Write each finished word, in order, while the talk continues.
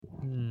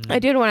I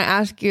did want to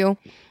ask you,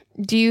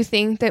 do you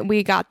think that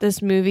we got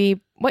this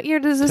movie? What year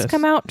does this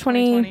come out?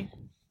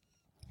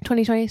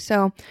 2020.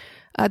 So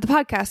the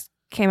podcast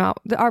came out.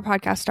 Our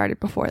podcast started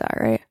before that,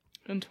 right?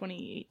 In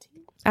 2018.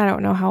 I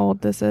don't know how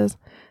old this is.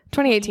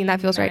 2018,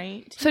 that feels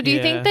right. So do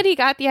you think that he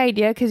got the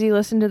idea because he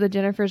listened to the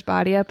Jennifer's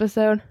Body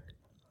episode?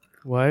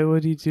 Why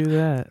would he do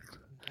that?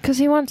 Because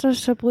he wants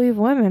us to believe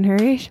women,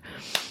 Harish.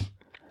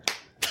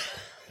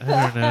 I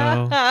don't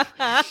know.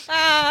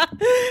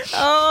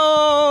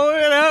 Oh,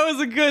 that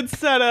was a good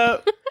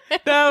setup.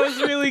 That was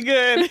really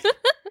good.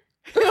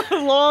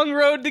 Long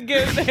road to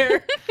get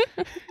there.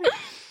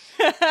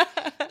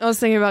 I was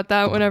thinking about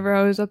that whenever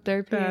I was up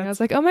there peeing. I was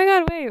like, oh my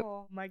god, wait.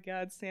 Oh my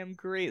god, Sam,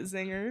 great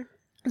zinger.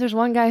 There's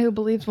one guy who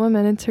believes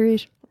women. It's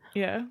Harish.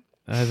 Yeah.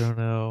 I don't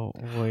know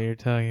what you're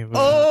talking about.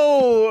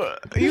 Oh,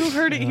 you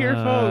heard it here,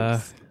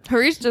 folks.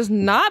 Harish does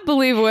not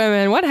believe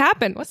women. What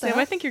happened? What's Sam, that?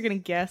 I think you're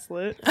getting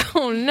gaslit.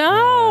 Oh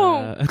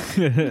no.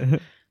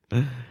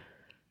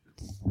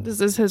 This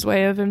is his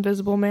way of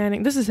invisible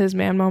manning. This is his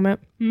man moment.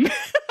 The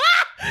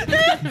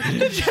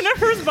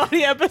Jennifer's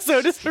Body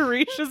episode is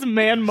Harish's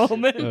man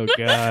moment. Oh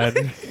god.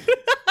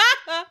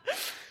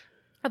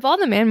 Of all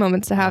the man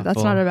moments to have, that's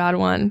Awful. not a bad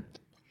one.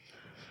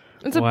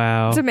 It's a,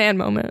 Wow. It's a man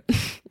moment.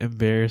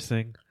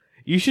 Embarrassing.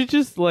 You should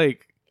just I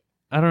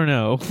don't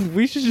know.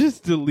 We should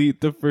just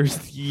delete the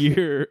first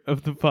year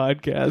of the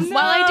podcast.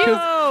 While I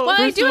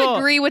do First of all,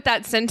 agree with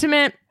that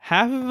sentiment,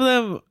 half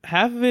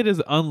of it is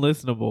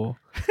unlistenable.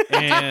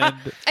 And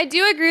I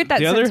do agree with that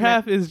the sentiment. other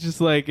half is just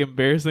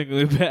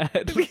embarrassingly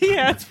bad.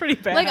 Yeah, it's pretty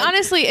bad. Like,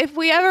 honestly, if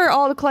we ever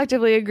all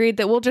collectively agreed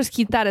that we'll just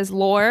keep that as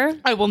lore,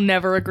 I will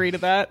never agree to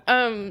that.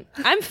 I'm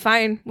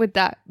fine with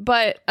that.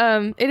 But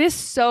it is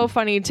so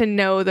funny to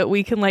know that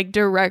we can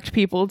direct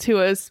people to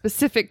a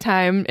specific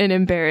time and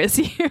embarrass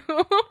you.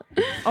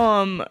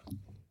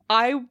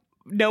 I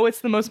know it's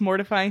the most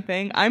mortifying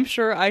thing. I'm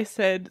sure I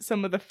said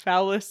some of the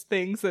foulest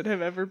things that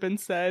have ever been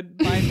said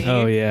by me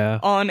Oh yeah.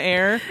 on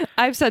air.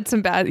 I've said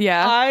some bad,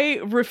 yeah. I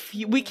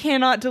refuse. We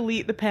cannot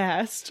delete the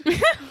past.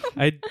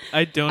 I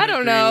don't don't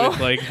agree know.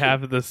 with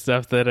half of the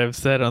stuff that I've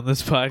said on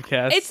this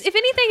podcast. It's, if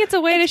anything, it's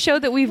a way to show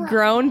that we've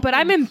grown, but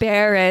I'm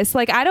embarrassed.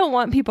 I don't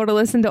want people to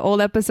listen to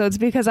old episodes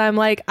because I'm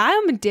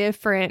I'm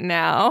different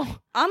now.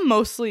 I'm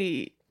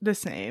mostly the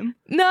same.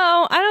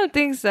 No, I don't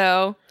think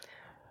so.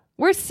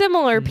 We're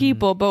similar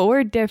people, but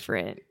we're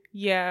different.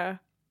 Yeah.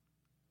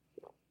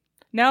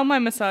 Now my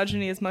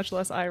misogyny is much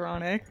less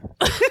ironic.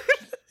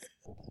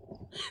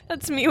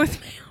 That's me with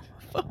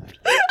my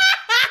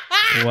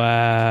homophobia.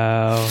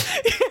 Wow.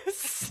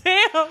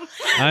 Sam!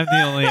 I'm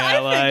the only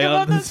ally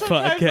on this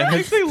sometimes. It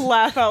makes me podcast.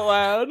 laugh out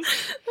loud.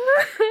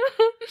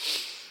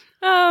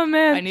 Oh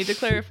man! I need to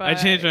clarify. I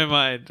changed my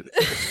mind.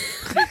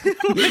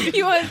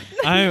 You want?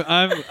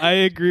 I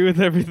agree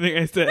with everything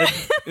I said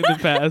in the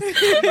past.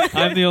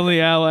 I'm the only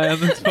ally on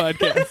this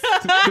podcast.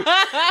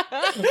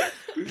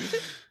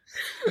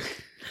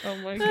 Oh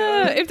my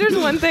god. If there's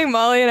one thing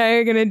Molly and I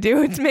are gonna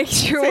do, it's make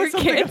sure we're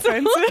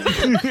canceled.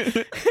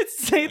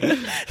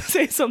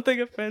 Say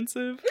something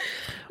offensive.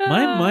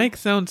 My mic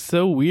sounds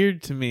so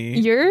weird to me.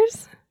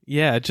 Yours?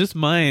 Yeah, just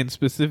mine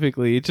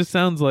specifically. It just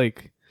sounds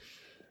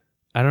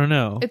I don't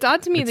know. It's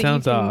odd to me It that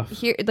sounds you can off.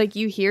 hear,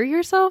 you hear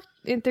yourself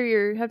through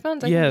your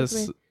headphones.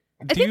 Yes.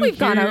 I think we've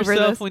gone over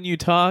yourself this. when you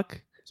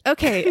talk?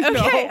 Okay. No,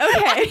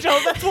 I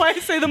don't. That's why I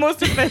say the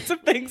most offensive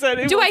things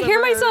anyone's Do I hear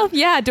ever heard. myself?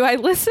 Yeah. Do I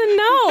listen?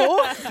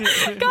 No.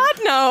 God,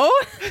 no.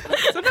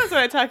 Sometimes when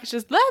I talk, it's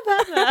just blah,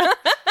 blah, blah.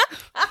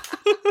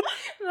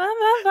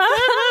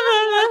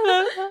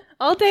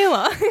 All day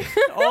long.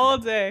 All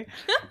day.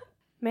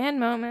 Man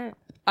moment.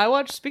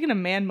 Speaking of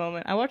man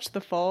moment, I watched The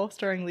Fall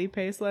starring Lee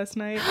Pace last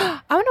night. I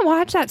want to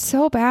watch that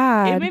so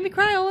bad. It made me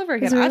cry all over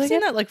again. Is it really I've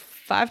seen good? that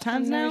 5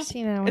 times I've now. never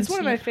seen it. I wanna It's one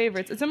of see my it.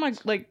 favorites. It's in my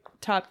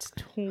top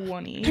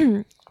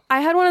 20. I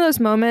had one of those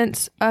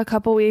moments a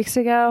couple weeks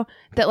ago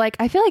that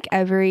I feel like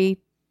every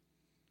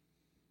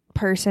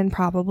person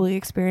probably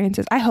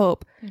experiences. I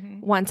hope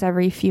once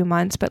every few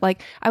months, but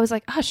I was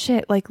like, oh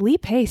shit, Lee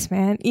Pace,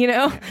 man, you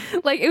know,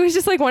 it was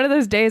just one of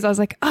those days I was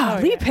like, oh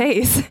Lee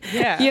Pace,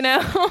 Yeah. you know.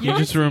 You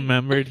just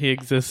remembered he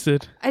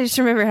existed. I just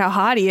remember how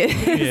hot he is.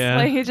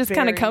 Yeah. It just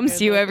kind of Very comes good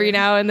to you every looking.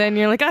 now and then.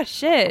 You're like, oh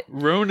shit,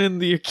 Ronan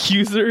the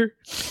Accuser.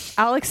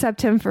 I'll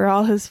accept him for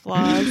all his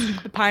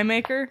flaws. The Pie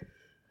Maker.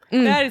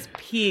 Mm. That is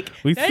peak.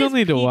 We That still is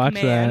need to peak watch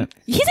man. that.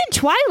 He's in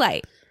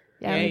Twilight.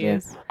 Yeah, we he do.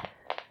 is.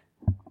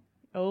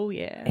 Oh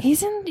yeah. He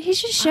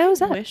just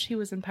shows I up. wish he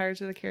was in Pirates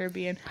of the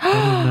Caribbean.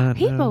 not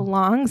He know.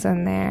 belongs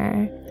in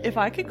there. If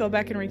I could go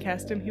back and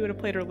recast him, he would have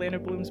played Orlando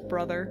Bloom's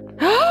brother in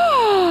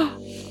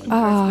Pirates of the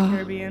Oh,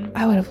 Caribbean.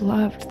 I would have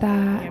loved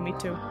that. Yeah, me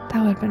too.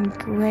 That would have been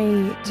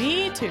great.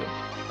 Me too.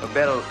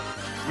 Beryl,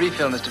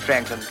 refill Mr.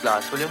 Franklin's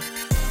glass, will you?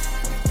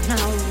 Now,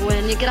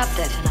 when you get up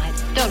there tonight,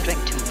 don't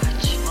drink too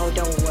much. Oh,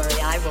 don't worry,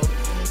 I won't.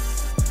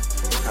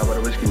 How about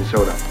a whiskey and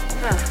soda?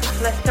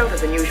 Less soda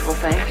than usual,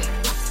 thanks.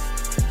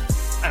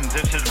 And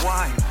this is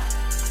wine.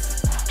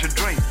 To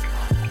drink.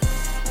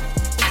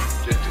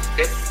 Just a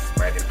sip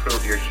might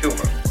improve your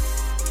humor.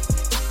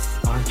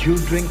 Aren't you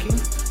drinking?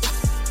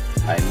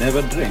 I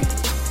never drink.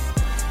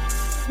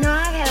 No,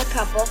 I've had a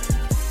couple.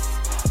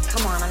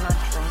 Come on, I'm not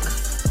drunk.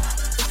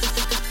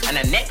 And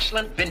an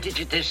excellent vintage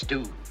it is,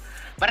 too.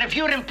 But if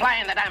you're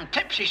implying that I'm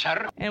tipsy,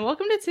 sir... And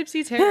welcome to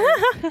Tipsy Terror.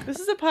 This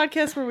is a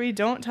podcast where we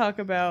don't talk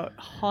about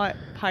hot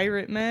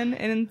pirate men,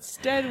 and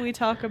instead we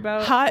talk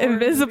about... Hot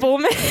invisible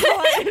men.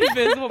 Hot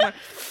invisible men.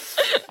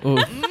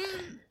 Oh,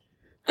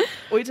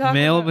 We talk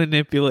male about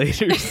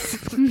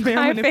manipulators. male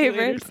My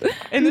manipulators. favorites.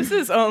 And this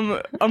is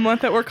a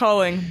month that we're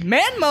calling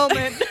Man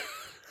Moment.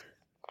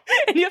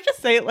 And you have to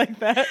say it like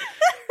that.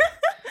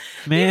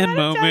 Man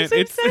moment.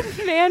 It's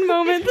man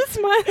moment this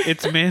month.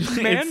 it's man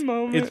Man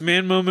moment. It's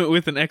man moment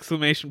with an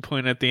exclamation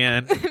point at the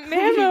end.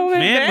 Man moment.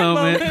 Man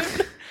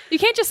moment. You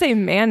can't just say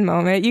man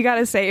moment. You got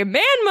to say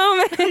man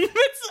moment. When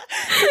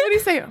you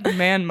say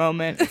man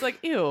moment, it's like,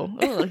 ew,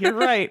 oh, you're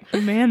right,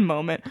 man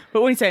moment.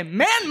 But when you say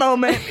man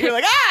moment, you're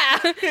like,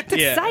 ah! It's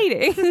Yeah.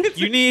 exciting.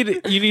 You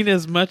need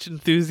as much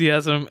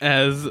enthusiasm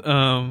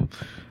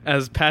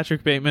as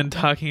Patrick Bateman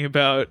talking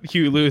about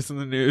Huey Lewis in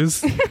the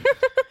news.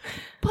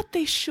 But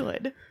they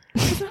should.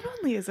 Because not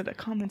only is it a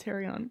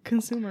commentary on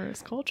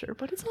consumerist culture,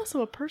 but it's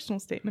also a personal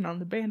statement on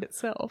the band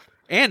itself.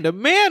 And a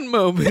man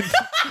moment.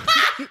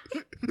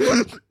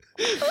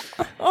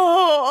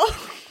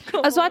 Oh! I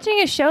was watching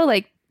a show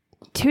like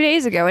 2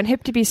 days ago, and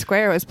Hip to Be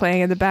Square was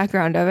playing in the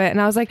background of it, and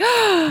I was like,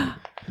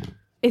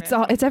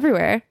 it's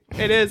everywhere.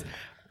 It is.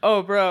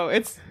 Oh, bro,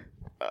 it's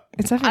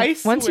everywhere. I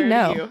Once you swear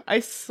know. to you, I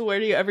swear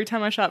to you, every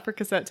time I shop for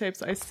cassette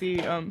tapes, I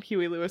see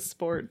Huey Lewis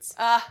Sports.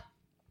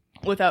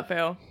 Without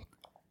fail.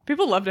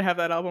 People love to have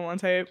that album on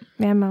tape.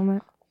 Man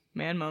moment.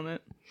 Man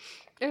moment.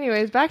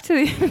 Anyways, back to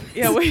the.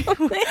 Yeah, we didn't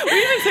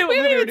say what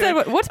movie we're doing.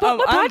 What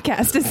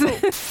podcast is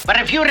this? But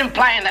if you're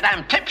implying that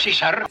I'm tipsy,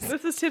 sir...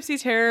 This is Tipsy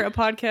Terror, a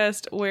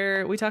podcast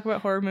where we talk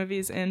about horror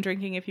movies and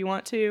drinking if you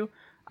want to.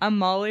 I'm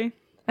Molly.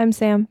 I'm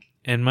Sam.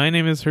 And my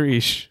name is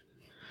Harish.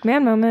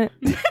 Man moment.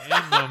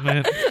 Man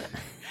moment.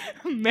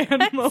 Man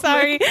moment.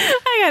 Sorry,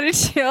 I gotta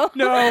chill.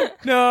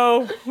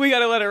 No, we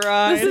gotta let it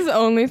ride. This is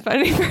only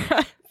funny for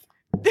us.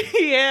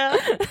 Yeah.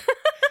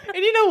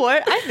 And you know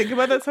what? I think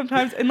about that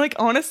sometimes, and like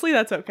honestly,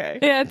 that's okay.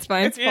 Yeah, it's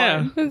fine. It's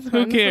fine. It's Who fine. That's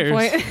the cares?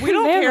 point. We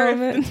don't Man care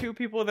moment. if the two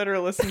people that are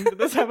listening to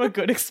this have a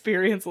good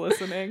experience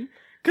listening.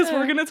 Because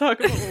we're going to talk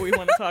about what we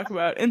want to talk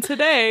about. And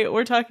today,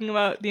 we're talking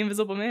about The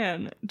Invisible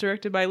Man,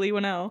 directed by Leigh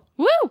Whannell.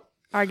 Woo!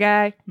 Our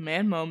guy.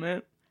 Man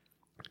moment.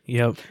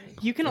 Yep.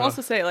 You can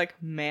also say, like,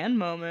 man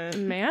moment.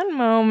 Man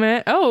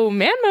moment. Oh,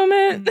 man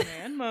moment.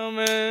 Man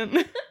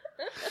moment.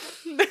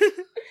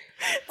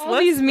 All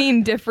these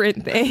mean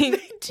different things.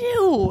 They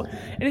do.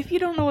 And if you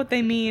don't know what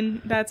they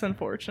mean, that's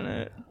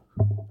unfortunate.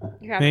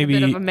 You're having a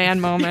bit of a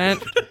man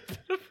moment.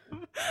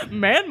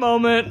 Man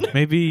moment.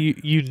 Maybe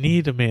you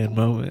need a man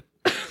moment.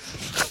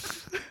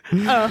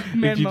 Man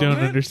if you don't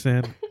moment.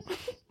 understand.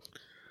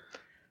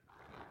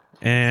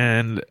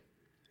 And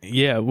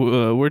yeah,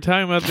 we're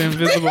talking about The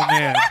Invisible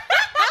Man.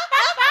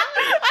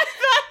 I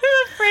thought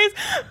the phrase,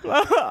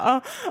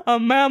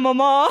 man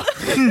mama.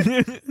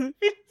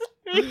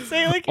 You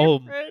say like you're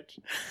French.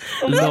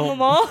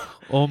 Mama.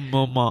 Oh,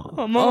 mama.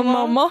 Oh, mama.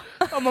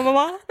 Oh,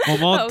 mama.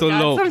 Mama to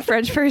God, l'eau. some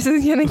French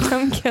person's gonna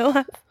come kill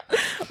us.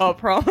 Oh,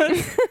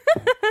 promise.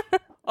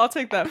 I'll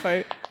take that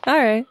fight. All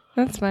right,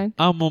 that's fine.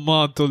 I'm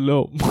mama to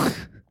l'eau.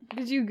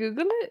 Did you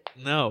Google it?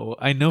 No,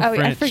 I know Oh,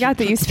 French. I forgot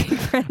that you speak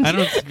French. I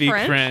don't speak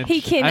French.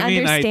 He can I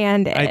mean,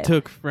 understand it. I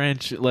took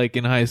French like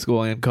in high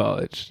school and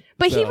college.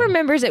 But he so.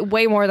 remembers it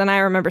way more than I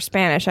remember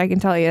Spanish. I can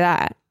tell you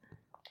that.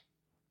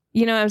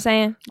 You know what I'm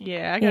saying?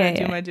 Yeah, I gotta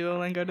do Yeah. my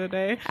Duolingo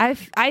today. I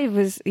I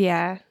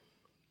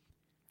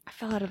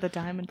fell out of the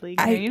Diamond League.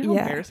 Man. You know how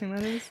embarrassing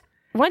that is?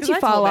 Once 'Cause you I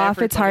fall told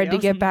off, it's hard everybody I to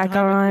was get in the back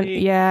Diamond on.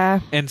 League. Yeah.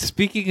 And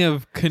speaking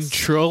of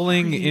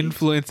controlling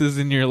influences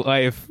in your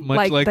life, much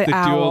Like like the the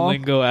owl.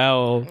 Duolingo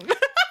owl,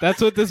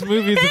 that's what this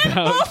movie's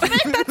about.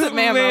 That's a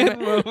man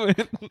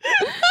moment.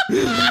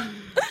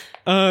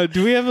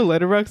 Do we have a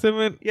letterbox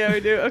segment? Yeah, we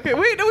do. Okay,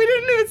 wait, no, we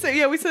didn't even say.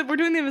 Yeah, we said we're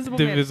doing The Invisible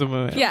The Man.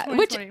 Invisible Man. Yeah,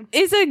 which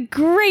 2020. is a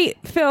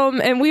great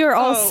film, and we were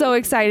all Oh. so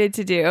excited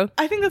to do.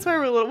 I think that's why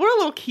we're a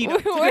little keyed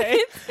up today.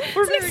 It's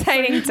We're an very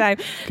exciting time.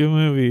 Good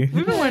movie.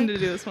 We've been wanting to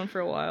do this one for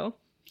a while.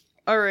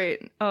 All right,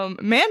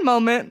 man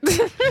moment.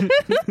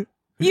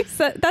 You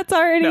said that's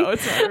already. No,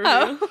 it's not. A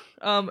review.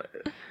 Oh.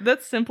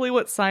 That's simply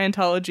what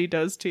Scientology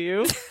does to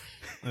you.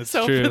 That's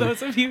So true. for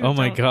those of you who oh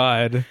my don't-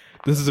 god.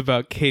 This is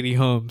about Katie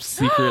Holmes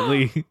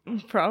secretly.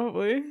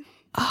 Probably.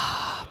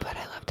 Oh, but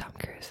I love Tom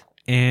Cruise.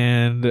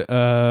 And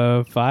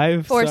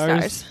 5 4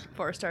 stars. stars.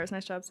 4 stars.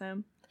 Nice job,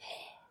 Sam.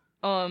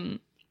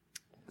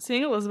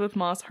 Seeing Elizabeth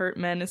Moss hurt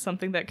men is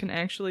something that can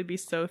actually be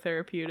so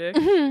therapeutic.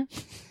 4.5.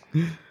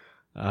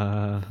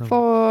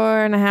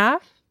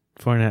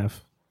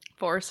 4.5.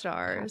 4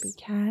 stars.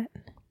 Cat.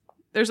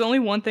 There's only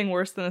one thing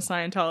worse than a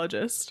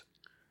Scientologist.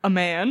 A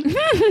man.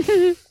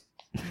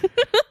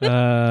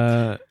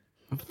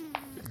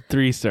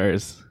 3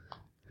 stars.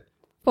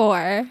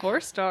 4.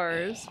 4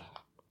 stars.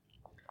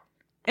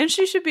 And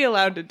she should be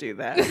allowed to do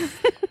that.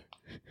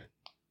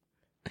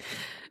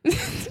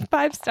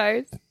 5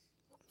 stars.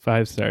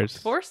 5 stars.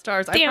 4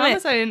 stars. I Damn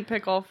promise it. I didn't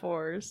pick all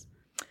 4s.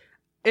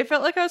 It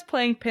felt like I was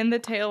playing pin the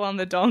tail on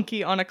the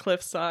donkey on a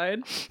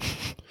cliffside.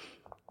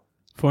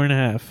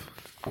 4.5.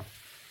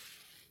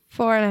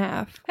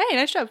 4.5. Hey,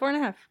 nice job.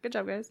 4.5. Good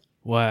job, guys.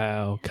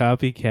 Wow,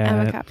 copycat.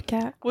 I'm a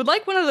copycat. Would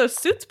like one of those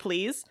suits,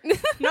 please.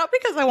 Not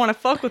because I want to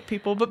fuck with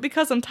people, but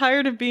because I'm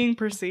tired of being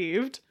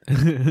perceived. 4.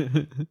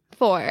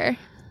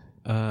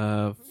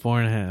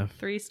 4.5.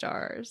 3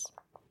 stars.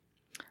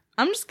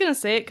 I'm just gonna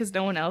say it because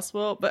no one else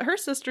will, but her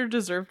sister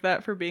deserved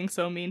that for being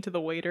so mean to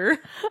the waiter.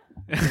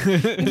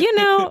 You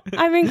know,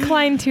 I'm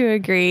inclined to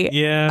agree.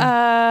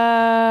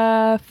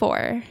 Yeah.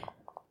 4.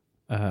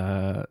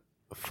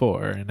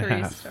 4.5.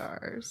 3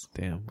 stars.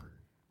 Damn.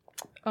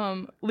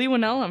 Lee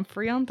Winnell, I'm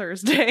free on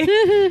Thursday.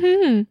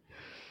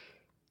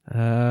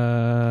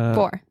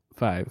 4.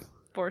 5.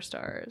 4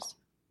 stars.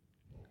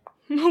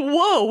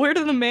 Whoa, where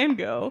did the man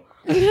go?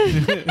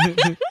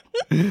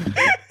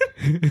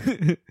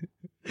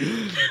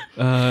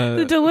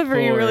 The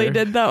delivery 4. really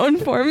did that one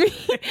for me.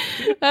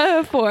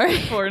 4.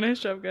 4, nice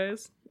job,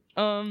 guys.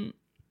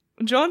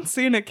 John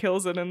Cena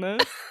kills it in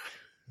this.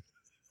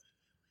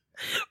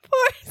 4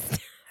 stars.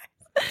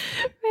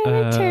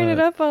 Man, I turn it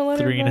up on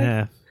Letterboxd.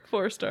 3.5.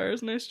 4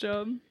 stars, nice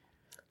job.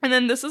 And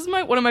then this is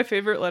one of my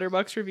favorite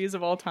Letterboxd reviews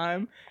of all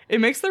time.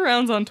 It makes the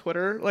rounds on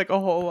Twitter like a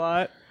whole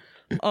lot.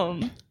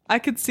 I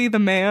could see the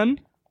man.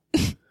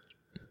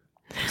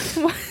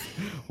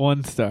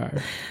 1 star.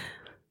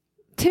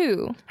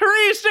 2.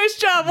 Harish, nice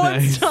job, 1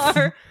 Nice.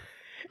 star.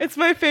 It's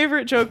my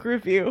favorite joke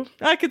review.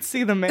 I could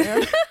see the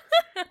man.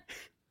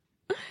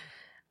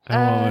 I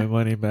want my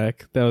money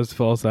back. That was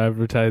false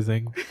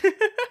advertising.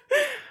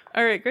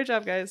 All right, great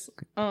job, guys.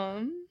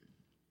 Yeah,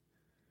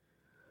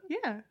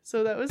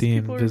 so that was The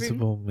people reviewing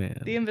Invisible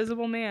Man. The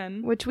Invisible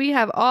Man. Which we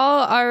have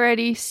all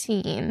already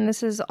seen.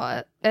 This is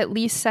at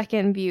least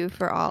second view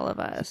for all of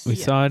us. We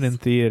saw it in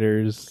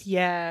theaters,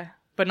 Yeah,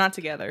 but not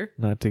together.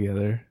 not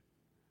together.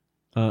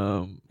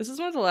 This is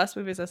one of the last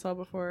movies I saw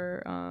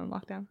before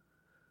lockdown.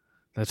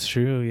 That's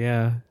true.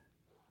 Yeah,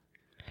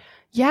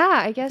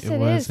 Yeah, I guess It it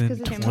was is in because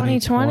it's 2020.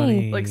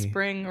 2020. Like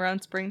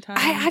around springtime.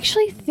 I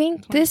actually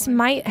think this 2020.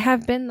 might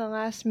have been the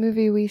last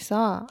movie we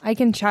saw. I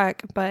can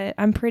check, but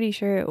I'm pretty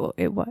sure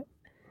it was.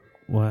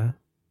 what?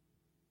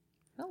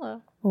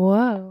 Hello,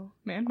 Whoa.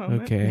 man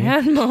moment. Okay.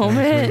 Man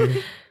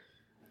moment.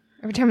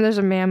 Every time there's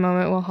a man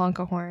moment, we'll honk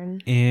a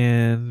horn.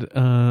 And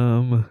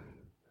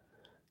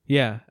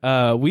yeah,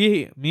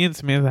 me and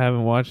Samantha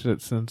haven't watched it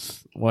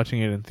since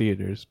watching it in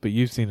theaters, but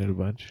you've seen it a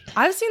bunch.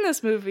 I've seen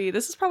this movie.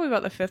 This is probably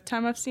about the 5th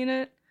time I've seen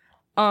it.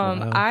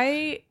 Wow.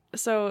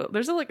 So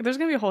there's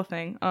gonna be a whole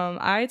thing.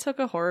 I took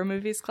a horror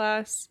movies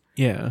class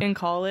Yeah. in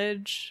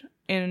college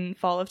in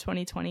fall of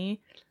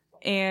 2020,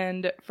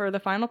 and for the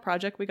final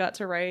project we got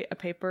to write a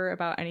paper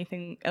about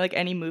anything, like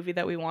any movie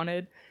that we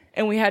wanted,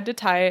 and we had to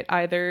tie it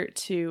either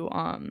to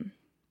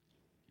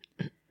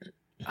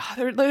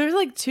there's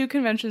like 2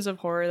 conventions of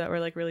horror that were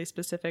like really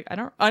specific.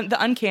 The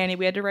uncanny,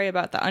 we had to write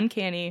about the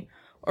uncanny,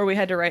 or we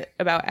had to write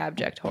about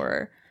abject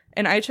horror.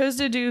 And I chose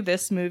to do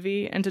this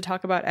movie and to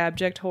talk about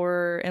abject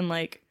horror and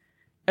like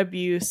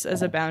abuse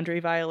as a boundary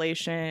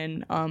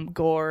violation,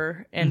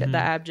 gore and the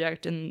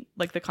abject and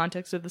like the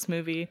context of this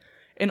movie,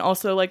 and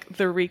also like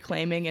the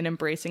reclaiming and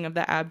embracing of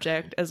the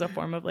abject as a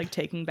form of like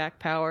taking back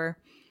power.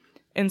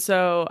 And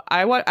so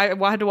I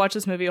had to watch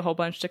this movie a whole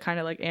bunch to kind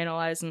of like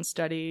analyze and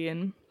study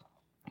and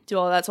do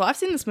all that. So I've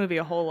seen this movie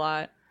a whole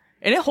lot,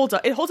 and it holds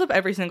up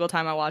every single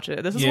time I watch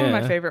it. This is one of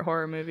my Yeah. favorite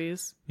horror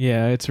movies.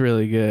 Yeah, it's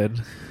really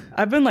good.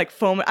 I've been like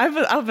foaming.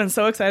 I've been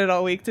so excited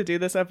all week to do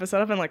this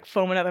episode. I've been like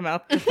foaming at the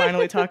mouth to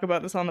finally talk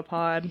about this on the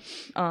pod.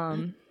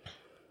 I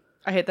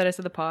hate that I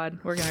said the pod.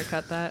 We're gonna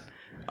cut that.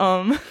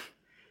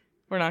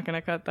 We're not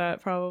gonna cut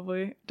that.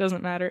 Probably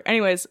doesn't matter.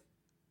 Anyways,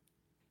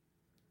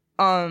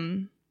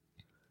 So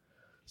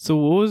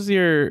what was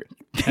your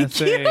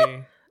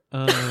essay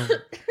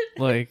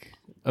like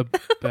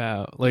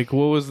about? Like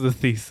what was the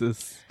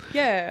thesis?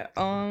 yeah.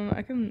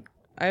 I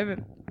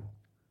haven't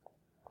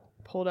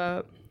pulled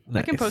up.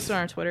 I can Nice. post it on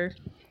our Twitter.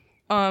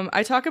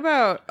 I talk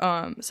about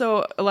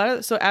so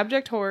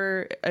abject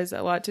horror has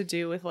a lot to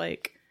do with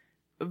like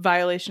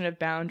violation of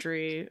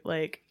boundary,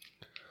 like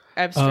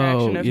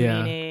abstraction of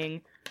yeah.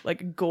 meaning,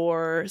 like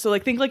gore. So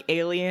like think like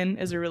Alien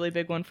is a really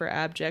big one for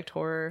abject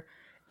horror.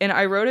 And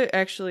I wrote it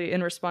actually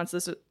in response to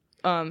this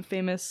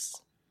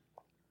famous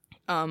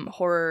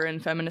horror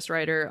and feminist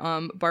writer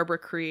Barbara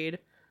Creed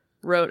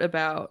wrote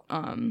about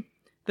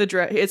the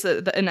dread. It's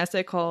an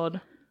essay called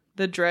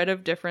 "The Dread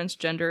of Difference,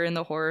 Gender in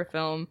the Horror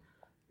Film."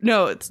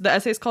 No, the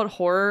essay's called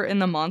 "Horror in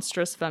the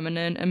Monstrous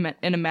Feminine: An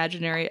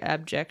Imaginary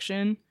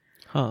Abjection."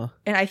 Huh.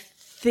 And I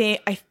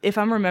think, if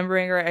I'm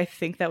remembering right, I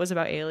think that was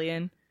about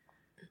Alien.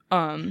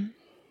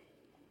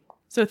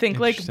 So think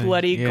like Interesting.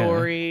 bloody, Yeah.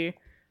 gory,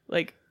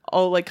 like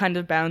all like kind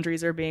of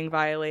boundaries are being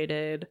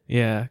violated.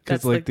 Yeah, because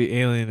That's like like- the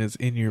alien is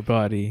in your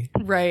body,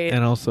 Right.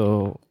 and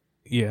also,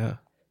 yeah,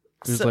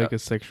 There's So- like a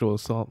sexual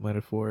assault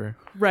metaphor.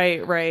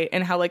 Right.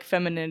 And how like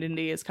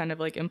femininity is kind of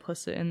like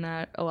implicit in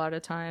that a lot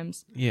of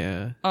times.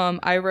 Yeah.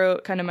 I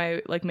wrote kind of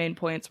my like main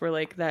points were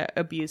like that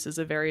abuse is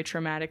a very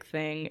traumatic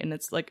thing, and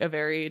it's like a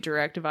very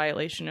direct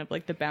violation of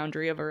like the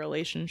boundary of a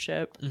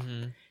relationship,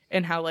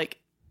 and how like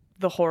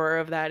the horror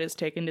of that is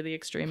taken to the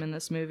extreme in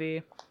this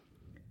movie.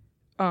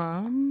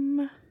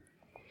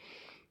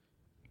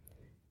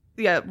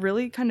 Yeah,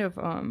 really kind of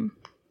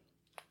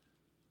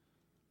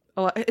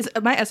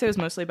my essay was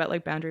mostly about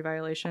like boundary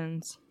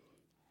violations.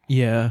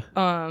 Yeah.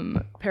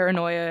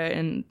 Paranoia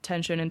and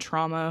tension and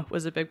trauma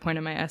was a big point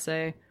of my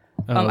essay.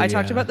 I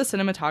talked about the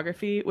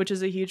cinematography, which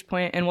is a huge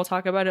point, and we'll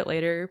talk about it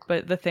later.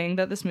 But the thing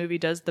that this movie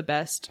does the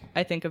best,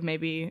 I think, of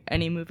maybe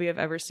any movie I've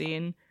ever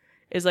seen,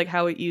 is like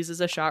how it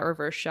uses a shot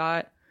reverse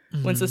shot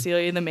when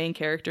Cecilia, the main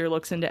character,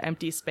 looks into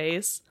empty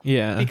space.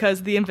 Yeah.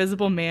 Because the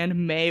invisible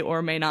man may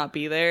or may not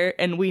be there,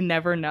 and we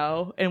never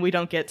know, and we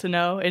don't get to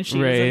know, and she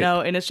doesn't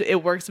know, and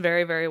it works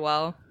very, very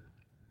well.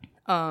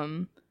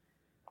 And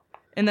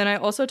then I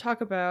also talk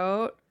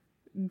about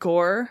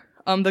gore.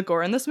 The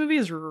gore in this movie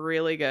is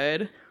really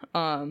good.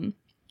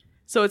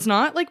 So it's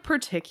not like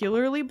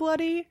particularly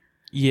bloody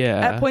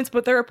at points,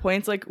 but there are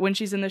points like when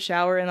she's in the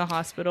shower in the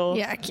hospital.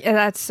 Yeah,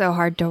 that's so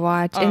hard to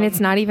watch, and it's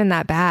not even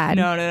that bad.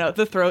 No.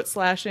 The throat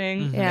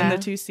slashing in the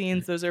two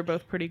scenes, those are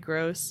both pretty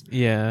gross.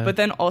 Yeah. But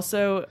then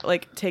also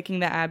like taking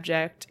the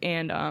abject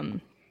and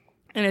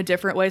in a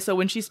different way. So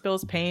when she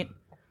spills paint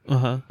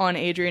on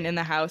Adrian in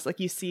the house, like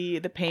you see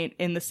the paint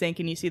in the sink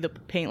and you see the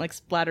paint like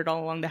splattered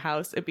all along the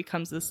house, it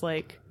becomes this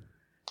like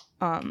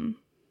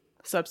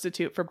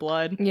substitute for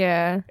blood.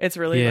 Yeah. It's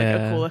really like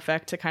a cool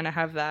effect to kind of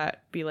have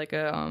that be like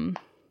a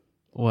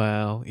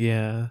wow.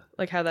 Yeah.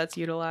 like how that's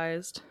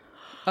utilized,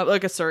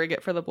 like a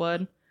surrogate for the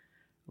blood.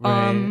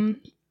 Right.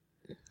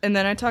 And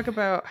then I talk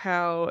about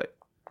how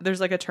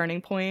there's like a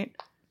turning point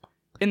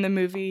in the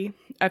movie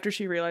after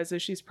she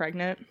realizes she's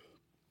pregnant.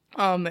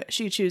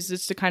 She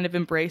chooses to kind of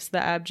embrace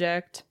the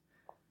abject.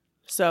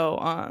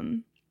 So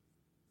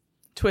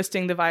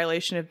twisting the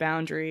violation of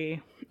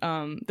boundary.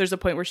 There's a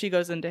point where she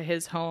goes into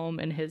his home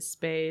and his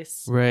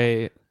space.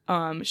 Right.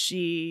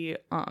 She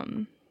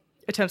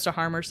attempts to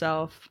harm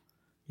herself.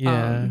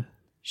 Yeah.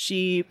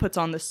 She puts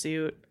on the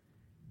suit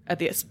at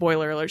the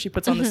spoiler alert. She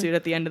puts on the suit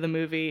at the end of the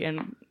movie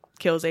and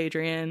kills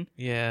Adrian.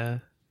 Yeah.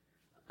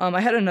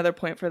 I had another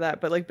point for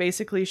that, but like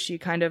basically she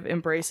kind of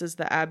embraces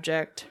the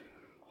abject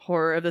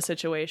horror of the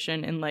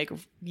situation and like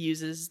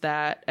uses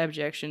that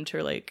abjection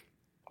to like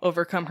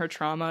overcome her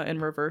trauma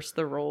and reverse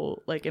the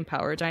role like and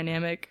power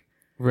dynamic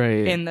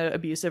in the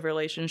abusive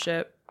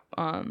relationship.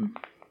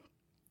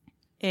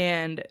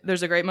 And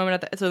there's a great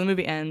moment so the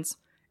movie ends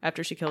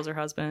after she kills her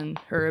husband.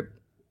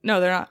 No,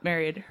 they're not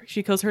married.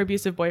 She kills her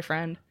abusive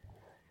boyfriend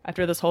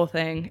after this whole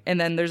thing. And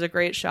then there's a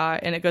great shot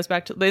and it goes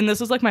back to, and this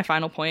was like my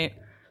final point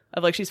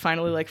of like she's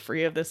finally like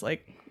free of this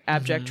like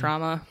abject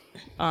trauma.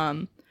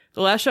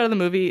 The last shot of the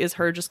movie is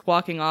her just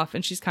walking off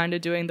and she's kind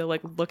of doing the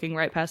like looking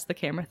right past the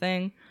camera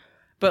thing.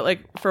 But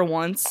like for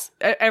once,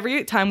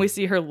 every time we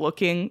see her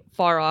looking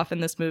far off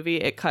in this movie,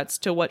 it cuts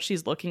to what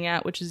she's looking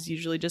at, which is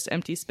usually just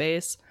empty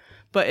space.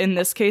 But in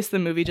this case, the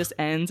movie just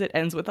ends. It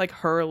ends with like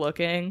her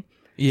looking.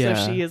 Yeah.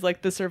 So she is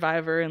like the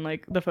survivor and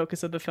like the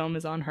focus of the film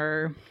is on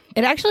her.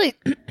 It actually,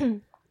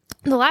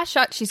 the last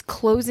shot, she's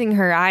closing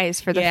her eyes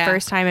for the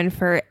first time in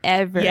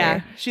forever.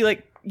 Yeah. She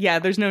like,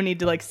 there's no need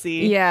to like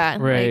see. Yeah.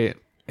 Right. Like,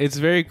 it's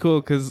very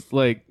cool because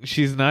like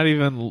she's not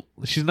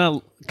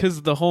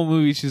because the whole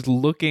movie she's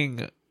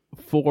looking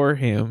for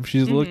him.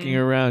 She's looking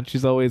around.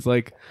 She's always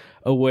like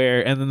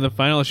aware. And then the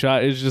final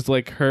shot is just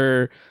like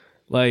her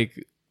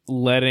like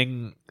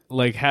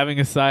having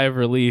a sigh of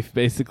relief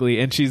basically,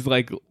 and she's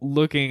like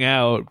looking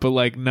out but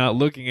like not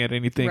looking at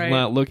anything,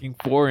 not looking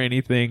for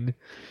anything.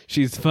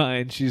 She's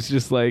fine. She's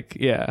just like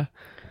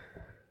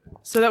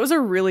So that was a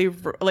really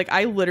like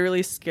I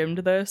literally skimmed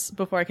this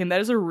before I came. That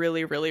is a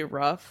really, really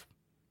rough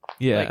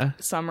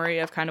like, summary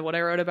of kind of what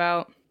I wrote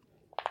about.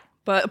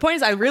 But the point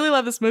is I really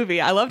love this movie.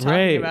 I love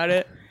talking about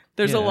it.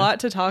 There's a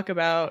lot to talk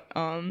about.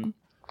 A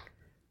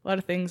lot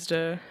of things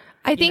to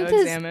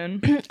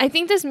examine. I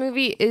think this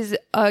movie is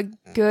a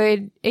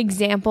good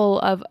example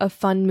of a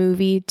fun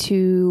movie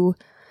to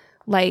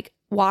like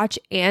watch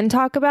and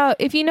talk about,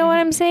 if you know what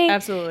I'm saying.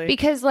 Absolutely.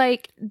 Because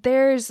like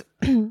there's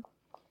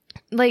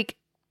like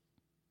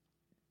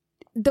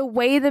the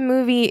way the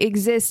movie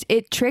exists,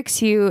 it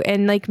tricks you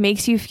and like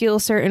makes you feel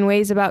certain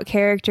ways about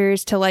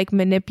characters to like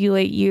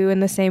manipulate you in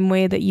the same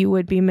way that you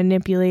would be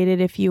manipulated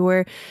if you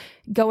were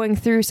going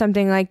through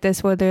something like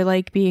this, whether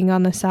like being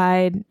on the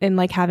side and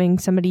like having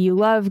somebody you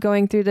love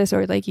going through this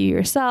or like you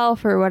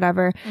yourself or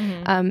whatever.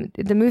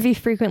 The movie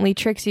frequently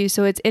tricks you,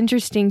 so it's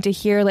interesting to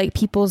hear like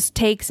people's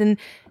takes and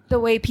the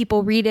way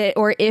people read it,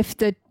 or if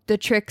the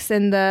tricks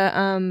and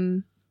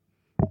the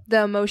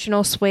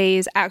emotional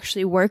sways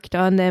actually worked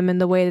on them in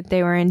the way that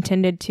they were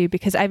intended to.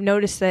 Because I've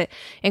noticed that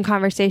in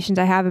conversations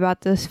I have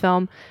about this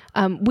film,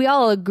 we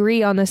all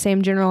agree on the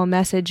same general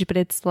message, but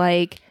it's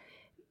like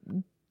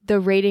the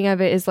rating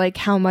of it is like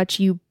how much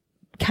you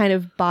kind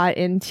of bought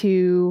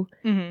into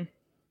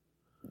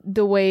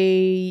the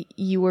way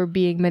you were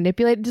being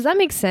manipulated. Does that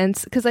make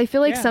sense? Because I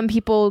feel like some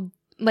people,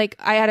 like,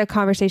 I had a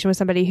conversation with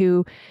somebody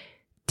who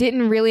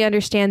didn't really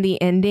understand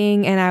the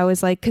ending, and I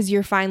was like, because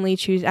you're finally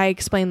I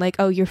explained, like,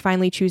 oh, you're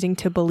finally choosing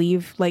to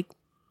believe, like,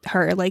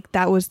 her, like,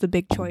 that was the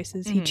big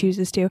choices he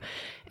chooses to.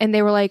 And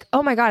they were like,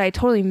 oh my god, I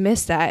totally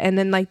missed that. And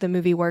then, like, the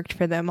movie worked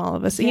for them, all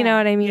of us. You know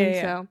what I mean?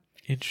 So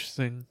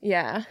interesting.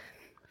 Yeah,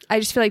 I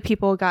just feel like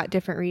people got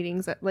different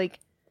readings, like,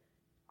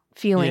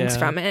 feelings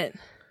from it,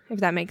 if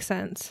that makes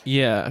sense.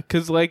 Yeah,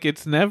 because like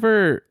it's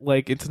never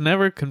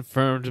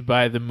confirmed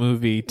by the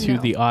movie to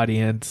the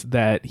audience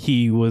that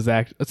he was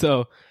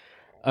so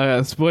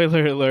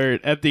spoiler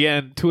alert, at the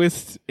end,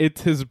 twist,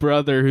 it's his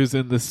brother who's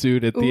in the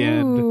suit at the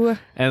end,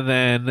 and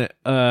then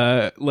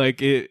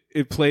like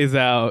it plays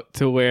out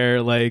to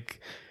where, like,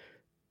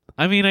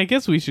 I mean, I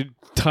guess we should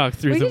talk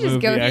through the movie.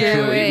 Just go actually.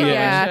 through it.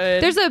 Yeah.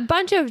 There's a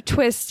bunch of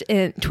twists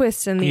in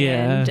the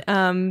end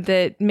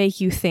that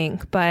make you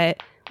think,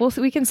 but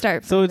we can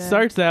start. So it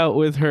starts out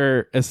with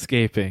her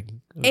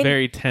escaping.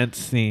 Very tense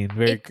scene.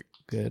 Very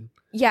good.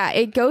 Yeah,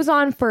 it goes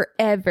on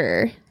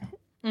forever.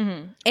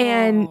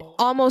 And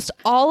almost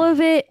all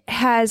of it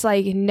has,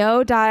 like,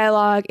 no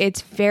dialogue.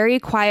 It's very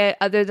quiet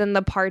other than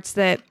the parts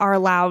that are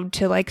allowed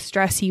to, like,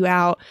 stress you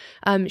out.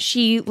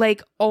 She,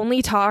 like,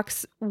 only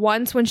talks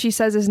once when she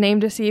says his name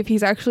to see if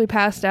he's actually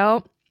passed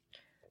out,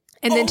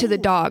 and then to the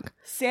dog.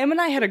 Sam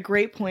and I had a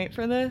great point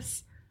for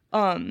this.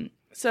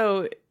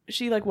 So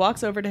she, like,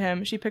 walks over to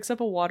him, she picks up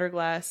a water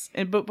glass,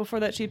 but before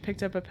that she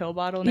picked up a pill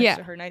bottle next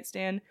to her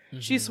nightstand.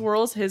 She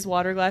swirls his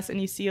water glass, and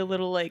you see a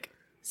little, like,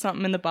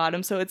 something in the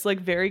bottom, so it's, like,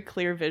 very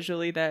clear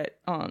visually that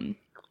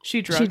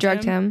she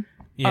drugged him.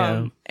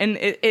 Yeah. And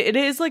it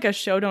is like a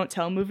show don't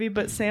tell movie,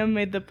 but Sam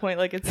made the point,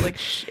 like, it's like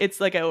it's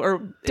like a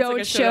don't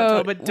like a show, don't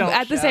tell, but don't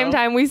at show. the same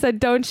time we said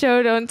don't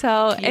show, don't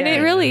tell, and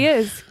it really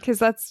is, because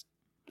that's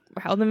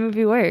how the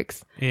movie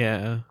works.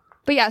 Yeah.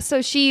 But yeah,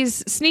 so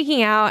she's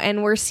sneaking out,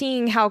 and we're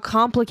seeing how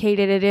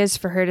complicated it is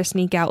for her to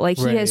sneak out. Like,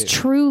 he has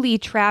truly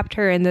trapped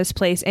her in this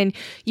place, and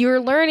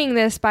you're learning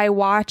this by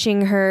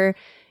watching her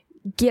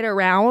get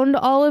around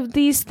all of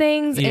these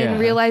things and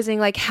realizing,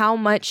 like, how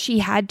much she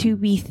had to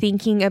be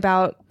thinking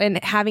about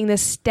and having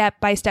this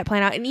step-by-step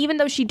plan out. And even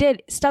though she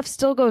did, stuff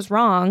still goes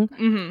wrong.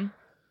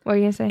 What are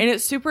you gonna say? And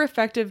it's super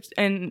effective.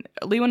 And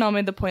Lee Whannell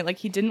made the point, like,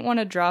 he didn't want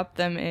to drop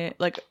them in,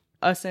 like,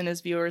 us and as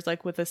viewers,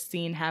 like, with a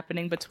scene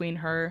happening between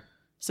her,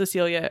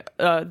 Cecilia,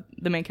 the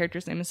main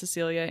character's name is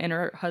Cecilia, and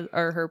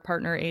her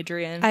partner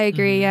Adrian. I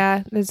agree.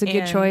 Yeah, that's a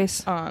good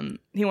choice.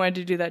 He wanted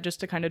to do that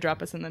just to kind of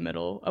drop us in the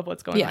middle of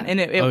what's going on, and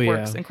it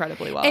works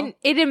incredibly well. And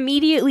it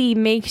immediately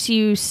makes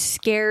you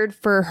scared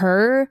for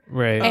her,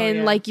 right?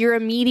 And like, you're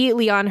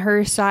immediately on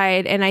her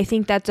side, and I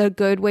think that's a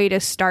good way to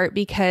start,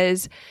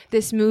 because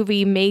this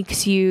movie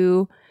makes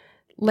you,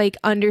 like,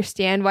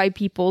 understand why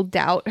people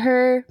doubt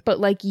her, but,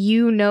 like,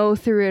 you know,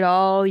 through it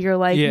all, you're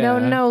like,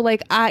 no,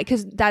 like,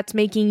 because that's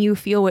making you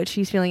feel what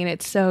she's feeling, and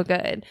it's so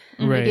good.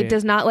 Right. Like, it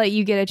does not let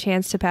you get a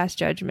chance to pass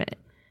judgment.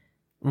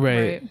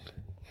 Right.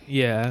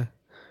 Yeah.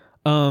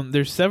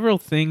 There's several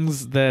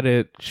things that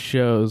it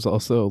shows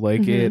also,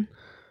 like it,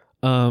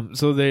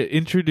 so that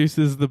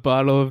introduces the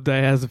bottle of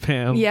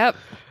diazepam. Yep.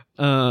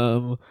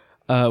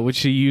 Which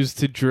she used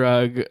to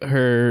drug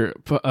her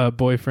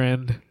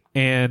boyfriend.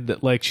 And,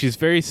 like, she's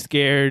very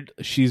scared.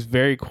 She's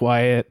very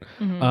quiet,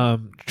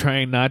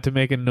 trying not to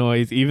make a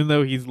noise, even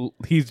though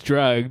he's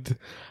drugged.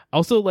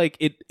 Also, like,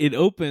 it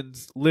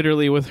opens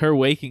literally with her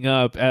waking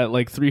up at,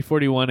 like,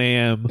 3:41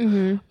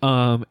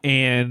 a.m.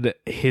 And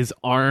his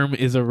arm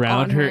is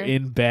around her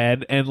in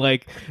bed, and,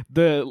 like,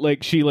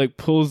 she, like,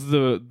 pulls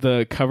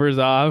the covers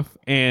off,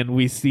 and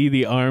we see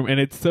the arm, and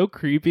it's so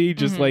creepy,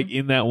 just like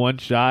in that one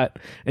shot,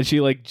 and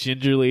she, like,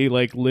 gingerly,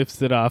 like,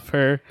 lifts it off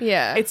her.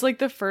 Yeah, it's like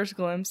the first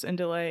glimpse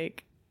into,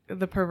 like,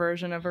 the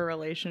perversion of a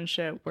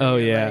relationship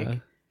where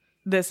like,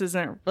 this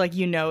isn't, like,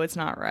 you know, it's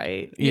not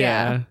right.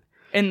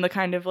 And the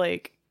kind of,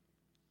 like,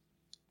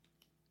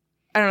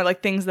 I don't know,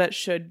 like, things that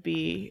should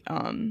be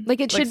like,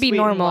 it should be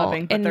normal, and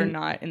loving, but and they're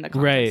not in the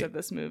context of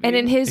this movie. And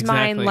in his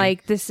mind,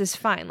 like, this is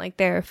fine, like,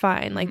 they're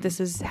fine, like, this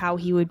is how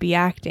he would be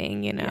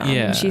acting, you know.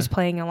 And she's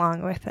playing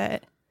along with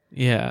it.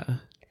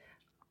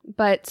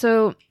 But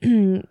so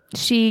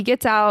she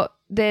gets out,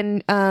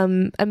 then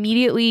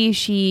immediately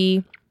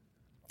she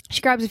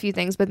grabs a few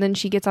things, but then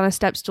she gets on a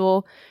step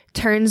stool,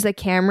 turns the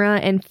camera,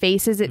 and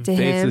faces it to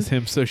him. Faces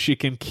him so she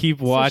can keep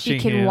watching him.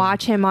 So she can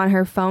watch him on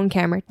her phone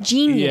camera.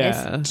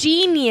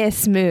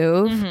 Genius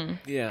move.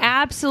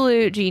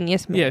 Absolute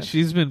genius move. Yeah,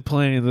 she's been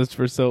planning this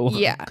for so long.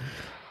 Yeah.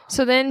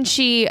 So then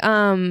she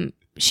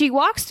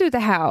walks through the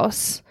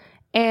house,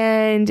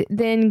 and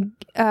then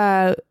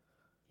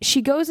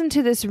she goes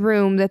into this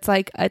room that's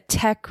like a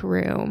tech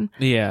room.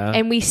 Yeah.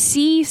 And we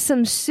see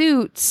some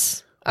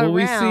suits around.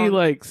 We see,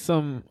 like,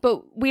 some,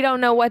 but we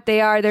don't know what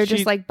they are. They're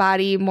just, like,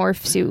 body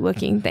morph suit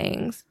looking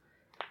things.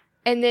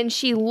 And then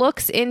she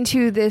looks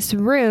into this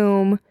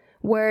room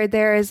where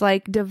there is,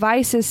 like,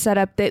 devices set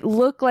up that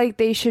look like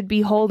they should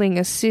be holding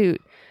a suit,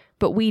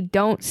 but we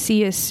don't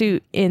see a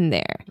suit in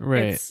there.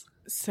 Right.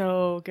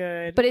 So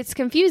good. But it's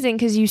confusing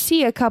because you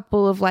see a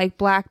couple of like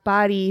black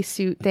body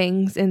suit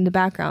things in the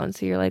background.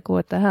 So you're like,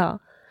 what the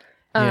hell?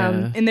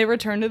 Yeah. And they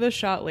return to the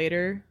shot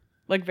later,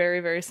 like very,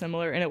 very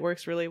similar. And it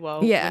works really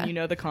well Yeah. when you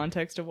know the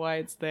context of why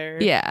it's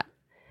there. Yeah.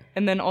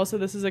 And then also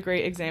this is a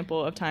great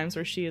example of times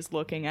where she is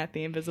looking at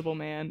the Invisible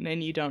Man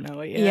and you don't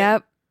know it yet.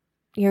 Yep.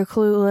 You're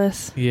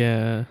clueless.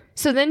 Yeah.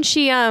 So then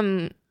she's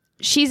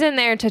in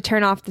there to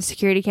turn off the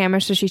security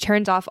camera. So she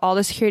turns off all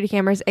the security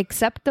cameras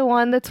except the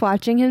one that's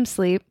watching him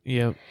sleep.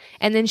 Yep.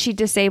 And then she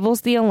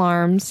disables the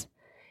alarms.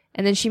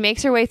 And then she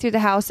makes her way through the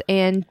house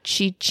and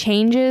she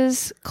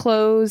changes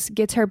clothes,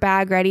 gets her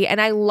bag ready.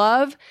 And I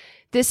love,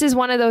 this is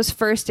one of those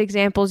first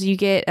examples you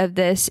get of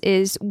this,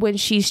 is when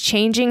she's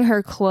changing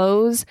her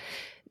clothes,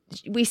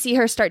 we see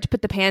her start to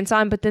put the pants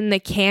on, but then the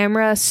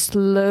camera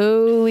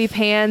slowly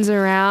pans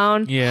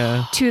around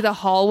Yeah. to the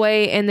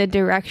hallway in the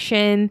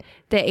direction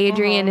that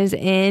Adrian is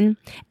in.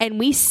 And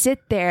we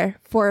sit there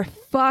for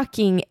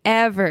fucking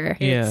ever.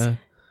 Yeah.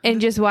 And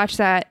just watch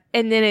that.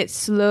 And then it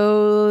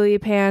slowly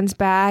pans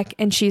back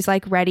and she's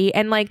like ready.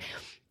 And like,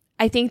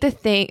 I think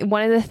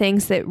one of the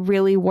things that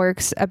really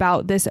works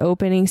about this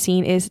opening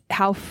scene is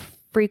how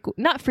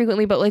not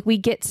frequently, but like we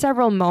get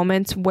several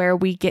moments where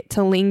we get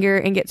to linger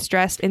and get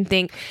stressed and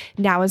think,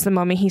 now is the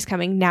moment he's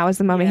coming. Now is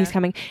the moment he's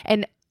coming.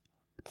 And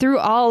through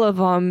all of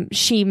them,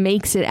 she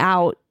makes it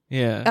out.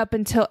 Yeah. Up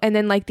until, and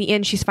then like the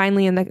end, she's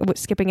finally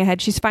skipping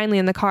ahead, she's finally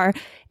in the car,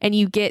 and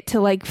you get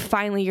to like,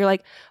 finally, you're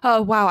like,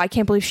 oh wow, I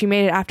can't believe she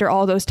made it after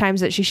all those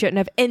times that she shouldn't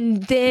have.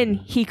 And then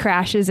he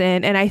crashes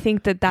in, and I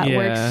think that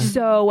works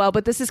so well.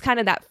 But this is kind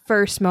of that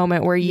first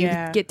moment where you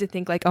get to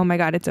think like, oh my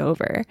God, it's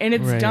over. And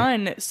it's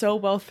done so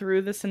well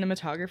through the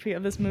cinematography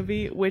of this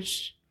movie,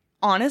 which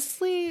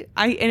honestly,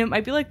 and it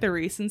might be like the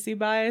recency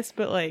bias,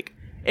 but like,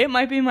 it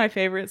might be my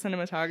favorite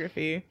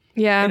cinematography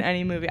in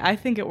any movie. I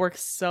think it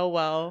works so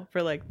well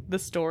for like the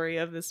story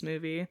of this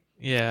movie.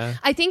 Yeah.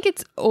 I think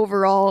it's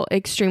overall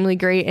extremely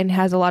great and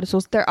has a lot of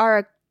tools. There are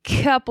a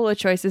couple of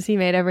choices he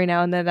made every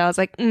now and then that I was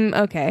like,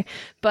 okay.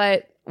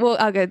 But well,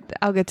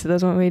 I'll get to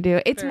those when we do.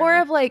 It's more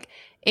of like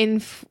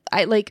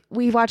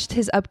we watched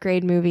his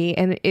Upgrade movie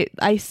and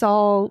I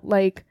saw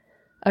like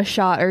a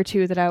shot or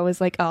two that I was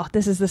like, oh,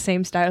 this is the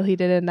same style he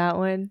did in that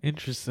one.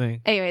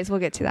 Interesting. Anyways, we'll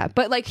get to that.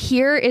 But like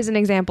here is an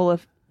example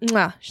of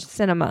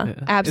cinema.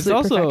 Yeah.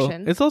 Absolute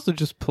perfection. It's also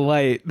just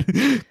polite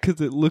because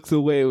it looks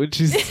away when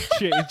she's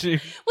changing.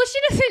 Well, she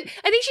doesn't.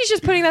 I think she's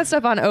just putting that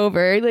stuff on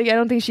over. Like, I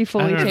don't think she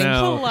fully I don't changed.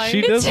 know. Polite. She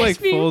It's does just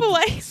like being fold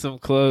polite. some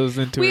clothes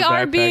into We her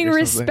are backpack being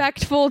or something.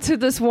 respectful to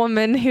this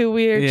woman who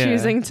we are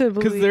choosing to believe.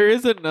 Because there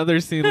is another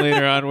scene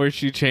later on where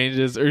she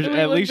changes, or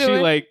at least she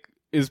like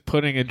is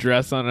putting a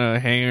dress on a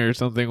hanger or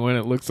something when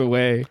it looks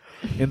away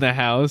in the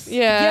house.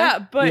 Yeah,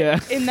 but Yeah.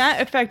 in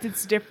that effect,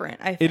 it's different.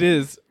 I think It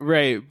is,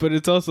 right, but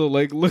it's also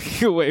like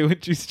looking away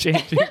when she's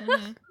changing.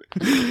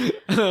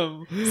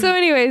 So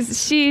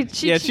anyways, she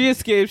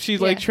escapes. She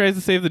like tries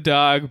to save the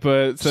dog,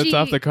 but sets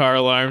off the car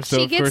alarm.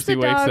 So of course he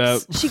wakes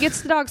up. She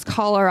gets the dog's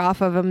collar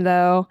off of him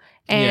though,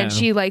 and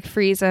she like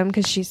frees him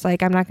because she's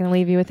like, I'm not going to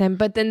leave you with him.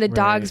 But then the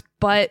dog's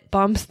butt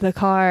bumps the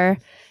car,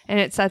 and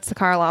it sets the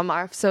car alarm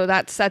off. So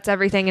that sets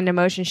everything into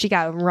motion. She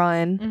got to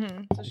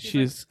run. So she's She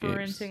like escapes.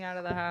 sprinting out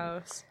of the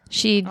house.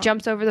 She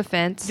jumps over the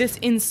fence. This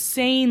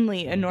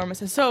insanely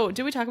enormous. So,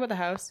 did we talk about the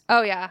house?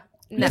 Oh yeah,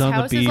 This on the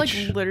house is like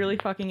beach. literally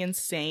fucking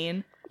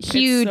insane.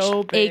 huge It's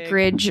so big.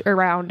 acreage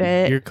around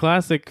it. Your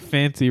classic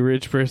fancy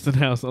rich person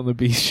house on the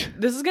beach.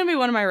 This is gonna be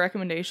one of my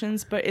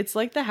recommendations, but it's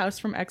like the house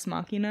from Ex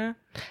Machina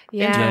in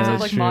Yeah. terms of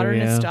that's like true,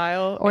 modernist yeah.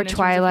 style, Or and in terms of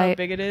how Twilight.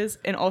 big it is,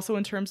 and also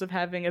in terms of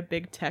having a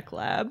big tech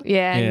lab.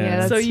 Yeah, Yeah.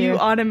 that's So you true.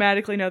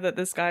 automatically know that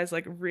this guy's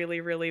like really,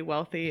 really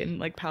wealthy and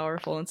like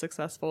powerful and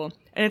successful.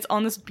 And it's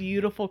on this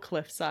beautiful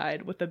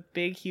cliffside with a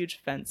big,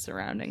 huge fence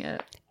surrounding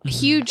it.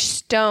 Huge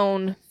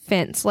stone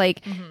fence,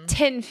 like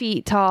 10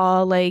 feet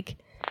tall, like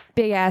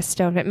big ass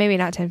stone fence. Maybe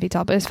not 10 feet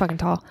tall, but it's fucking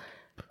tall.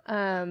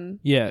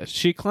 Yeah,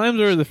 she climbs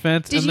over the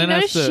fence Did and you then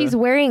notice has to. she's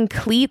wearing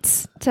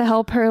cleats to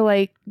help her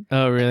like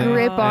Oh really?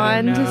 grip I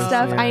on didn't to notice,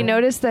 stuff? yeah. I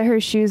noticed that her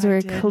shoes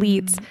were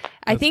cleats.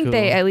 I That's think cool.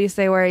 they, at least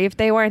they were. If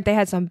they weren't, they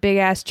had some big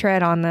ass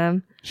tread on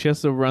them. She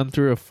has to run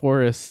through a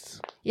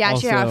forest. Yeah,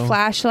 she had a also.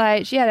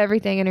 flashlight. She had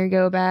everything in her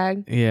go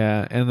bag.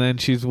 Yeah, and then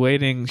she's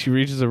waiting. She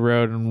reaches a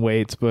road and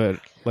waits, but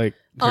like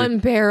her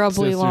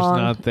Unbearably sister's long.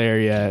 not there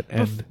yet,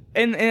 and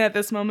And at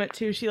this moment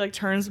too, she like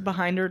turns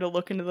behind her to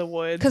look into the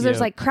woods. Because there's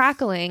Yeah. like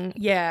crackling.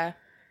 Yeah.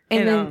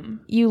 And then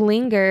you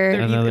linger.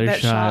 Another that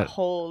shot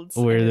holds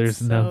where and there's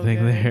it's so nothing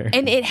good. there.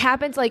 And it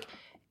happens like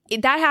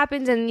that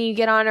happens, and you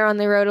get on her on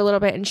the road a little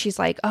bit, and she's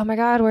like, "Oh my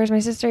God, where's my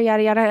sister?"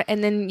 Yada yada.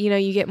 And then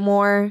you get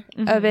more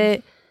of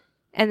it,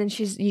 and then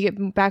you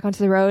get back onto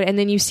the road, and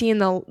then you see in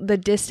the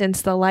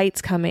distance the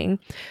lights coming,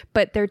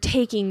 but they're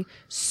taking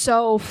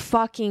so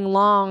fucking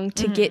long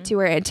to get to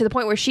her, and to the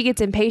point where she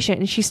gets impatient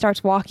and she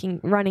starts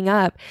running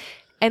up.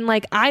 And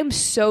like, I'm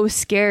so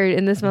scared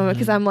in this moment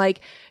because I'm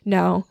like,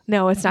 no,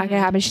 it's not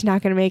gonna happen. She's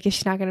not gonna make it.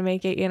 She's not gonna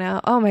make it.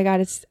 Oh my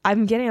God,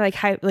 I'm getting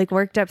like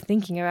worked up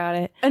thinking about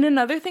it. And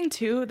another thing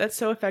too that's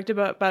so effective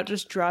about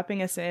just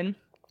dropping us in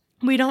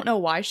we don't know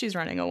why she's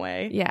running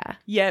away Yeah.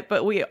 yet,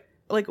 but we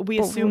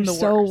assume the worst.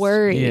 So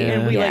worried.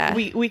 Yeah.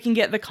 And we can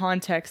get the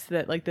context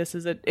that like this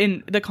is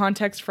in the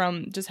context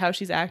from just how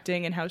she's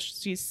acting and how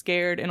she's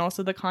scared, and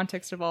also the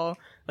context of all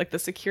like the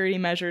security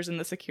measures and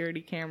the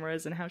security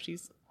cameras and how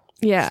she's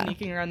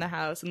sneaking around the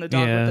house and the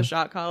dog with the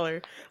shot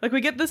collar. Like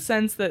we get the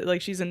sense that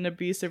like she's in an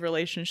abusive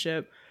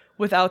relationship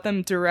without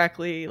them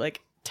directly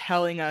like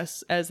telling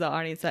us as the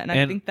audience that, and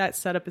I think that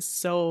setup is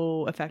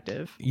so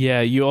effective.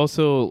 Yeah, you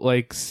also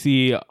like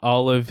see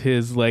all of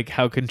his like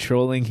how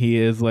controlling he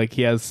is. Like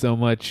he has so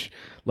much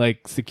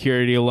like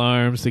security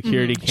alarms,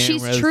 security cameras.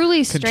 She's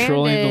truly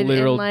controlling the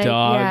literal like,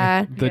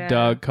 dog,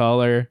 dog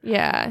collar.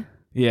 Yeah.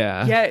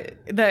 Yeah,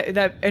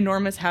 that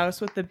enormous house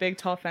with the big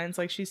tall fence.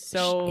 Like she's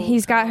so.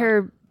 He's got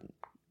her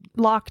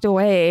locked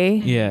away.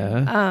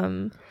 Yeah.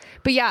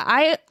 But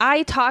yeah,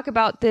 I talk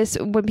about this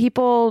when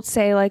people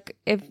say like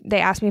if they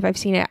ask me if I've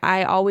seen it,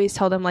 I always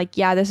tell them like,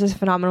 yeah, this is a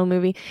phenomenal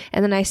movie.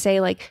 And then I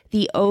say like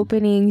the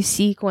opening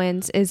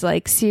sequence is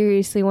like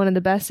seriously one of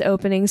the best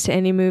openings to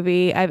any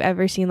movie I've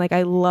ever seen. Like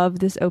I love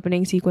this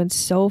opening sequence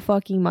so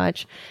fucking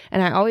much.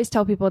 And I always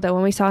tell people that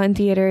when we saw it in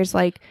theaters,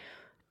 like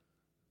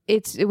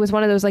it was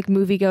one of those like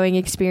movie going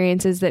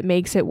experiences that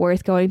makes it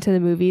worth going to the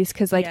movies,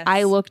 because like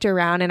I looked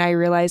around and I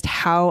realized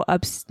how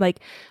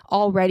like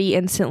already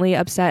instantly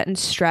upset and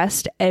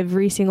stressed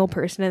every single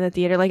person in the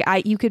theater. Like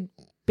you could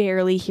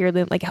barely hear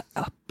them, like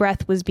a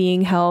breath was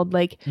being held,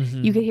 like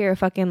you could hear a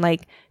fucking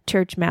like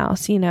church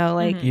mouse, you know,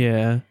 like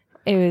Yeah.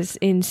 It was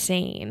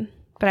insane.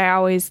 But I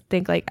always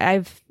think like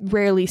I've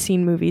rarely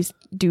seen movies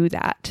do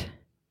that.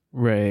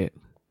 Right.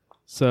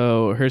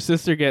 So her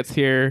sister gets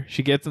here,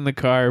 she gets in the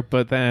car,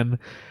 but then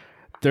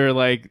they're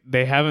like,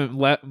 they haven't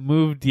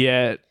moved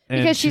yet.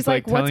 And Because she's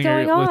like, what's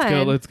telling her, going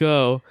on? Let's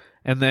go.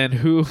 And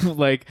then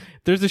like,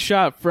 there's a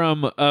shot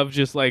of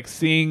just like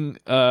seeing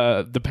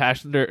the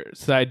passenger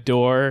side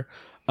door,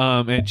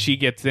 and she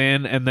gets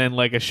in, and then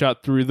like a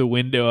shot through the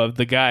window of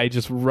the guy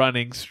just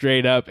running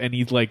straight up, and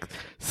he's like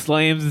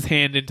slams his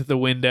hand into the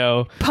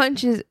window,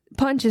 punches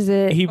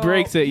it. He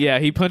breaks it. Yeah,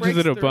 he punches Breaks it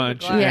a through the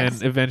bunch glass.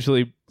 and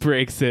eventually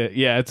breaks it.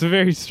 Yeah, it's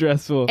very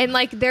stressful. And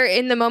like they're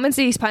in the moments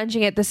that he's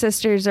punching it, the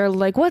sisters are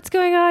like, what's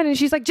going on? And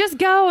she's like, just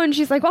go. And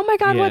she's like, oh my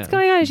God, what's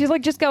going on? And she's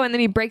like, just go. And then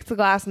he breaks the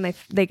glass and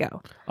they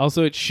go.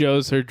 Also, it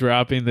shows her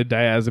dropping the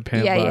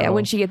diazepam bottle,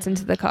 when she gets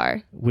into the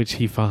car. which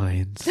he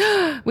finds.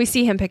 We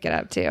see him pick it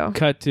up too.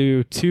 Cut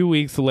to 2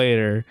 weeks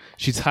later.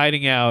 She's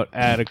hiding out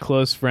at a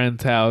close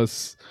friend's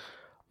house.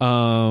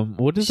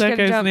 What is She's that gonna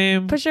guy's jump.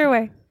 name? Push her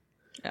away.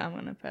 Yeah, I'm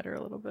gonna pet her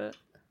a little bit.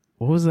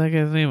 What was that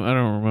guy's name? I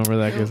don't remember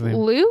that guy's name.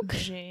 Luke?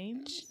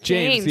 James.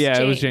 James. Yeah,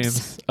 it was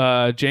James.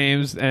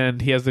 James,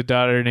 and he has a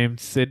daughter named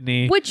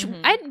Sydney. Which we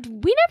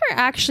never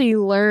actually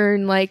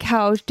learn, like,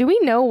 how do we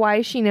know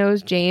why she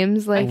knows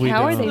James? Like, We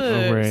how are don't.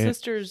 they? Oh, right.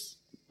 Sister's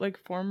like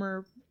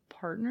former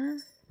partner,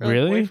 or, like,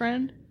 Really?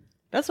 boyfriend.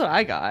 That's what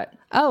I got.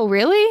 Oh,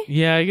 really?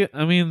 Yeah,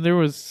 I mean, there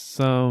was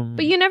some.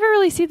 But you never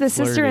really see the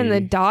sister and the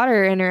Flirty.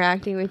 daughter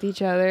interacting with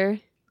each other.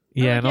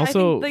 Yeah, and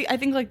also. I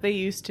think like they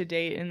used to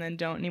date and then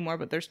don't anymore,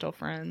 but they're still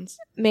friends.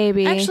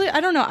 Maybe. Actually,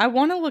 I don't know. I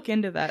want to look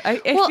into that. I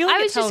well, feel like I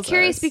it was just tells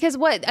curious us. because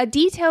what a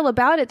detail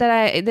about it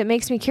that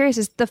makes me curious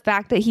is the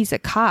fact that he's a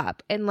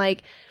cop and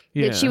like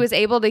Yeah. that she was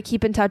able to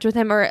keep in touch with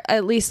him, or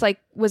at least like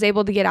was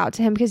able to get out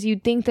to him, because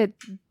you'd think that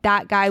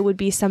that guy would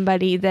be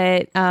somebody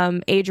that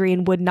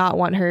Adrian would not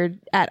want her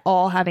at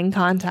all having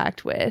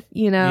contact with,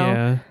 you know?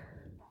 Yeah.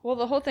 Well,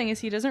 the whole thing is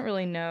he doesn't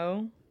really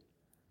know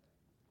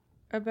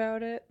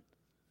about it.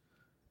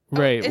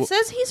 Right. It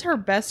says he's her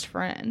best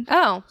friend.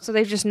 Oh, so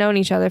they've just known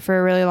each other for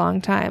a really long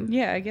time.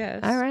 Yeah, I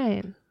guess. All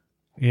right.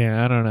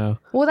 Yeah, I don't know.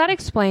 Well, that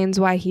explains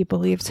why he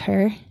believes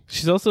her.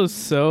 She's also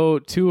so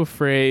too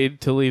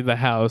afraid to leave the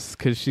house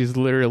because she's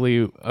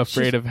literally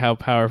afraid of how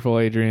powerful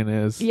Adrian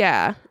is.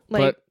 Yeah.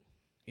 Like, But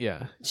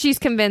yeah. she's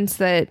convinced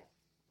that,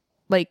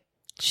 like,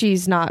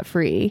 she's not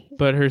free.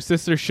 But her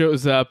sister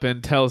shows up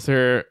and tells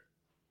her,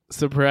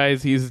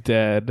 surprise, he's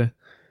dead.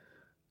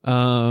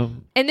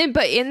 And then,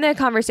 but in the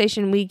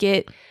conversation,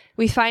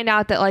 we find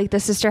out that like the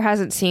sister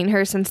hasn't seen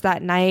her since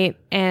that night,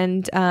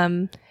 and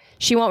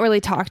she won't really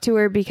talk to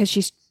her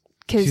because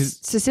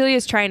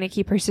Cecilia's trying to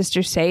keep her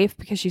sister safe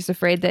because she's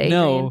afraid that Adrian...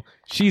 No,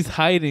 she's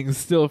hiding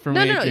still from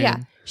Adrian. No, yeah.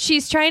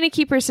 She's trying to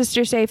keep her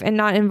sister safe and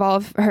not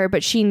involve her,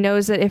 but she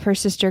knows that if her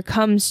sister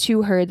comes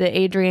to her, that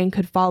Adrian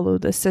could follow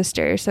the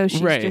sister, so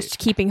she's Right. just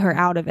keeping her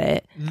out of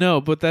it.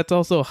 No, but that's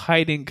also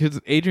hiding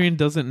because Adrian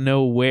doesn't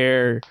know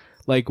where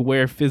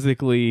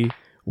physically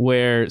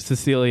where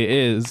Cecilia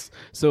is.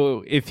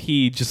 So if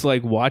he just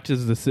like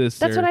watches the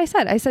sister, That's what I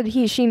said. I said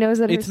she knows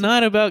that it's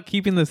not about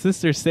keeping the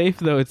sister safe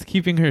though. It's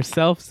keeping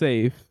herself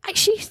safe.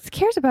 She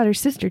cares about her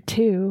sister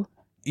too.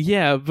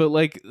 Yeah, but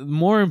like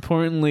more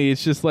importantly,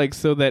 it's just like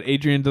so that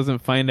Adrian doesn't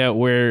find out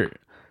where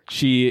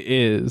she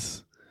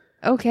is.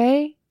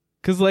 Okay.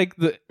 Because like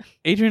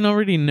Adrian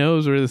already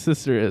knows where the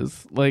sister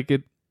is. Like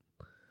it.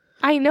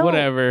 I know.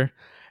 Whatever.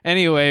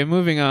 Anyway,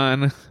 moving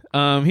on.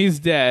 He's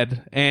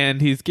dead,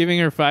 and he's giving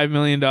her $5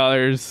 million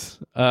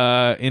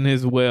in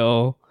his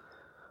will.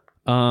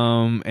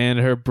 And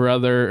her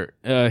brother,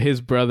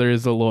 his brother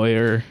is a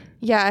lawyer.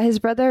 Yeah, his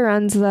brother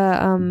runs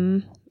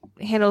the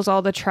handles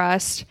all the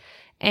trust,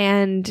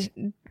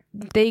 and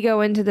they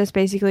go into this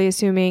basically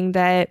assuming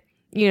that,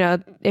 you know,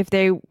 if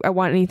they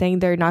want anything,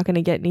 they're not going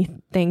to get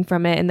anything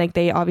from it, and like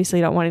they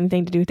obviously don't want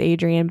anything to do with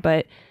Adrian,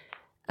 but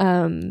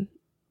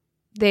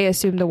they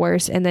assume the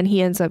worst, and then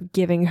he ends up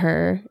giving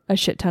her a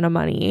shit ton of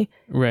money.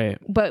 Right.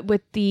 But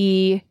with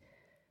the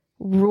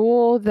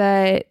rule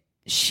that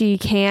she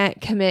can't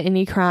commit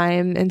any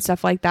crime and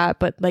stuff like that,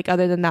 but like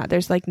other than that,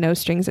 there's like no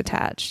strings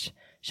attached.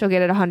 She'll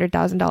get it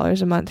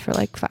 $100,000 a month for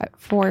like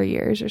 4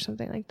 years or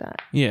something like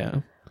that.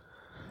 Yeah.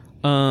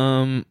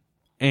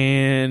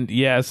 And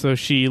yeah, so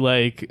she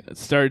like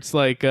starts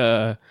like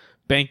a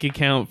bank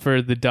account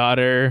for the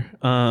daughter,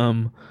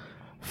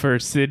 for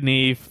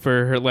Sydney,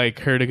 for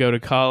her to go to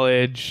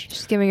college.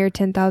 She's giving her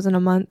 $10,000 a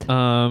month.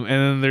 And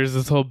then there's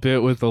this whole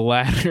bit with the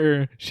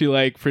ladder. She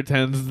like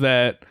pretends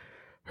that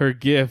her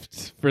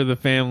gift for the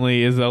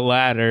family is a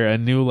ladder, a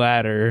new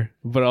ladder,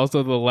 but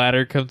also the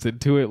ladder comes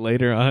into it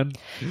later on.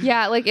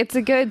 Yeah, like it's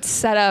a good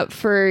setup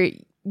for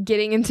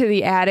getting into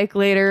the attic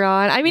later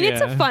on. I mean,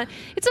 it's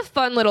a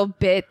fun little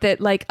bit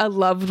that like a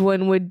loved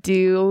one would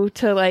do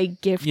to like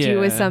gift you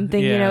with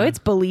something, you know, it's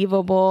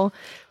believable.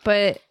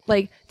 But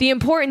like the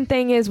important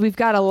thing is we've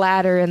got a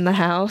ladder in the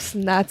house,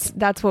 and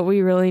that's what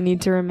we really need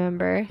to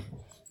remember.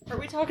 Are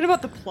we talking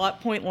about the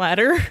plot point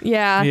ladder?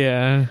 Yeah.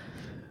 Yeah.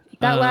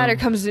 That ladder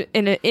comes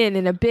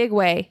in a big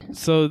way.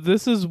 So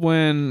this is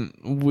when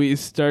we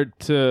start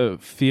to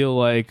feel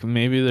like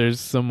maybe there's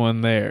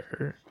someone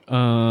there.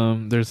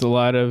 There's a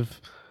lot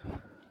of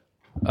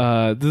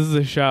this is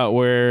a shot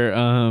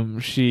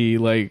where she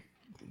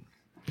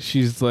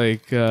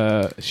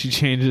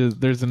changes.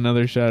 There's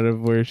another shot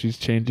of where she's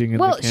changing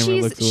and the camera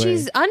looks away.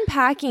 She's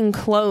unpacking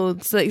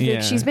clothes. Like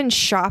she's been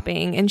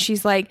shopping, and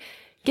she's like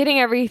getting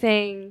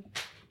everything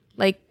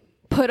like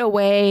put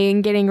away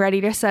and getting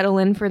ready to settle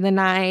in for the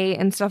night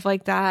and stuff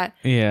like that.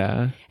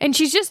 Yeah. And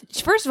she's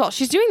just, first of all,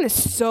 she's doing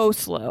this so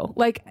slow.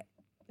 Like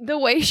the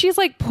way she's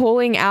like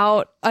pulling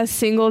out a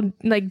single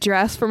like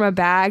dress from a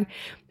bag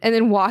and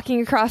then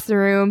walking across the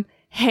room,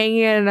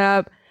 hanging it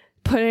up,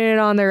 putting it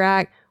on the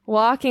rack,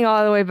 walking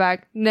all the way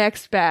back,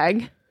 next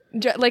bag.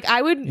 Like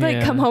I would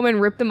like come home and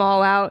rip them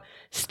all out,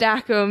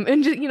 stack them,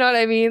 and just, you know what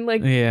I mean?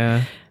 Like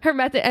her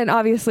method, and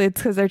obviously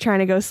it's because they're trying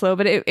to go slow,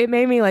 but it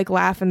made me like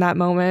laugh in that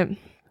moment.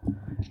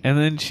 And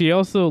then she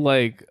also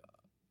like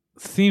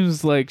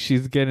seems like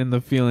she's getting the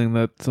feeling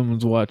that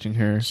someone's watching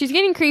her. She's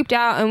getting creeped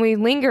out, and we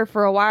linger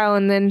for a while,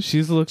 and then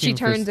she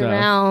turns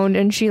around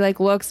and she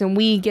like looks, and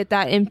we get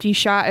that empty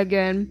shot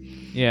again.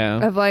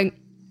 Yeah. Of like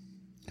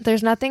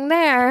there's nothing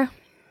there.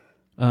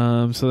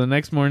 So the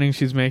next morning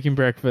she's making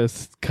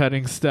breakfast,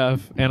 cutting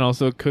stuff, and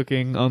also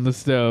cooking on the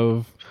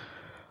stove.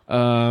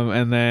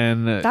 And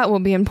then that will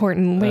be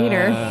important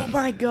later. Oh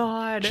my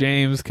god.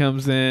 James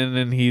comes in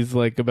and he's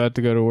like about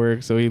to go to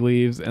work, so he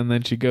leaves, and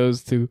then she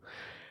goes to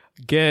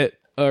get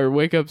or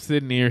wake up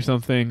Sydney or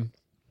something.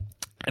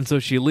 And so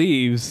she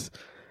leaves,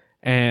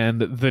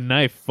 and the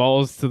knife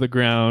falls to the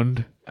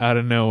ground out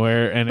of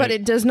nowhere, and but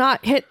it does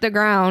not hit the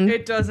ground.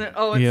 It doesn't.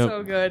 Oh, it's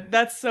so good.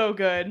 That's so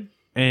good.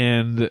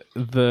 And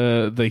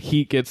the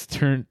heat gets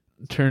turned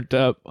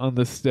up on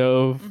the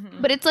stove.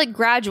 But it's like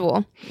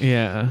gradual.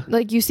 Yeah.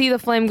 Like you see the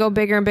flame go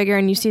bigger and bigger,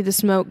 and you see the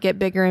smoke get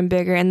bigger and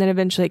bigger, and then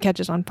eventually it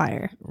catches on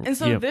fire. And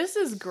so this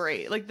is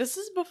great. Like this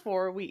is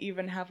before we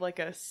even have like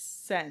a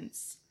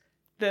sense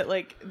that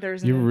like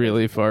there's You're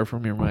really far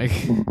from your mic.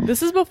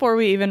 This is before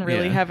we even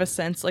really have a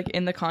sense like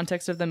in the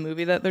context of the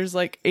movie that there's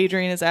like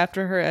Adrian is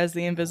after her as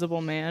the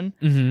Invisible Man.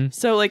 Mm-hmm.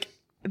 So like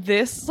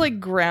this like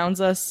grounds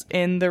us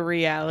in the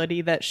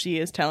reality that she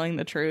is telling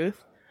the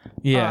truth.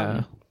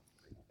 Yeah.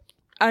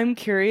 I'm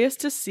curious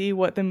to see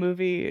what the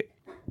movie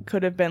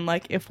could have been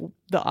like if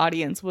the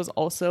audience was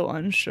also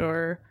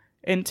unsure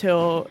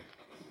until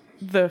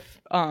the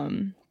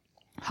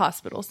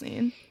hospital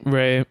scene.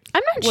 Right.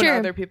 I'm not sure. When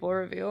other people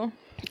reveal.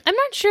 I'm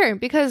not sure,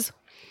 because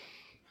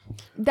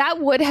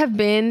that would have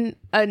been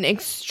an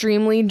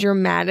extremely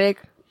dramatic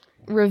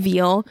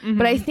reveal. Mm-hmm.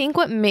 But I think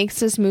what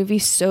makes this movie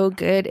so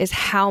good is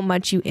how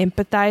much you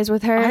empathize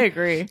with her. I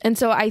agree. And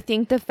so I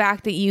think the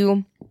fact that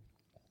you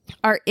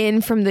are in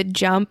from the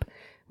jump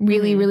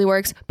really, really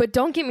works. But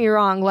don't get me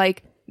wrong,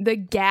 like the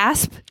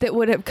gasp that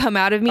would have come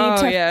out of me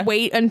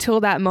wait until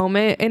that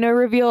moment in a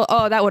reveal,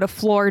 that would have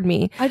floored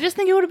me. I just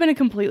think it would have been a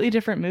completely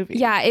different movie.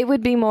 Yeah, it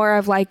would be more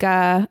of like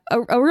a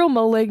real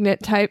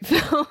Malignant type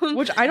film.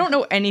 Which I don't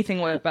know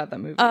anything about that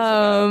movie.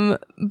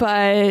 But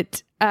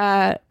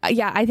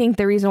I think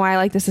the reason why I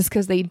like this is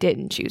because they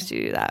didn't choose to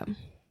do that.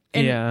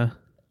 And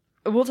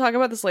we'll talk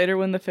about this later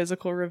when the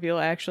physical reveal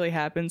actually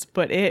happens,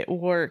 but it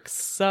works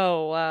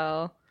so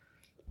well.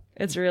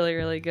 It's really,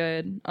 really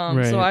good.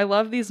 So I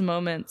love these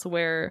moments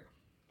where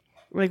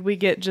like we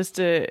get just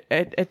a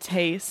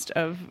taste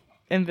of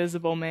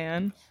Invisible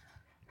Man.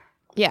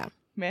 Yeah.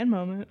 Man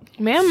moment.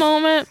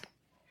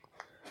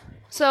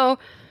 So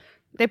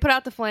they put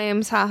out the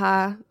flames.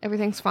 Haha.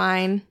 Everything's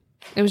fine.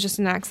 It was just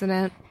an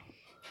accident.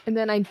 And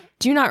then I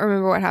do not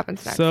remember what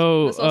happens next.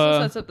 So This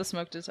also sets up the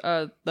smoke,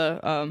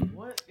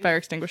 fire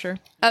extinguisher.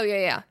 oh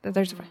yeah.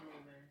 There's a fire.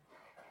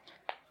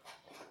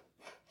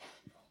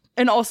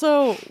 And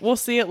also, we'll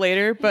see it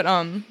later, but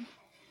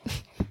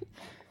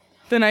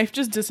the knife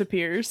just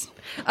disappears.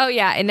 Oh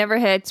yeah, it never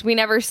hits. They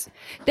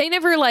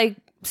never like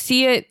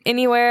see it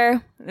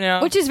anywhere.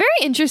 Yeah. Which is very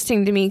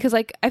interesting to me because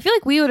like I feel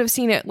like we would have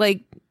seen it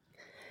like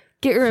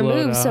get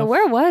removed. So off.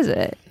 where was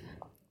it?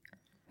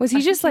 Was he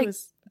I just think he like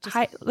was just-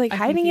 like I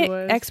think hiding he it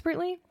was.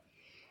 expertly?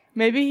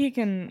 Maybe he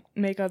can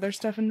make other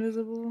stuff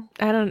invisible.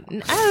 I don't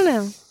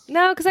know.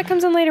 No, because that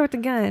comes in later with the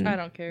gun. I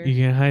don't care. you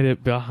can hide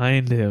it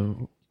behind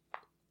him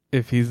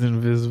if he's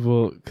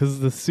invisible, because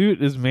the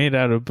suit is made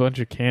out of a bunch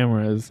of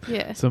cameras.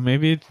 Yeah. So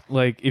maybe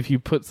like if you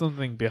put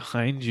something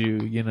behind you,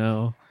 you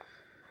know,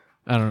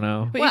 I don't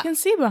know. But Well- you can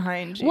see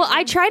behind you. Well,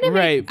 I try to make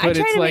Right, I but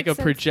try it's to like make a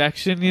sense.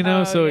 projection, you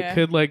know, Oh, so yeah. it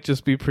could like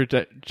just be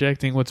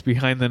projecting what's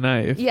behind the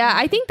knife. Yeah,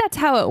 I think that's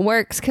how it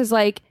works. Because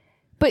like,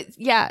 but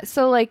yeah,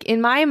 so like in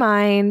my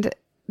mind,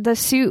 the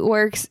suit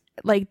works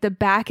like the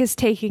back is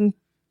taking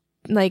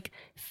like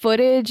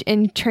footage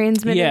and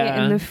transmitting it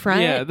in the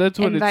front. Yeah, that's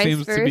what and it vice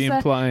seems to be versa.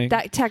 implying.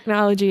 That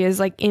technology is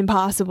like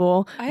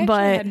impossible. I actually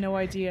but had no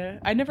idea.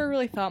 I never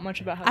really thought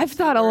much about how I've this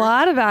thought a works.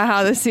 lot about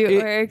how the suit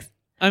It- works.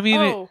 I mean,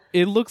 Oh.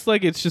 it looks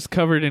like it's just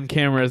covered in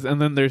cameras, and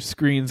then there's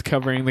screens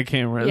covering the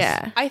cameras.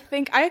 Yeah. I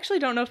actually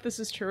don't know if this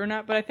is true or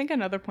not, but I think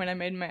another point I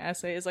made in my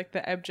essay is like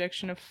the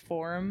abjection of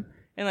form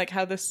and like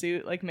how the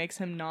suit like makes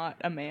him not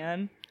a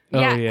man. Oh,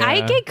 Yeah, yeah.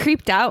 I get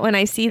creeped out when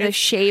I see the It's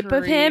shape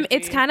of him.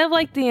 It's crazy. kind of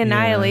like the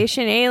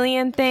Annihilation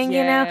alien thing,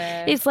 you know?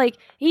 Yeah. It's like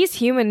he's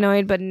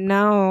humanoid, but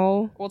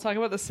no. We'll talk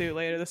about the suit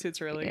later. The suit's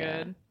really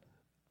Yeah.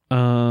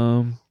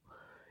 good.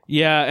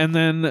 Yeah, and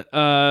then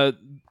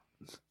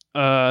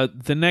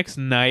the next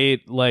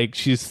night, like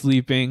she's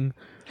sleeping,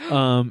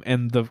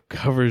 and the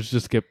covers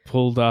just get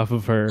pulled off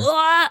of her.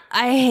 Ugh,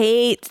 I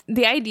hate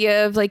the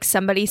idea of like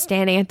somebody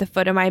standing at the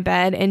foot of my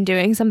bed and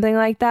doing something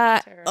like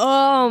that.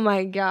 Oh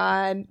my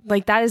god.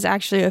 Like that is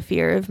actually a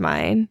fear of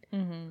mine.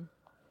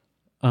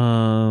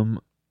 And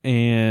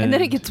And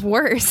then it gets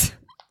worse.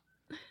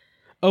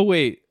 Oh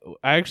wait,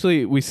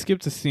 actually, we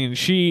skipped a scene.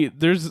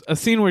 There's a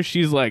scene where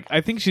she's like,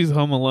 I think she's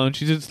home alone.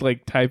 She's just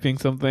like typing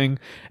something,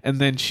 and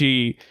then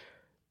she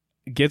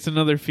gets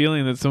another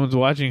feeling that someone's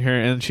watching her,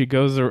 and she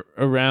goes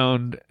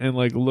around and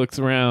like looks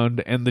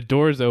around, and the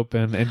door's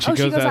open, and she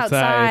goes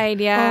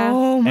outside. Yeah.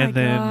 Oh my And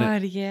then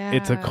god, yeah.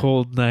 It's a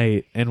cold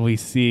night, and we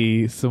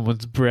see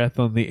someone's breath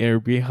on the air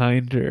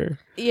behind her.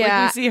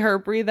 Yeah. Like we see her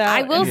breathe out.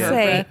 I will and her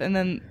say- breath, and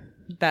then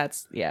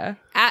that's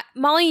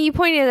Molly, you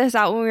pointed this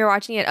out when we were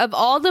watching it. Of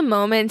all the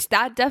moments,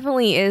 that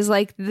definitely is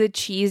like the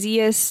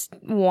cheesiest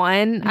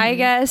one, I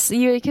guess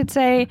you could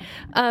say.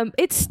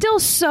 It's still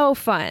so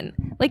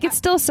fun. Like it's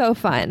still so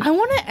fun. I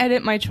want to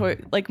edit my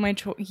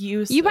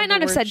use. You might of not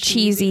the have word said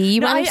cheesy.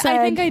 You No, might have said.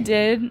 I think I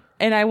did,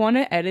 and I want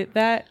to edit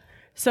that.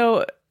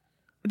 So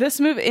this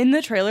movie in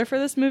the trailer for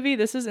this movie,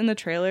 this is in the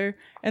trailer,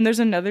 and there's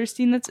another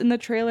scene that's in the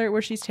trailer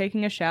where she's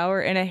taking a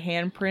shower and a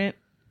handprint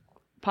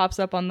pops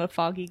up on the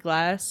foggy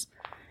glass.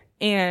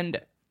 And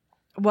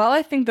while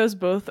I think those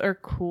both are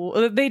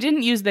cool, they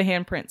didn't use the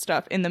handprint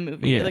stuff in the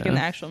movie, Yeah. like in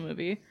the actual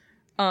movie.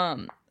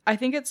 I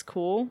think it's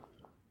cool,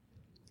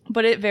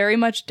 but it very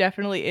much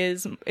definitely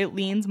is. It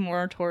leans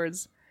more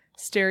towards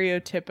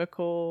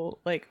stereotypical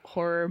like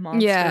horror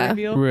monster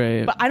reveal,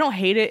 Right. But I don't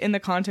hate it in the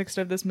context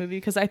of this movie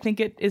because I think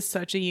it is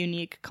such a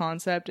unique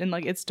concept and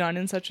like it's done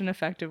in such an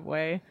effective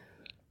way.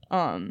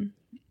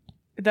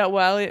 That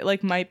while it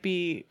like might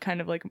be kind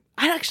of like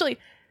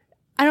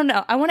I don't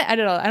know. I want to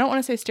edit all. I don't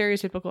want to say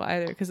stereotypical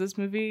either because this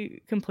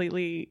movie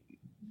completely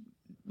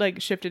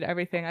like shifted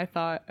everything I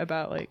thought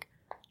about like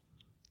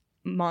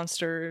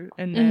monster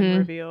and then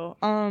reveal.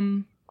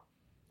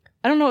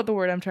 I don't know what the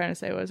word I'm trying to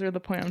say was or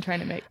the point I'm trying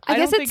to make. I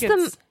guess don't it's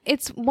think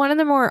it's one of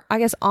the more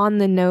on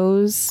the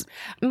nose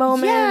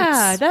moments.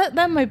 Yeah,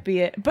 that might be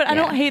it. But I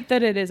don't hate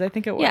that it is. I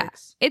think it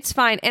works. Yeah, it's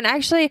fine. And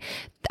actually,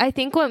 I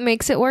think what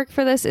makes it work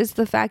for this is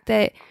the fact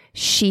that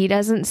she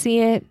doesn't see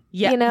it.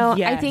 Yeah, You know,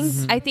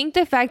 yes. I think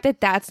the fact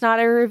that that's not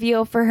a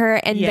reveal for her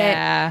and that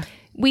Yeah.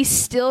 we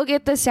still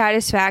get the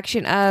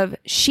satisfaction of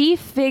she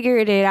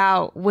figured it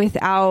out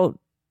without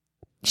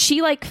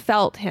she like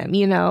felt him,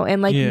 you know,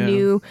 and like Yeah.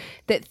 knew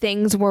that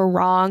things were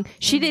wrong.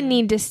 She didn't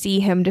need to see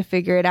him to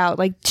figure it out.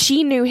 Like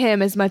she knew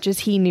him as much as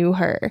he knew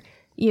her,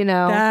 you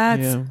know.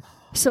 That's Yeah.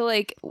 So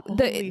like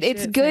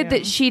it's shit, good Sam.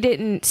 that she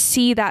didn't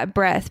see that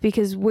breath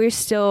because we're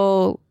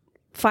still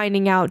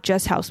finding out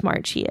just how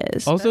smart she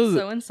is. Also,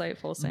 so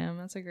insightful, Sam.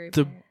 That's a great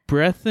the point.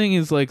 breath thing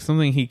is like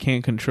something he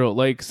can't control.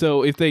 Like,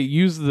 so if they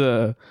use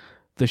the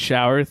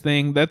shower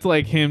thing, that's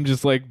like him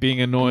just like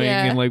being annoying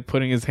Yeah. and like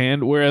putting his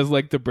hand. Whereas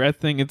like the breath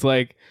thing, it's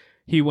like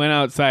he went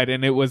outside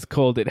and it was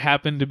cold. It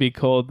happened to be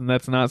cold, and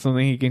that's not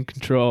something he can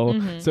control.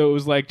 So it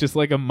was like just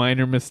like a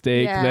minor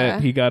mistake Yeah.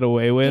 that he got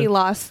away with. He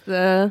lost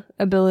the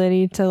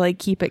ability to like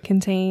keep it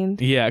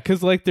contained. Yeah,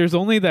 because like there's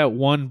only that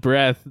one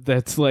breath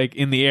that's like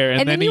in the air,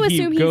 and then you he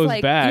assume goes he's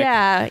like,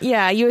 back.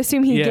 yeah, you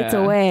assume he gets Yeah.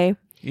 away.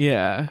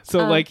 Yeah.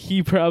 So like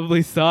he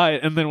probably saw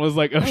it and then was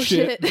like, oh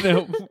shit.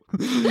 No,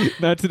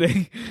 not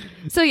today.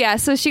 So yeah,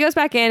 so she goes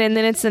back in and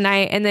then it's the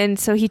night. And then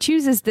so he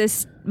chooses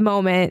this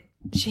moment.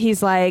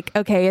 He's like,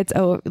 okay, it's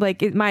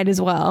like it might as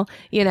well,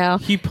 you know.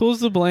 He pulls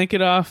the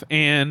blanket off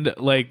and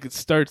like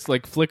starts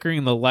like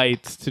flickering the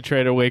lights to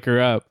try to wake her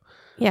up.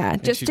 Yeah,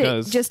 just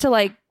to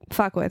like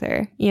fuck with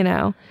her, you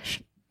know.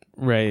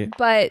 Right.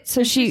 But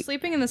so she's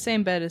sleeping in the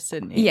same bed as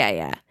Sydney.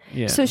 Yeah.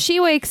 So she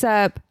wakes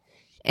up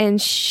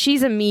and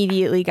she's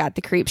immediately got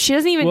the creep. She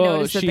doesn't even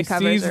notice that the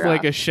covers she sees are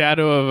like off. a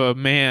shadow of a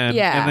man.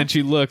 Yeah. And then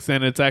she looks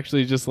and it's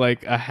actually just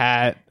like a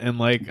hat and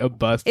like a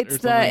bust. It's or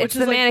something.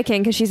 the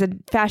mannequin because she's a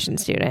fashion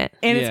student.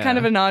 And it's kind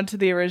of a nod to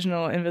the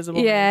original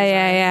Invisible Man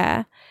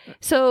Yeah.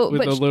 So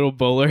with a little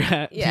bowler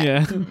hat.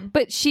 Yeah.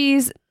 But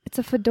it's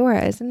a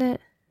fedora, isn't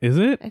it? Is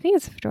it? I think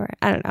it's a fedora.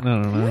 I don't know. I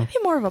don't know. Maybe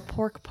more of a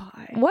pork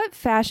pie. What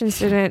fashion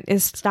student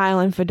is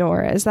styling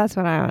fedoras? That's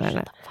what I want to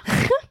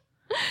know.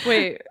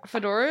 Wait,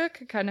 fedora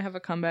could kind of have a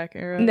comeback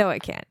era. No,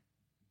 it can't.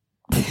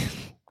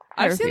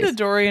 I've seen the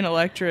Dory and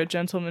Electra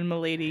Gentleman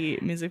Milady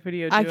music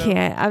video duo. I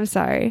can't. I'm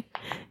sorry.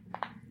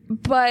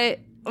 But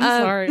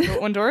I'm sorry,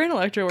 but when Dory and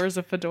Electra wears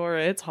a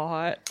fedora, it's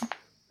hot.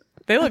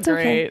 They look great.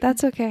 Okay.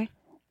 That's okay.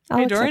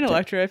 Hey, Dory and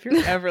Electra, if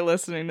you're ever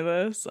listening to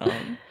this,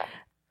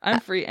 I'm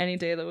free any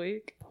day of the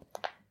week.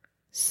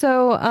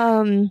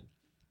 So,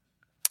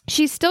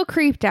 she's still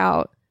creeped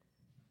out.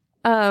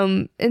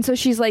 And so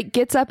she's like,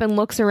 gets up and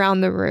looks around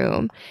the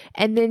room.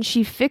 And then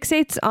she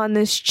fixates on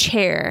this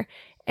chair.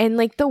 And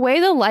like the way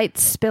the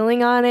light's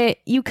spilling on it,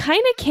 you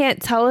kind of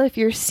can't tell if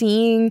you're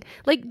seeing,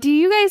 like, do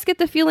you guys get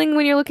the feeling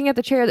when you're looking at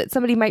the chair that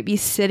somebody might be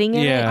sitting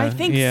in it? I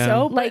think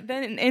so. But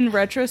then in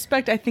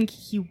retrospect, I think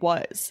he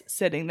was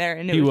sitting there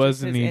and it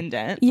was just his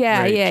indent.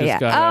 Yeah.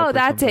 Oh,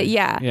 that's it.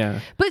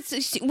 Yeah. But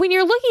when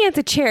you're looking at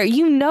the chair,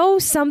 you know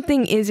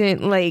something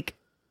isn't like,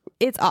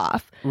 it's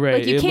off. Right.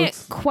 Like you it can't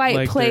looks quite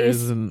like place. there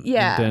is an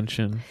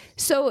indention.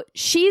 So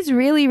she's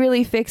really,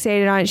 really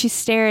fixated on it. She's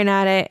staring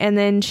at it. And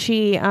then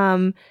she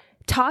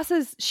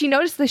she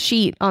noticed the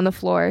sheet on the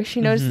floor.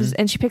 She notices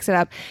and she picks it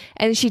up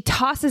and she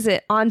tosses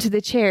it onto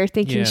the chair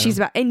thinking she's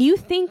about, and you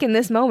think in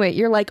this moment,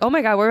 you're like, oh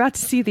my God, we're about to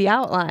see the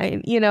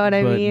outline. You know what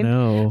I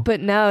mean?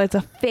 But no, it's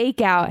a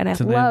fake out. And it's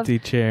an empty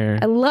chair.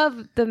 I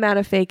love the amount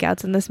of fake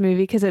outs in this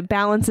movie because it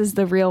balances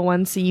the real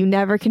one. So you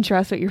never can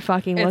trust what you're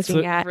fucking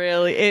looking at.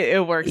 Really,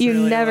 it works. You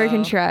really never well.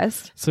 can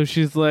trust. So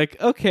she's like,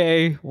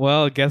 okay,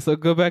 well, I guess I'll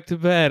go back to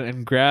bed,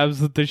 and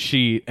grabs the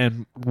sheet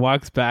and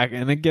walks back,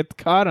 and it gets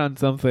caught on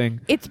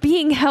something. It's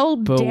being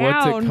held down.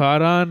 What's it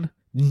caught on?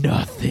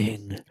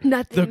 Nothing.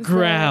 The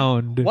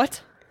ground.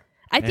 What?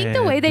 I think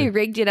the way they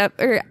rigged it up,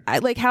 or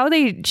like how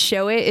they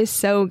show it, is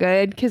so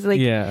good because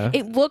like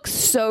it looks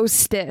so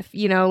stiff.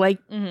 You know, like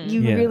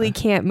you really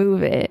can't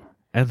move it.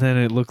 And then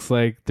it looks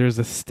like there's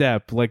a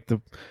step, like a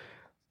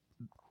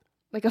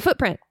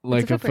footprint.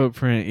 Like a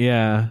footprint,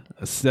 yeah.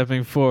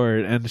 Stepping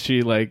forward, and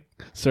she like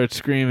starts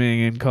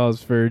screaming and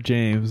calls for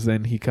James,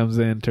 and he comes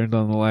in, turns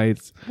on the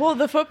lights. Well,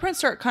 the footprints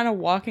start kind of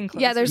walking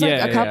closer. Yeah, there's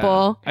like a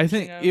couple. I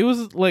think it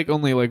was like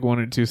only like one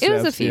or two steps. It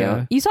was a few.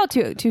 Yeah. You saw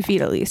 2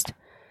 feet at least.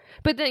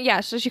 But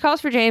then so she calls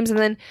for James, and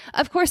then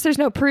of course there's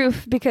no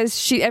proof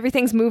because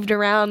everything's moved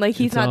around. Like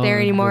he's not there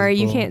anymore.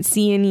 Invisible. You can't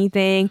see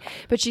anything.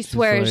 But she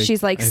swears,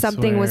 she's like,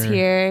 something was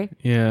here.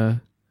 Yeah.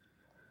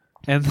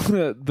 And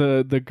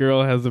the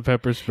girl has the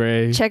pepper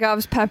spray.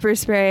 Chekhov's pepper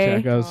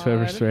spray.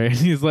 Pepper spray. And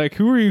he's like,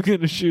 who are you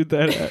going to shoot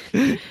that at?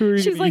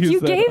 She's like,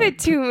 you gave it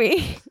to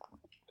me.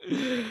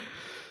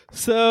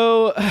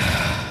 So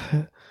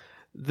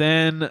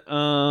then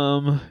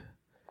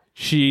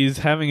she's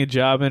having a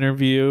job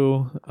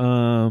interview.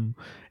 And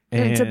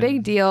it's a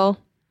big deal.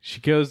 She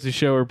goes to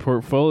show her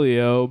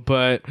portfolio,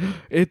 but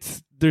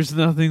there's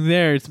nothing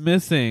there. It's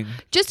missing.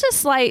 Just a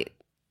slight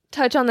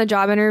touch on the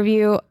job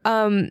interview.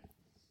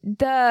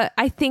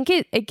 I think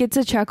it gets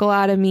a chuckle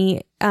out of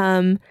me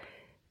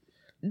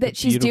that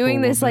she's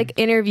doing this like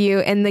interview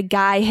and the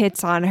guy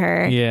hits on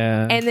her,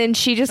 and then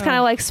she just kind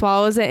of like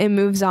swallows it and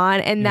moves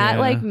on, and that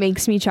like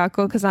makes me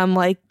chuckle because I'm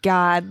like,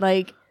 God,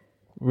 like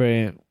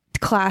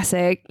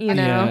classic, you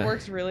know. It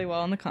works really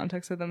well in the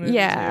context of the movie too.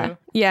 And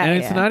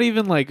it's not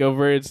even like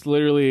over. It's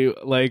literally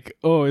like,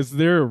 oh, is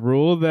there a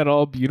rule that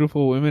all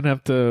beautiful women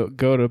have to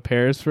go to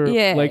Paris for?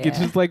 It's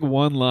just like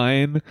one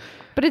line.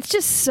 But it's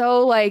just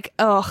so like,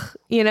 ugh,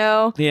 you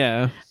know?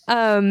 Yeah.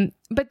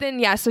 But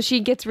then, so she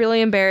gets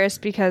really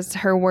embarrassed because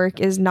her work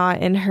is not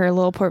in her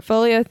little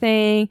portfolio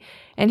thing.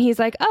 And he's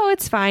like, oh,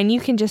 it's fine. You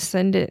can just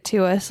send it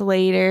to us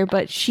later.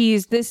 But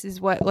this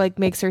is what like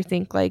makes her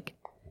think like,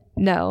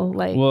 no,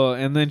 like. Well,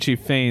 and then she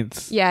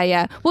faints.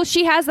 Yeah. Well,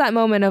 she has that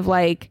moment of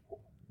like,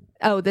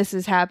 oh, this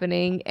is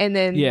happening. And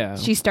then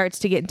she starts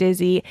to get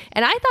dizzy.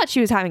 And I thought she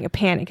was having a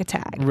panic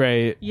attack.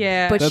 Right.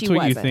 Yeah. But that's she what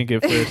wasn't. You think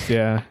at first,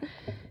 yeah.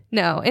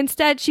 No,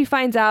 instead she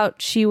finds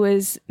out she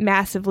was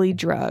massively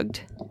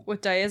drugged. With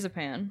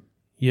diazepam.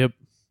 Yep.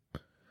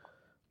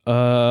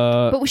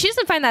 But she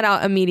doesn't find that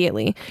out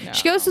immediately. No.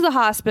 She goes to the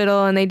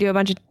hospital and they do a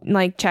bunch of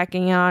like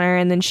checking on her,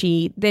 and then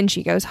she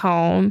goes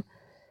home.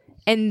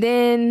 And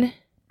then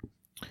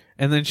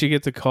And then she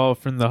gets a call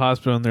from the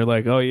hospital, and they're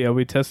like, "Oh yeah,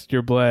 we tested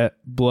your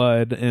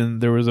blood, and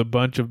there was a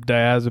bunch of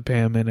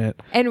diazepam in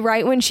it." And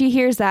right when she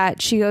hears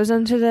that, she goes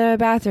into the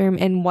bathroom,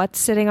 and what's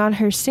sitting on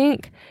her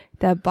sink?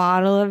 The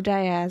bottle of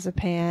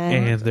diazepam.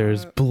 And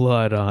there's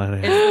blood on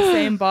it. It's the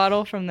same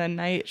bottle from the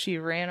night she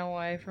ran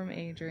away from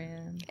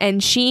Adrian.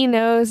 And she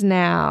knows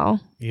now.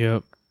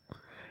 Yep.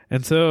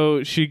 And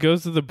so she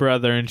goes to the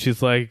brother, and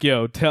she's like,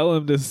 "Yo, tell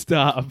him to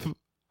stop."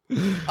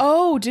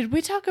 Oh, did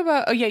we talk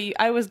about... Oh, yeah,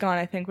 I was gone,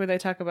 I think, where they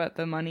talk about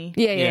the money.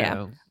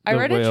 Yeah. I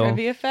read whale. a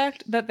trivia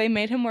fact that they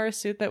made him wear a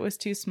suit that was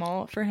too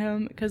small for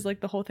him because,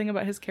 like, the whole thing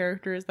about his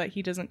character is that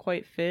he doesn't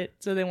quite fit,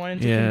 so they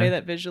wanted to convey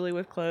that visually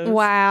with clothes.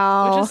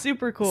 Wow. Which is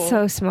super cool.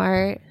 So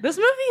smart. This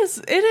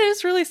movie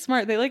is really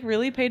smart. They, like,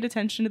 really paid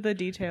attention to the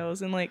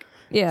details and, like,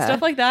 Yeah.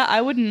 stuff like that.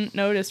 I wouldn't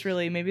notice,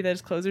 really. Maybe that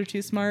his clothes are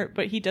too smart,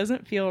 but he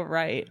doesn't feel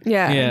right.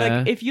 Yeah. Yeah.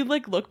 Like, if you,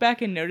 like, look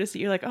back and notice it,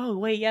 you're like, oh,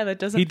 wait, yeah, that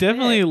doesn't He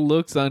definitely fit.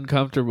 looks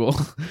uncomfortable.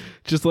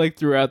 Just like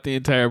throughout the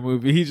entire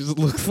movie, he just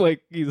looks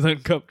like he's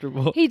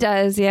uncomfortable. He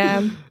does,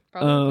 yeah.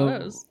 Probably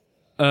clothes.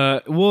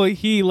 Well,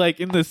 he, like,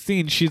 in the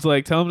scene, she's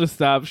like, "Tell him to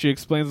stop." She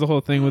explains the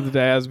whole thing with the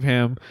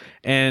diazepam,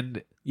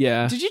 and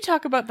yeah. Did you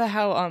talk about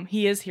how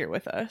he is here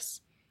with us?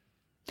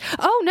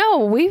 Oh,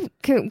 no. We've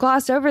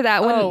glossed over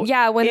that.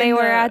 When they in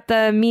were the- at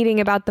the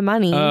meeting about the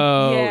money.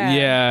 Oh,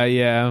 Yeah.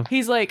 yeah.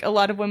 He's like, a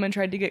lot of women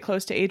tried to get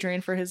close to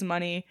Adrian for his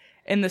money,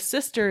 and the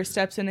sister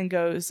steps in and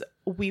goes,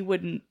 we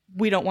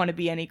don't want to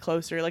be any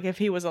closer. Like, if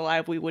he was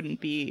alive, we wouldn't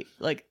be,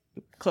 like,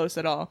 close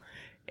at all.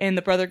 And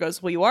the brother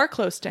goes, well, you are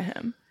close to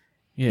him.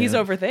 Yeah. He's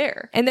over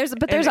there. And there's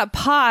a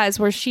pause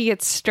where she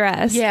gets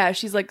stressed. Yeah,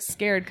 she's, like,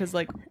 scared because,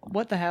 like,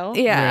 what the hell?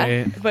 Yeah.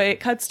 Right. But it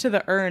cuts to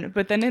the urn.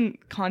 But then in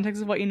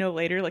context of what you know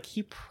later, like,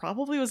 he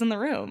probably was in the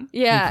room.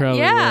 Yeah. He probably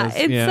Yeah. was,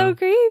 It's yeah. so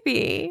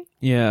creepy.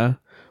 Yeah.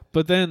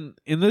 But then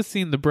in this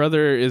scene, the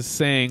brother is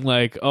saying,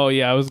 like, "Oh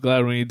yeah, I was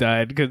glad when he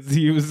died because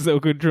he was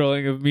so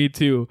controlling of me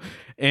too."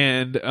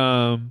 And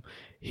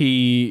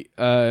he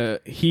I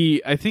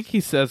think he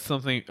says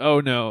something. Oh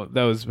no,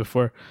 that was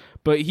before.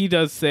 But he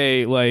does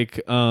say, like,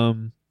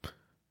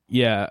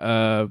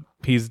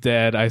 he's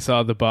dead. I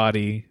saw the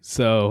body,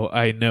 so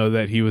I know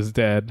that he was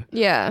dead.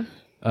 Yeah.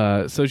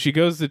 So she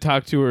goes to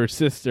talk to her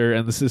sister,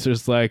 and the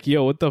sister's like,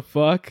 "Yo, what the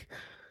fuck?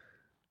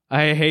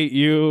 I hate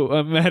you.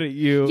 I'm mad at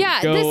you.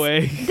 Yeah. Go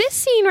away." This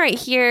scene right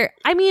here,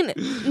 I mean,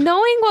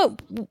 knowing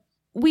what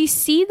we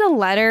see the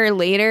letter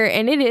later,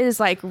 and it is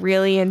like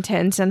really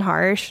intense and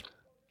harsh.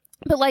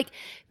 But like,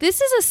 this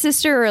is a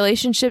sister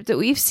relationship that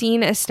we've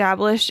seen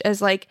established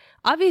as like,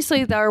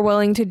 obviously they're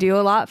willing to do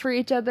a lot for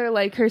each other.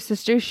 Like her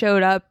sister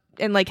showed up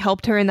and like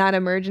helped her in that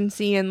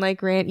emergency and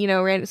like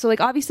ran. So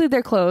like, obviously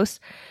they're close,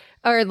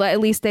 or at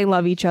least they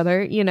love each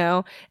other, you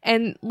know?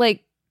 And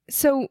like,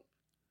 so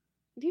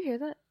do you hear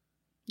that?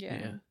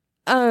 Yeah.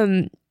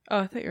 Oh,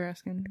 I thought you were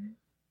asking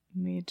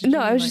me. no,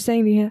 I was just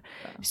saying to you.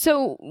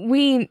 So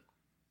we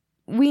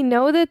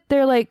know that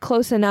they're like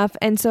close enough,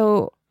 and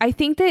so I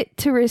think that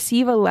to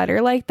receive a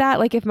letter like that,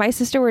 like if my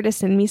sister were to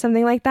send me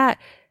something like that,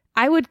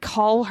 I would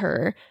call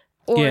her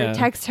or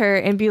text her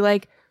and be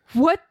like,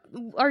 "What?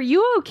 Are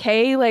you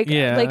okay? Like,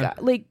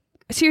 like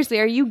seriously,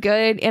 are you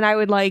good?" And I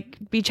would like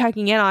be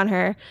checking in on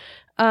her.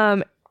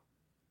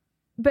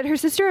 But her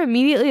sister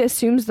immediately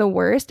assumes the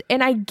worst.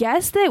 And I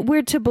guess that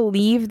we're to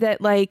believe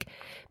that like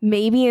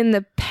maybe in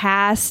the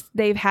past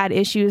they've had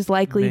issues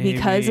likely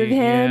because of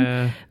him.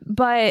 Yeah.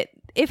 But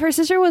if her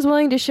sister was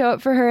willing to show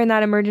up for her in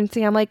that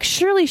emergency, I'm like,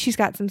 surely she's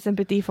got some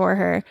sympathy for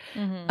her.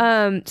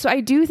 So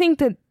I do think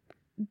that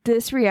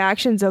this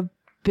reaction's a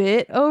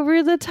bit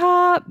over the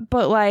top,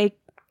 but like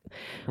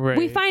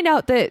we find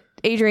out that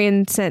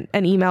Adrian sent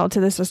an email to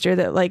the sister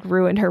that like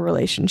ruined her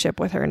relationship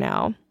with her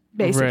now.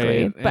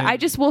 Basically. Right. But I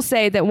just will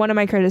say that one of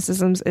my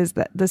criticisms is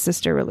that the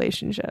sister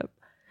relationship.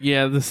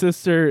 Yeah, the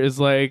sister is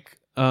like,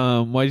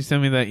 "Why'd you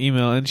send me that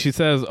email?" And she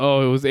says,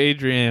 "Oh, it was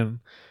Adrian."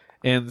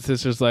 And the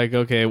sister's like,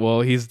 "Okay, well,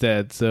 he's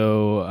dead,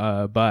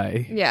 so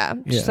bye." Yeah.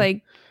 Just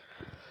like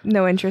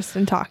no interest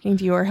in talking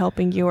to you or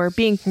helping you or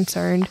being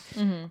concerned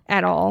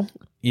at all.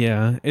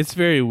 Yeah, it's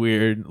very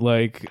weird.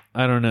 Like,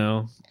 I don't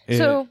know.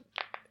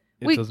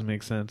 It doesn't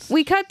make sense.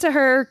 We cut to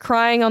her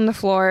crying on the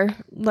floor,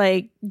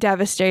 like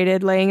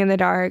devastated, laying in the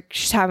dark.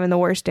 She's having the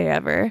worst day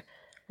ever.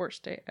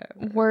 Worst day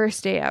ever.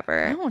 Worst day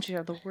ever. I want you to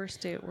have the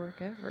worst day at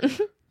work ever.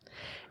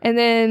 And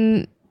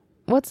then,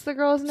 what's the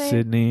girl's name?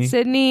 Sydney.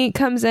 Sydney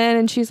comes in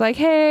and she's like,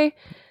 "Hey,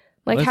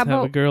 like, Let's how have a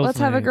about girls' let's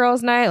have a night."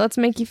 girls' night? Let's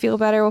make you feel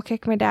better. We'll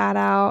kick my dad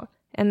out."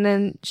 And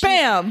then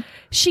Bam!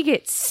 she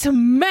gets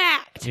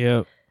smacked.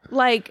 Yep.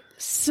 Like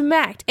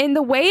smacked. And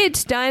the way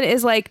it's done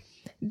is like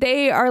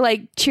they are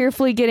like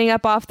cheerfully getting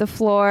up off the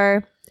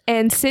floor,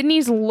 and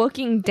Sydney's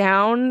looking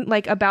down,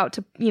 like about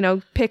to, you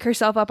know, pick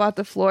herself up off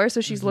the floor.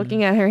 So she's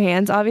looking at her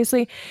hands,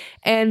 obviously.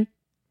 And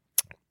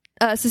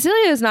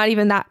Cecilia is not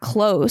even that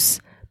close,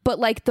 but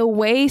like the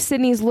way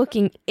Sydney's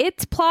looking,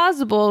 it's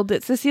plausible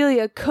that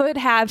Cecilia could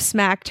have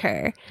smacked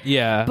her.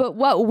 Yeah. But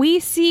what we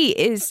see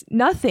is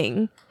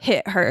nothing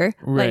hit her.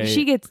 Right. Like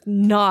she gets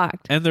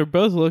knocked. And they're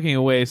both looking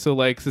away, so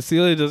like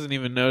Cecilia doesn't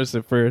even notice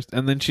at first,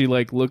 and then she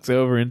like looks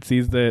over and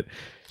sees that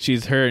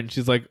she's hurt, and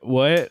she's like,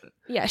 "What?"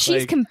 Yeah,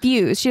 she's like,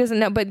 confused. She doesn't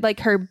know, but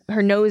like her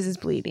nose is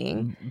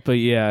bleeding. But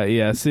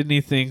yeah, Sydney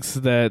thinks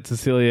that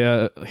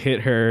Cecilia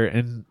hit her,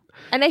 and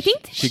I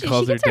think she she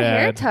calls gets her her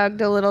hair dad.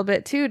 tugged a little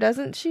bit too,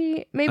 doesn't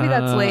she? Maybe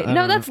that's late. I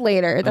No, don't that's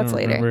later. That's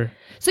later. remember.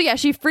 So yeah,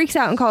 she freaks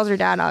out and calls her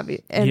dad.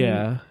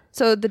 Yeah.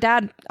 So the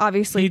dad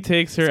obviously He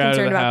takes her is out of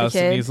concerned the about house, the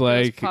and kid. he's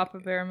like, Papa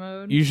Bear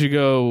mode. "You should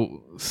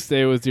go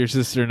stay with your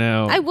sister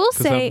now." I will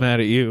 'cause say, I'm mad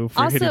at you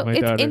for hitting Also, my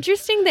it's daughter.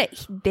 interesting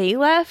that they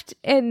left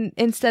and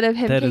instead of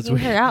him That is kicking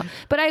her weird. out.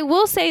 But I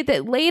will say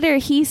that later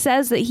he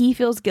says that he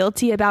feels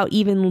guilty about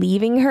even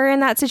leaving her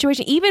in that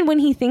situation, even when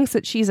he thinks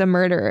that she's a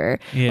murderer.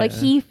 Yeah. Like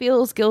he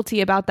feels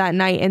guilty about that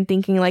night and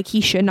thinking like he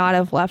should not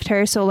have left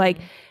her. So like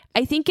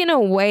I think in a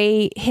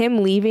way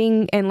him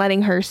leaving and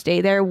letting her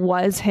stay there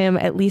was him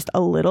at least a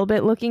little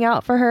bit looking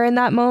out for her in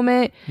that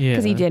moment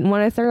because he Yeah. didn't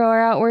want to throw her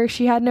out where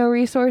she had no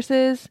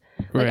resources.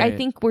 Like I Right.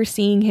 think we're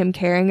seeing him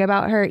caring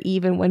about her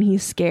even when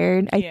he's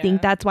scared. I Yeah.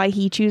 think that's why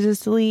he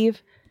chooses to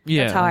leave.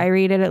 Yeah, That's how I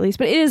read it at least.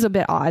 But it is a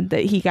bit odd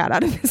that he got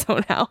out of his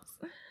own house.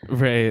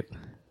 right.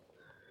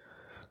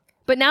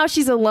 But now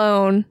she's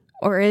alone,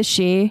 or is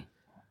she?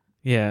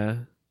 Yeah,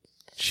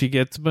 she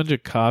gets a bunch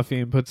of coffee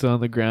and puts it on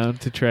the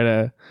ground to try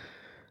to,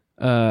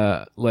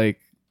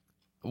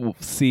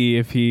 see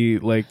if he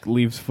like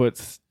leaves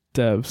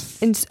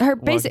footsteps. And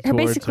towards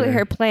her.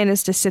 her plan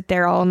is to sit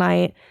there all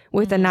night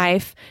with a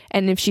knife,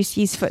 and if she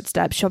sees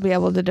footsteps, she'll be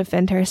able to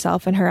defend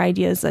herself. And her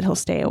idea is that he'll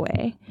stay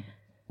away.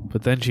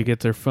 But then she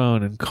gets her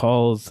phone and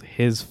calls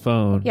his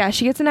phone. Yeah,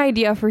 she gets an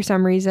idea for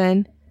some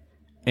reason.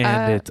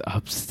 And it's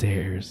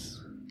upstairs.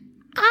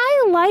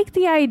 I like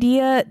the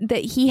idea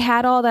that he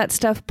had all that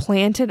stuff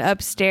planted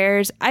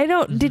upstairs.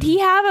 Did he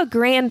have a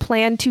grand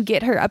plan to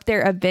get her up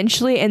there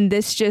eventually and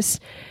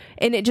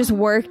it just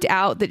worked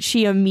out that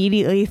she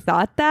immediately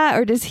thought that?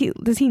 Or does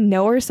he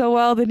know her so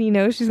well that he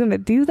knows she's going to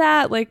do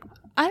that? Like,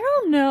 I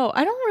don't know.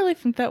 I don't really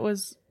think that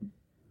was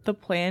the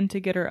plan to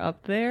get her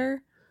up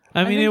there.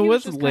 I mean, think it he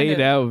was just laid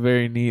kinda- out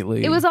very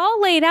neatly. it was all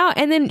laid out,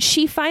 and then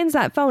she finds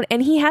that phone,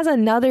 and he has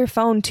another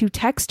phone to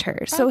text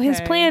her. So his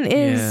Okay. plan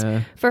is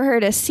Yeah. for her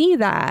to see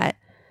that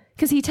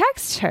because he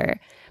texts her.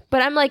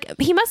 But I'm like,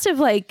 he must have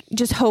like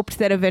just hoped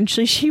that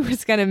eventually she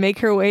was going to make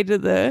her way to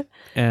the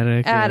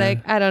attic. attic.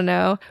 I don't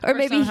know. Or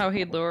maybe, somehow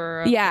he'd lure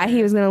her up yeah, there.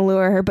 he was going to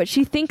lure her. But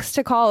she thinks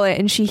to call it,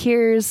 and she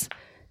hears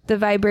the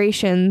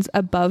vibrations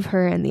above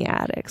her in the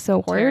attic.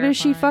 So where does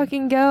she Terrifying.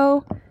 fucking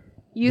go?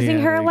 Using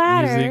Yeah, her like,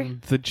 ladder.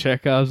 Using the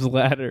Chekhov's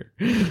ladder.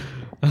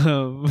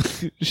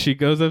 She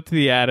goes up to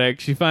the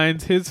attic. She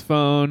finds his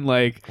phone,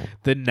 like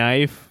the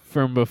knife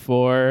from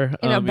before,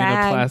 In a in a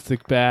bag.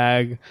 plastic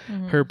bag.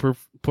 Her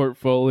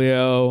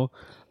portfolio.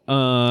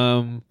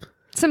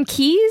 Some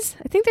keys?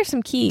 I think there's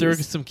some keys. There are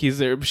some keys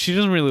there, but she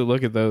doesn't really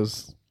look at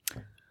those.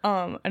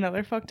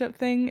 Another fucked up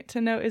thing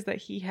to note is that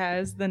he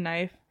has the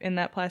knife in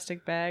that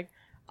plastic bag.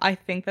 I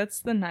think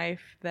that's the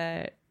knife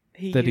that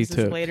he uses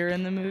took. later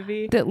in the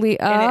movie. That And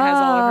it has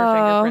all of her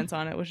fingerprints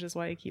on it, which is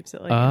why he keeps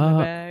it like in Oh.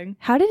 the bag.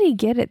 How did he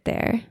get it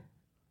there?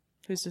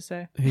 Who's to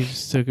say? He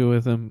just took it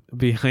with him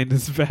behind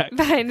his back.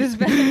 Behind his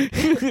back.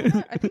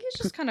 I think he's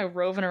just kind of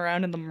roving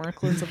around in the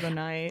murklins of the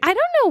night. I don't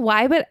know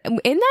why, but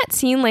in that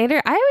scene later,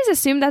 I always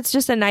assumed that's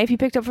just a knife he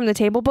picked up from the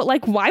table. But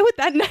like, why would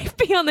that knife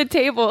be on the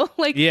table?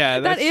 Like, Yeah,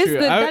 that that's is true.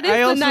 that is I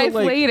the also, knife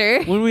like,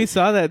 later. When we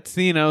saw that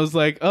scene, I was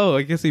like, "Oh,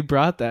 I guess he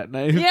brought that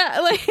knife." Yeah,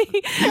 like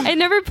I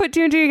never put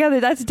two and two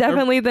together. That's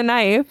definitely the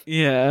knife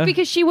Yeah.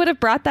 because she would have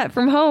brought that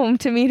from home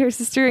to meet her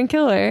sister and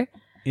kill her.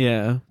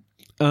 Yeah.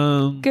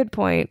 Good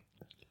point.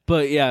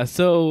 But yeah,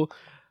 so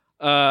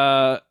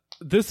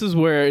this is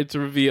where it's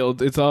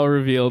revealed. It's all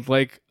revealed.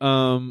 Like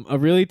a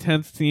really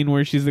tense scene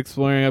where she's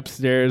exploring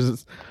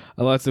upstairs.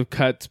 Lots of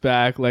cuts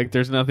back, like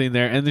there's nothing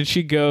there. And then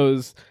she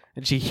goes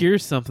and she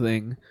hears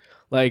something.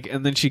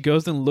 And then she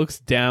goes and looks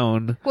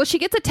down. Well, she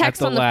gets a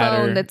text the on the ladder.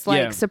 phone that's like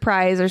Yeah.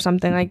 surprise or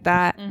something like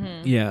that.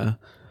 Yeah.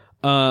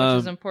 Which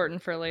is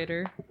important for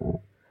later.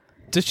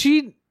 Does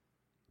she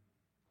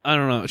I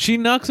don't know. She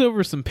knocks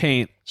over some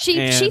paint. She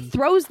and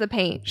throws the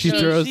paint. She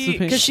throws the paint.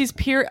 Because she's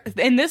pure.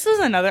 And this is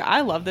another.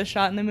 I love this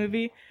shot in the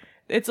movie.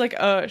 It's like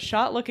a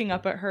shot looking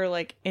up at her,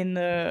 like in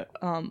the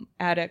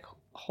attic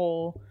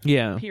hole,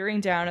 Yeah.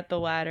 peering down at the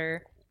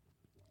ladder.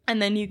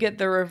 And then you get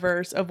the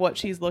reverse of what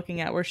she's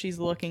looking at, where she's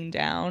looking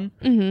down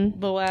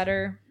the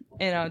ladder.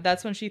 You know,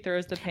 that's when she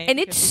throws the paint. And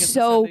because it's she gets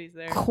so somebody's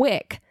there.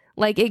 quick.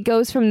 Like it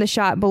goes from the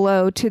shot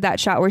below to that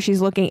shot where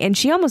she's looking, and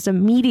she almost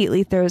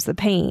immediately throws the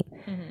paint.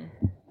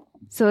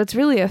 So it's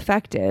really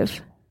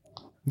effective.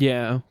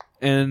 Yeah.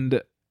 And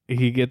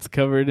he gets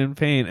covered in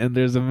paint and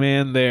there's a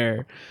man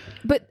there.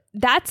 But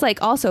that's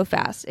like also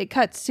fast. It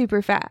cuts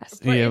super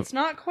fast. But Yeah. it's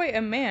not quite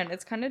a man.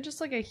 It's kind of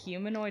just like a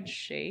humanoid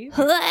shape.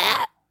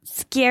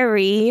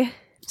 Scary.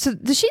 So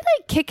does she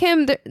like kick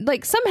him?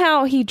 Like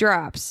somehow he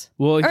drops.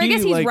 Well, or I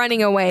guess he's like,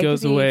 running away.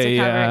 Goes 'cause he needs to away.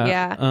 cover it,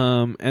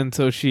 Yeah. And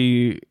so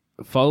she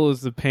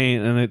follows the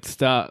paint, and it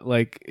stops.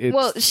 Like it.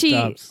 Well,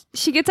 stops.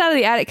 she gets out of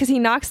the attic because he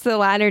knocks the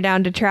ladder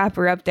down to trap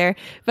her up there.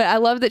 But I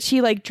love that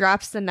she like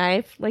drops the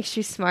knife. Like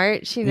she's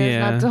smart. She knows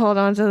Yeah. not to hold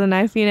on to the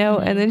knife, you know.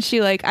 And then she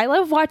like I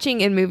love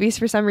watching in movies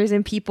for some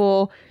reason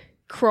people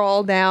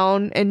crawl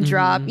down and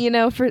drop. You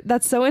know,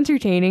 that's so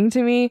entertaining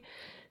to me.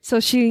 So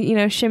she, you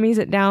know, shimmies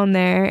it down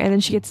there, and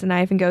then she gets the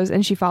knife and goes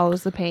and she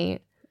follows the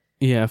paint.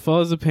 Yeah,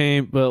 follows the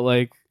paint, but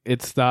like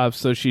it stops.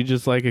 So she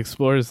just like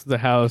explores the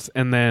house,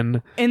 and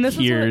then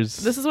hears.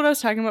 This is what I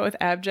was talking about with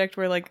Abject,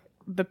 where like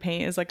the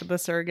paint is like the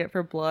surrogate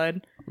for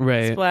blood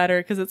right. splatter,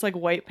 because it's like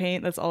white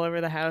paint that's all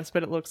over the house,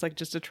 but it looks like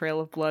just a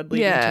trail of blood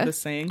leading Yeah. to the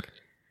sink.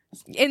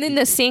 And in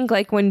the sink,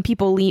 like when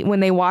people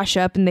when they wash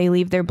up and they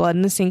leave their blood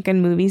in the sink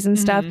in movies and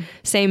stuff,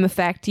 same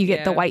effect. You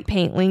get the Yeah. white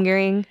paint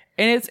lingering.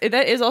 And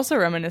that is also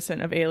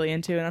reminiscent of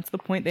Alien too, and that's the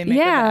point they make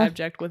Yeah. with the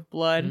Abject with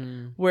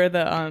blood, where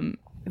the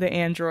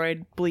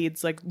android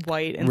bleeds like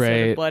white instead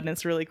Right. of blood, and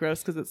it's really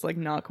gross because it's like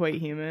not quite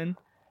human.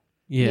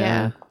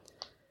 Yeah.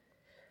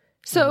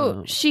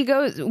 So she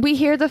goes. We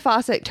hear the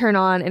faucet turn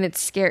on, and it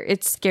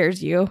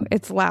scares you.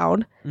 It's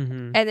loud,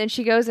 and then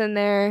she goes in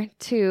there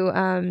to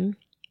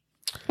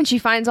and she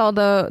finds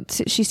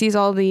she sees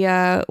all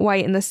the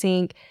white in the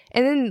sink,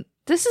 and then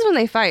this is when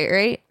they fight,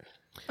 right?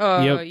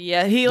 Oh Yep.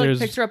 yeah, he like There's-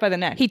 picks her up by the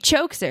neck. He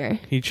chokes her.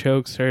 He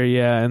chokes her.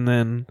 Yeah, and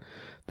then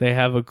they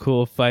have a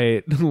cool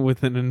fight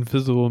with an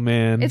invisible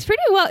man. It's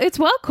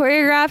well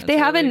choreographed. They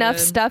have really enough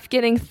good. stuff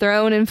getting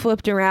thrown and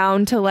flipped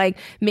around to like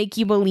make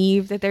you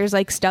believe that there's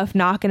like stuff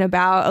knocking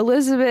about.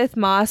 Elizabeth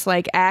Moss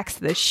like acts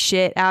the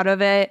shit out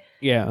of it.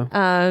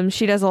 yeah.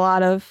 She does a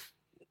lot of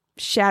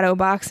shadow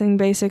boxing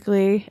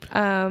basically.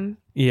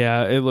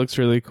 Yeah, it looks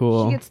really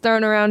cool. She gets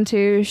thrown around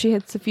too. She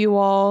hits a few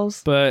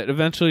walls. But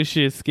eventually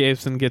she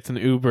escapes and gets an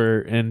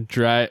Uber and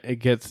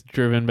gets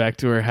driven back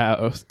to her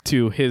house,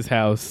 to his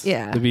house,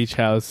 Yeah. the beach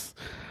house.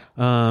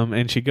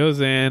 And she goes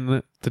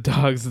in, the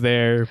dog's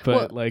there,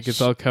 but Well, it's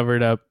all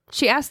covered up.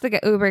 She asks the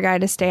Uber guy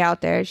to stay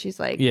out there. She's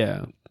like,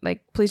 Yeah.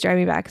 like please drive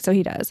me back. So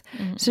he does.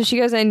 So she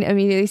goes in,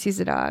 immediately sees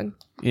the dog.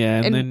 Yeah,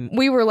 and And then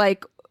we were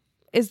like,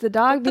 is the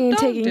dog being dog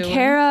taken doing?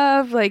 care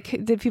of?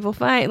 Like, did people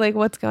find, like,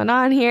 what's going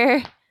on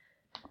here?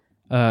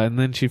 and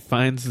then she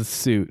finds the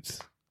suit.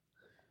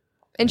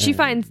 And she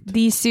finds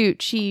the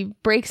suit. She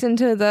breaks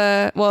into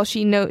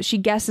she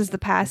guesses the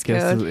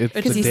passcode It's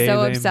because the he's day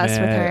so they obsessed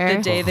with met. her.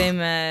 the day they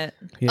met.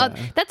 Yeah.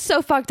 That's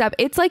so fucked up.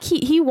 It's like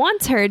he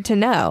wants her to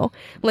know.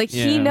 Like,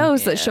 he Yeah.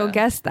 knows that she'll Yeah.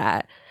 guess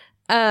that.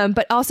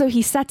 But also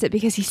he sets it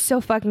because he's so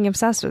fucking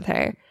obsessed with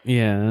her.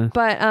 Yeah.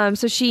 But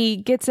so she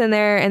gets in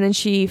there and then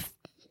she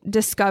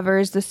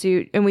discovers the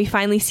suit, and we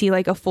finally see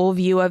like a full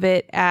view of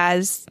it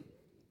as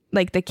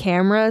like the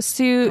camera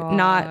suit,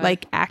 not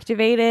like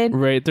activated.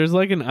 Right. There's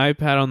like an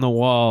iPad on the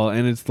wall,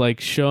 and it's like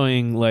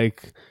showing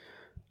like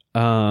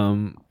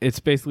it's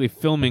basically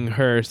filming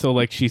her, so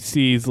like she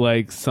sees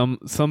like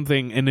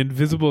something, an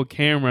invisible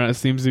camera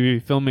seems to be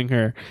filming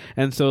her,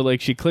 and so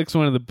like she clicks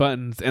one of the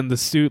buttons and the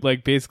suit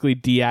like basically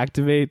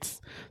deactivates,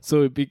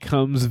 so it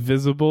becomes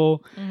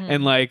visible,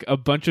 and like a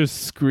bunch of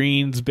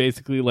screens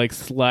basically like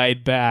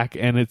slide back,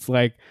 and it's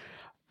like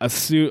a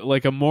suit,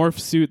 like a morph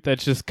suit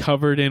that's just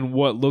covered in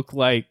what look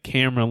like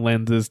camera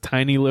lenses,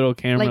 tiny little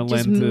camera Like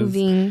just lenses.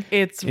 moving.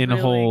 It's In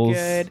really holes.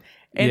 good.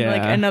 And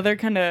like Yeah. another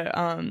kind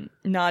of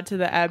nod to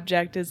the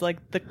Abject is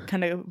like the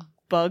kind of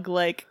bug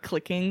like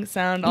clicking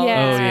sound. All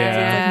Yeah. the Oh, time. yeah.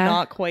 It's like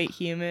not quite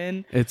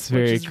human. It's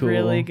very which is cool.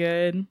 really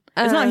good.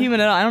 It's not human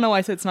at all. I don't know why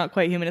I said it's not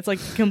quite human. It's like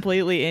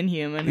completely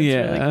inhuman. It's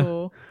Yeah. really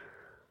cool.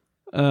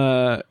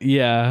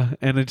 Yeah,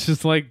 and it's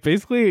just like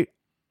basically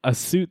a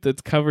suit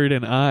that's covered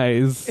in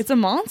eyes. It's a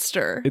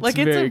monster. It's like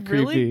it's very a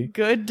really creepy.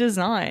 good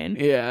design.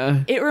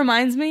 Yeah. It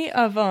reminds me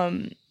of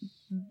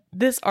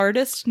this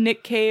artist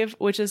Nick Cave,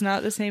 which is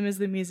not the same as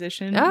the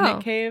musician Oh.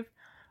 Nick Cave.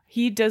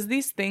 He does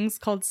these things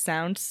called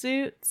sound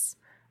suits.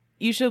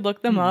 You should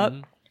look them up.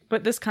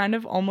 But this kind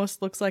of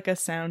almost looks like a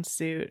sound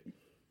suit.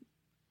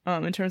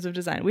 In terms of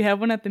design, we have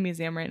one at the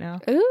museum right now.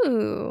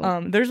 Ooh.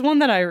 There's one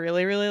that I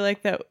really, really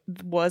like that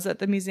was at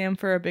the museum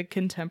for a big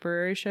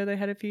contemporary show they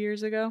had a few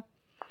years ago.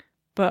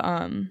 But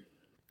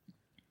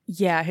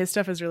yeah, his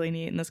stuff is really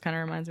neat, and this kind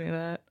of reminds me of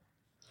that.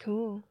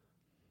 Cool.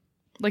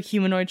 Like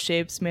humanoid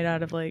shapes made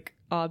out of like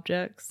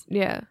objects.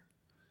 Yeah.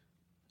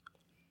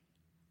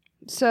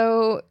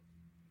 So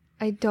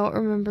I don't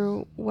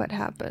remember what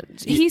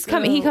happens. He's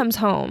coming. He comes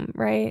home,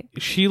 right?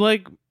 She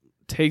like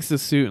takes the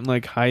suit and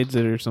like hides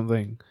it or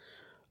something.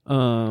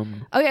 Oh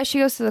yeah, she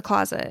goes to the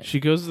closet. She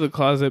goes to the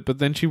closet, but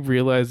then she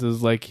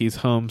realizes like he's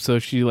home, so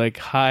she like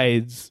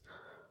hides.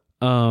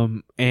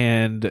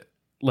 And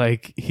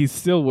like he's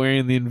still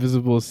wearing the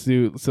invisible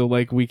suit, so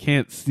like we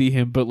can't see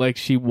him, but like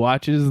she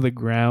watches the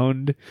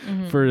ground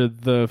for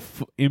the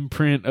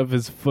imprint of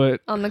his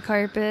foot On the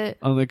carpet.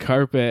 on the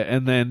carpet,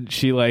 and then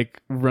she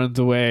like runs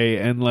away,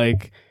 and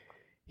like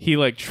he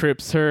like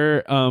trips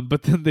her,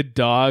 but then the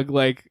dog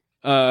like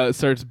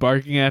starts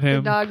barking at The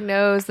him. dog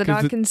knows. The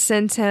 'Cause dog can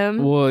sense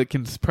him. Well, it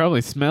can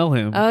probably smell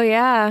him. Oh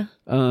yeah.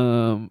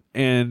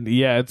 And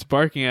yeah, it's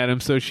barking at him.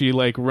 So she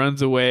like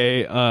runs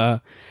away,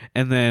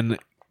 and then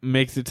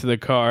makes it to the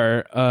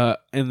car,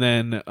 and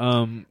then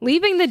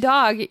Leaving the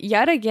dog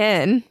yet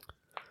again.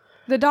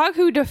 The dog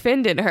who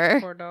defended her.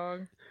 Poor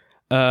dog.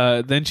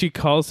 then she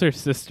calls her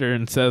sister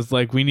and says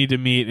like, we need to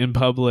meet in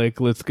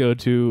public. Let's go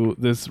to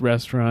this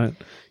restaurant.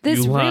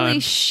 This Yulan. really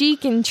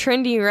chic and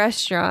trendy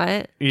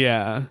restaurant.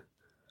 Yeah.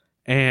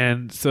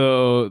 And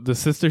so the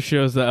sister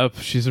shows up.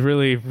 She's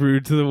really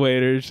rude to the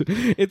waiters.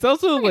 It's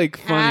also like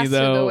funny Ass to the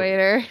though,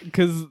 waiter.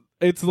 because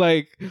it's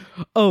like,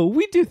 oh,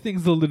 we do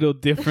things a little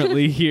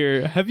differently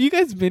here. Have you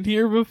guys been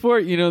here before?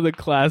 You know, the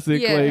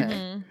classic Yeah.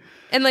 like.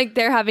 And like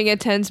they're having a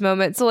tense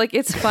moment. So like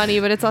it's funny,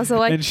 but it's also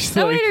like And she's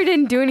the like- waiter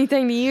didn't do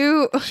anything to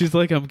you. She's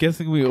like, I'm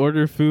guessing we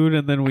order food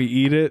and then we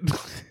eat it.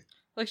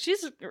 Like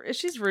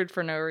she's rude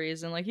for no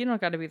reason. Like you don't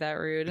got to be that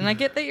rude. And I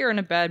get that you're in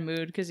a bad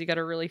mood because you got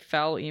a really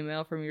foul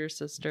email from your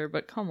sister,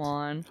 but come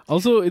on.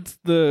 Also, it's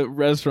the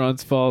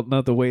restaurant's fault,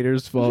 not the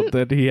waiter's fault,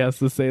 that he has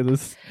to say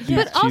this. These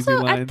But cheesy also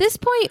lines. at this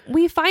point,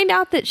 we find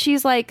out that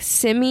she's like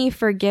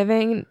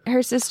semi-forgiving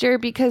her sister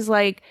because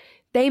like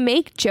they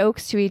make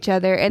jokes to each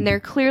other and they're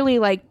clearly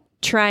like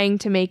trying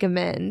to make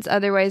amends.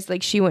 Otherwise,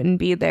 like she wouldn't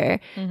be there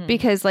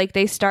because like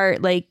they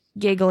start like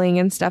giggling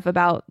and stuff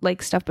about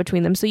like stuff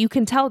between them. So you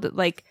can tell that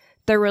like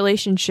their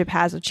relationship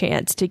has a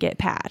chance to get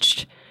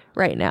patched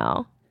right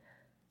now.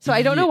 So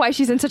I don't know why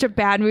she's in such a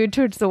bad mood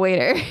towards the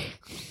waiter.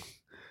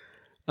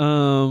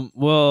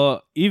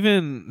 Well,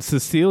 even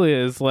Cecilia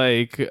is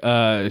like,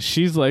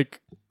 she's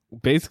like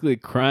basically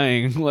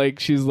crying. Like,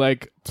 she's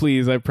like,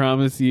 please, I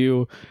promise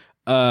you,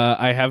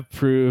 I have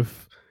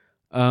proof.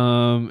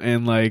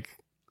 And like,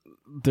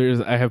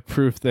 I have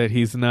proof that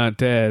he's not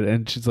dead.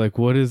 And she's like,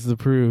 what is the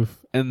proof?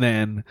 And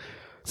then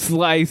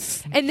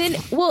slice. And then,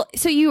 well,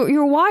 so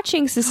you're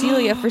watching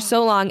Cecilia for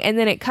so long, and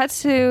then it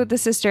cuts to the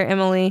sister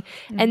Emily,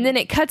 and then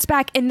it cuts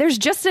back, and there's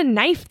just a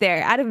knife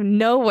there out of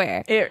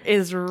nowhere It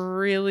is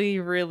really,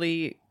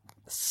 really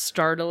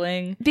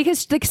startling.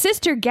 because the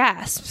sister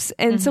gasps,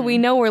 and so we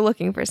know we're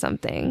looking for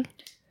something.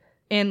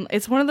 And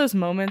it's one of those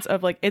moments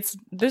of like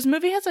this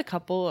movie has a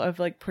couple of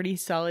like pretty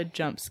solid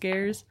jump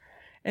scares.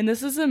 And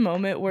this is a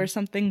moment where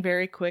something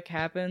very quick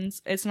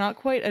happens. It's not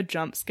quite a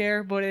jump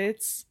scare, but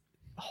it's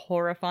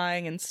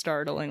horrifying and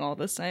startling all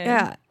the same.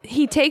 Yeah,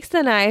 he takes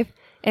the knife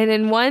and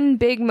in one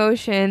big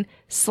motion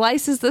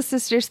slices the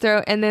sister's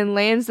throat and then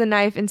lands the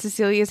knife in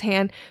Cecilia's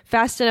hand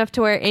fast enough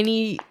to where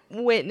any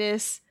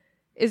witness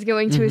is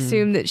going to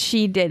assume that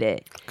she did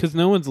it. Because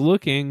no one's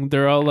looking.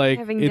 They're all like,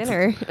 Having it's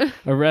dinner.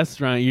 a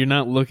restaurant. You're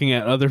not looking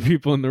at other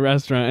people in the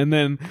restaurant. And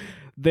then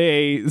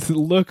they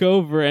look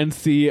over and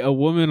see a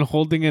woman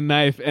holding a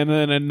knife and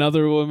then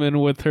another woman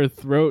with her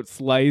throat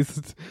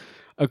sliced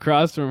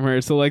across from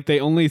her. So like they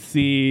only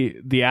see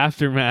the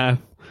aftermath.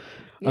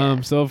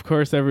 Yeah. So of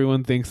course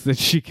everyone thinks that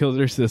she killed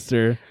her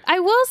sister. I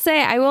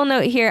will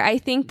note here, I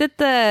think that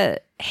the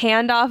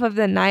handoff of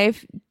the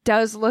knife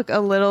does look a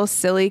little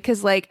silly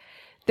because like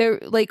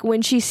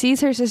when she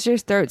sees her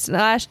sister's throat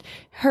slashed,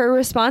 her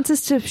response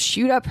is to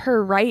shoot up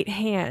her right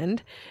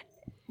hand.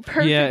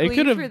 Perfectly Yeah, it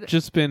could for have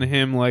just been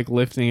him like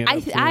lifting it.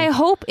 up, too. I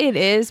hope it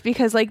is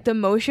because like the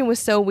motion was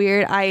so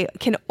weird. I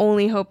can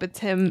only hope it's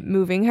him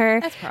moving her.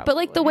 That's But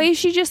like the way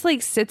she just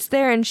like sits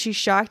there and she's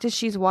shocked as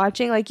she's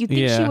watching, like you think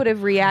she Yeah. would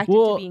have reacted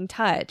Well, to being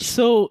touched.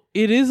 So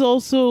it is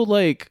also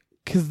like,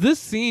 because this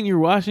scene, you're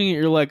watching it,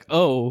 you're like,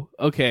 oh,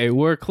 okay,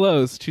 we're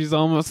close. She's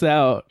almost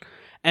out.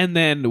 And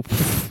then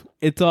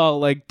it's all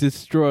like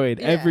destroyed.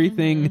 Yeah.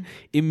 Everything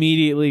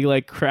immediately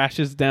like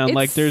crashes down. It's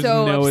like there's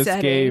so no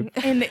upsetting.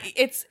 escape. And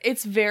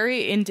it's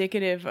very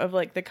indicative of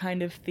like the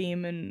kind of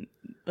theme and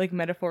like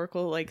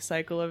metaphorical like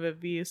cycle of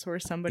abuse where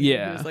somebody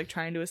Yeah. who's like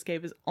trying to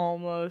escape is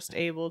almost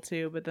able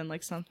to, but then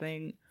like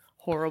something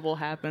horrible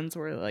happens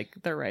where like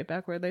they're right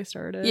back where they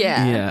started.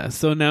 Yeah. Yeah.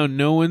 So now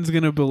no one's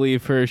gonna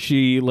believe her.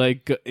 She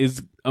like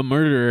is a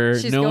murderer.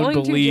 She's no one going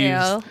to believes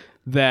jail.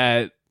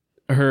 that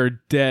her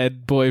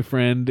dead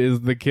boyfriend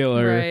is the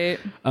killer. Right.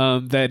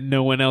 That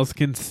no one else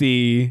can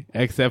see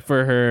except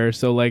for her.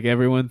 So like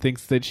everyone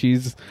thinks that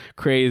she's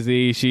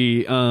crazy.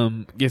 She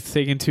gets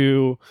taken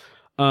to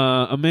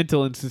a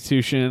mental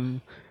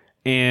institution,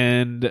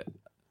 and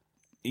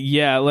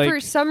yeah, like For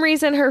some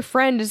reason, her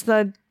friend is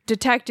the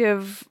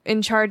detective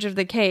in charge of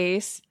the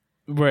case.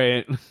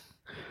 right.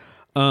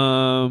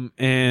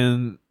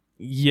 And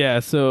yeah,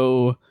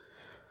 so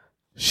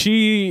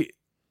she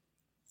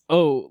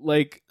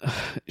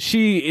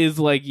she is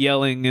like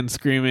yelling and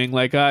screaming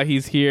like,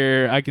 he's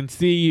here, I can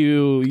see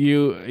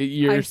you're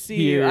I see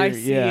here. you. I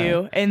see Yeah.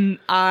 you. And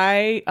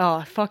I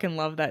fucking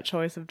love that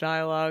choice of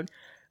dialogue.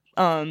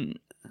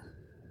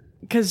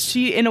 Because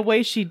she, in a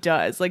way, she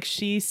does. Like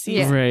she sees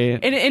Yeah.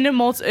 Right.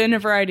 in a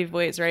variety of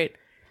ways, right?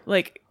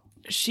 Like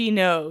she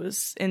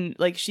knows and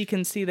like she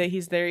can see that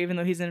he's there even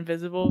though he's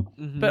invisible.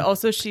 But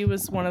also she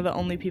was one of the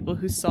only people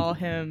who saw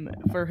him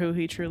for who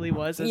he truly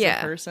was as Yeah.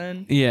 a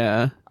person.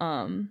 Yeah.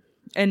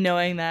 And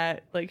knowing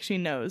that, like, she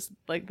knows,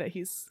 like, that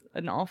he's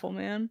an awful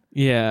man.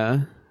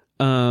 Yeah.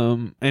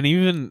 And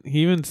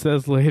he even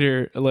says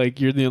later, like,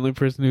 you're the only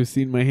person who's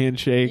seen my hand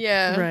shake.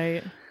 Yeah.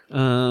 Right.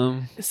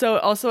 So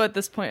also at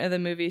this point of the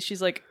movie,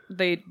 she's like,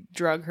 they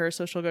drug her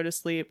so she'll go to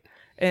sleep.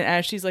 And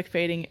as she's like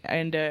fading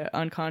into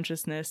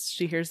unconsciousness,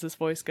 she hears this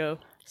voice go,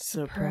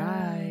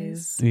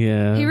 surprise.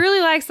 Yeah. He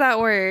really likes that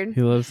word.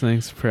 He loves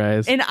saying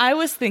surprise. And I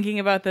was thinking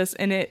about this,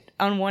 and it,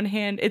 on one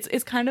hand,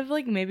 it's kind of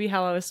like maybe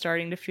how I was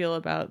starting to feel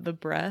about the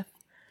breath,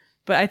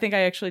 but I think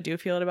I actually do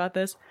feel it about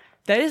this.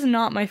 That is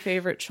not my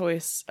favorite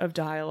choice of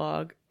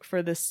dialogue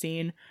for this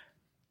scene,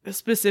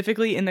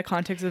 specifically in the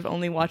context of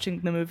only watching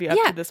the movie up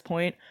to this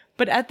point.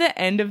 But at the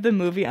end of the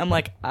movie, I'm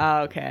like,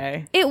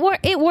 okay.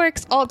 It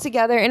works all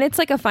together, and it's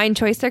like a fine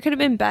choice. There could have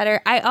been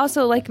better. I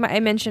also, like I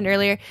mentioned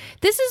earlier,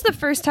 this is the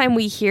first time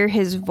we hear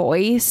his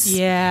voice.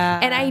 Yeah.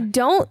 And I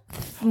don't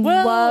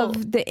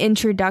love the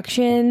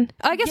introduction.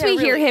 I guess we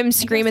hear him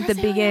scream at the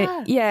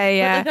beginning.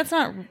 Yeah. But, like, that's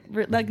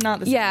not, like, not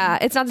the same. Yeah,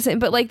 it's not the same.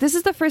 But, like, this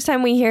is the first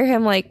time we hear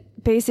him, like,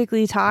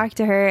 basically talk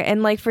to her,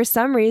 and like for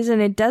some reason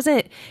it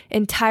doesn't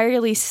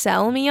entirely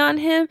sell me on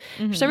him.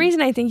 For some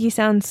reason I think he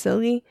sounds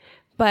silly,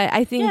 but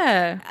I think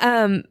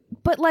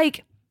but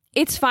like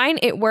it's fine,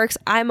 it works,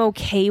 I'm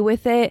okay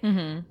with it.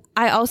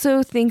 I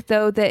also think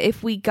though that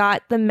if we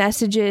got the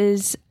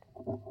messages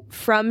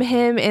from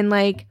him in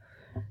like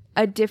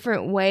a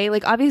different way,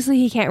 like obviously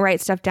he can't write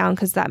stuff down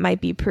because that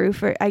might be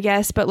proof, or I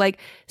guess, but like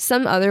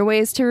some other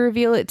ways to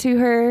reveal it to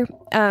her,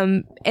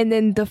 and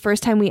then the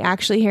first time we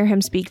actually hear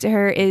him speak to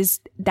her is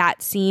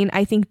that scene.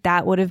 I think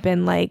that would have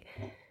been like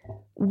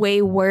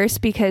way worse,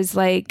 because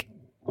like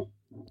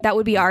that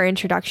would be our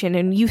introduction,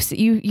 and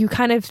you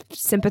kind of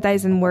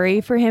sympathize and worry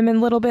for him a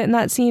little bit in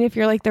that scene if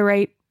you're like the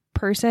right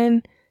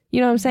person,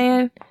 you know what I'm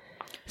saying?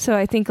 So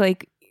I think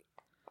like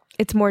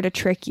it's more to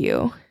trick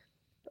you.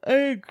 I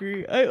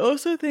agree. I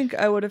also think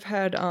I would have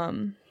had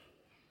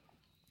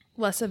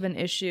less of an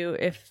issue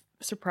if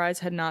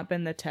surprise had not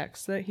been the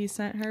text that he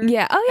sent her.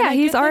 Yeah. Oh yeah,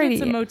 he's already,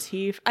 it's a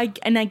motif. I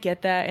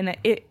get that, and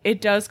it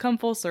does come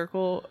full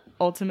circle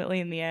ultimately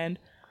in the end.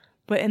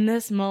 But in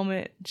this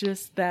moment,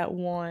 just that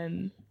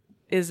one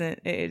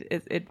isn't.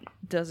 It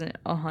doesn't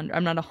 100.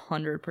 I'm not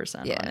 100%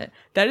 on it.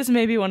 That is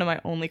maybe one of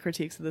my only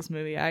critiques of this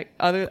movie.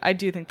 I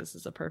do think this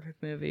is a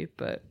perfect movie,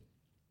 but.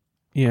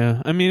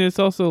 Yeah, I mean, it's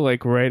also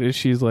like right as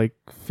she's like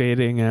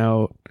fading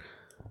out,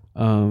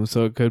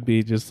 so it could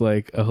be just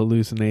like a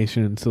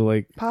hallucination. So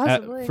like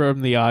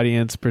from the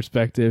audience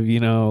perspective,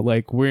 you know,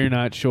 like we're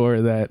not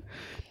sure that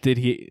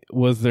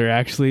was there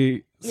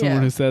actually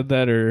someone who said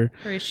that, or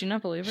is she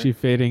not believe her? She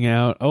fading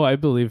out? Oh, I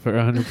believe her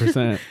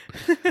 100%.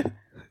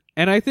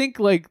 And I think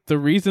like the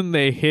reason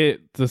they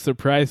hit the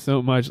surprise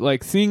so much,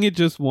 like seeing it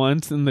just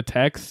once in the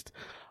text,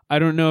 I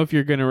don't know if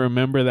you're gonna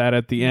remember that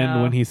at the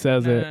end when he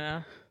says it.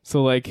 No.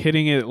 So, like,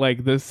 hitting it,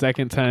 like, the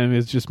second time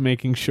is just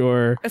making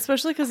sure.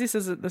 Especially because he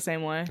says it the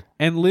same way.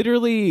 And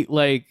literally,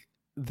 like,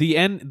 the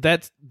end,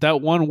 that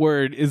one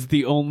word is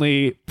the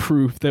only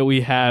proof that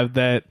we have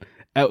that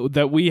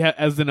we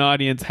as an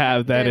audience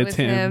have that it's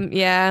him.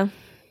 Yeah.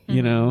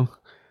 You know?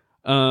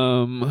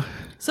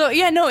 So,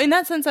 yeah, no, in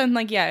that sense, I'm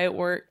like, yeah, it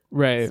worked.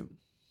 Right.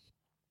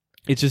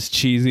 It's just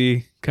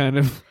cheesy, kind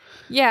of.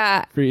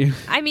 Yeah. For you.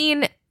 I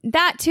mean,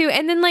 that too.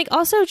 And then, like,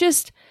 also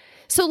just...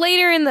 So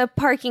later in the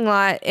parking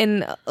lot,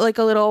 in like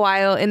a little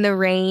while in the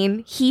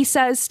rain, he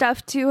says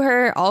stuff to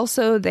her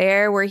also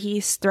there where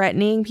he's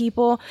threatening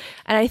people.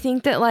 And I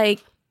think that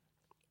like,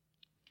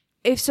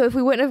 if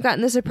we wouldn't have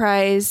gotten the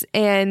surprise,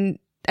 and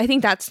I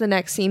think that's the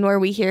next scene where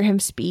we hear him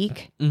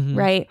speak,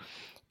 right?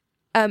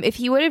 If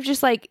he would have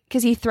just like,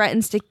 because he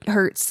threatens to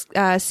hurt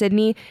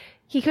Sydney,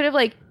 he could have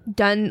like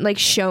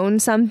shown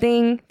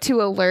something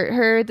to alert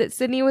her that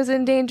Sydney was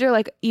in danger,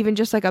 like even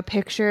just like a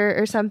picture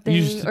or something,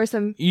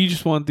 You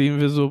just want the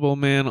Invisible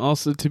Man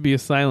also to be a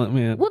silent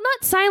man. Well,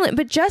 not silent,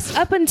 but just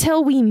up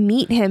until we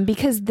meet him,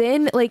 because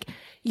then like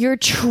you're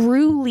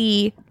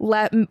truly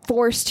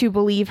forced to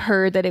believe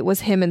her that it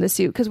was him in the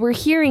suit, because we're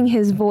hearing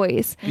his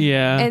voice.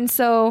 Yeah, and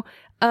so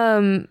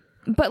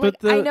but like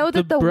I know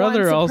that the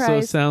brother one surprise,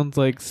 also sounds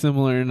like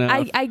similar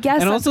enough. I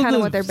guess and that's kind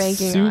of what they're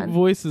banking suit on.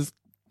 Voice is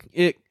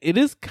it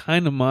is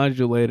kind of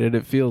modulated.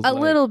 It feels a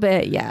little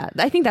bit, yeah.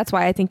 I think that's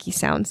why I think he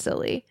sounds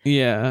silly.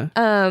 Yeah,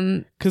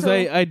 because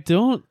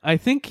I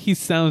think he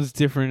sounds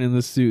different in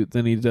the suit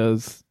than he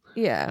does.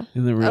 Yeah,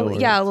 in the real world.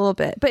 Yeah, a little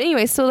bit. But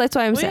anyway, so that's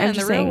why I'm saying. I'm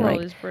just saying real world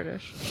like is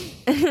British.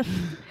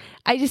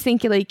 I just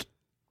think like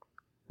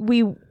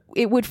we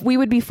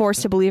would be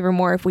forced to believe her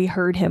more if we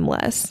heard him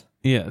less.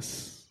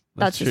 Yes,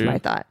 that's just my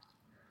thought.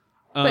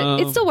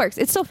 But it still works.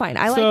 It's still fine.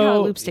 I like how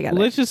it loops together.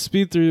 Let's just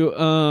speed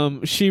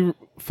through. She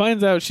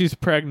finds out she's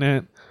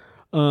pregnant.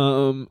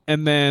 And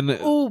then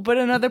but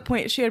another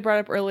point she had brought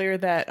up earlier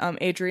that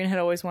Adrian had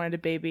always wanted a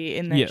baby,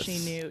 and that she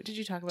knew. Did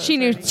you talk about? She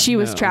knew she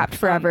was trapped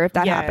forever if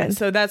that happened.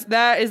 So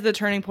that is the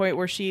turning point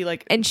where she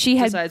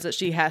decides that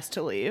she has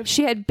to leave.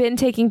 She had been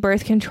taking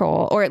birth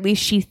control, or at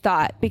least she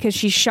thought, because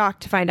she's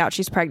shocked to find out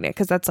she's pregnant,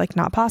 because that's like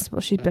not possible.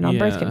 She's been on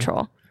birth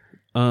control.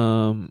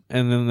 And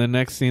then the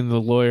next scene,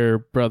 the lawyer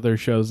brother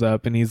shows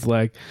up and he's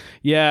like,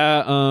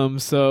 yeah,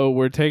 so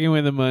we're taking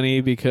away the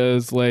money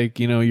because, like,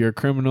 you know, you're a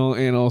criminal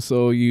and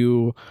also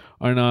you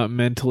are not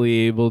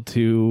mentally able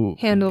to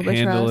Handle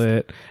trust.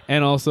 it.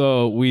 And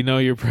also we know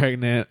you're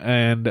pregnant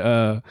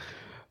and,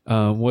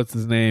 what's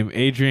his name?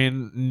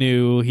 Adrian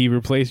knew he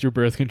replaced your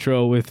birth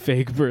control with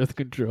fake birth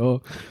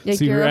control. Like,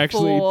 so you're you're a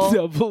actually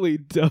fool.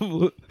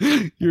 double.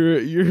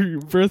 Your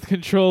birth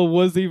control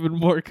was even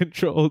more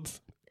controlled.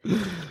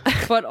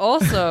 But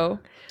also,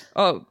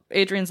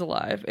 Adrian's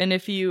alive, and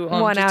if you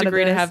Want just out of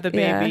agree to this, have the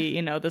baby,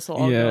 you know, this will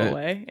all Yeah, go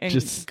away and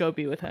just- go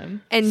be with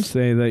him. And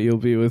Say that you'll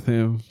be with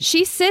him.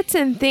 she sits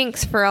and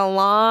thinks for a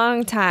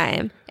long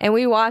time, and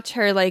we watch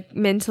her like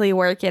mentally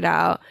work it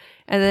out.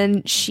 And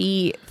then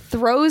she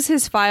throws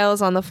his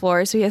files on the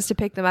floor, so he has to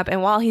pick them up.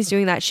 And while he's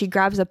doing that, she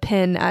grabs a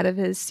pen out of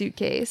his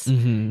suitcase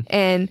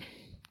and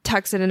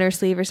tucks it in her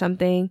sleeve or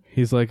something.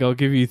 He's like, I'll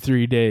give you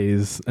 3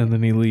 days, and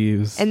then he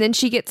leaves. And then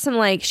she gets some,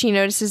 like, she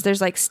notices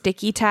there's like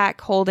sticky tack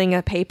holding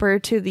a paper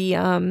to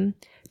the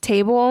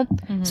table.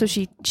 So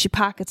she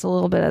pockets a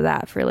little bit of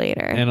that for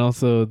later. And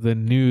also the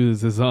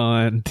news is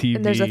on TV.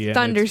 And there's a it's playing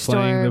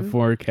thunderstorm. the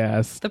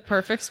forecast. The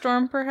perfect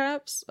storm,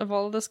 perhaps, of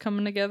all of this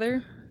coming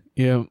together.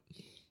 Yep.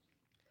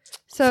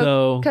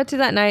 So cut to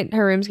that night,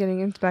 her room's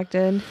getting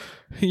inspected.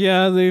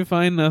 Yeah, they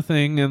find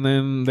nothing and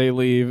then they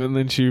leave and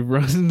then she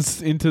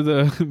runs into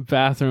the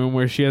bathroom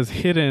where she has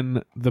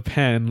hidden the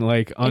pen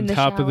like on In the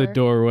top of the shower.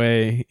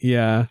 doorway.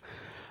 Yeah.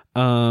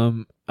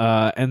 And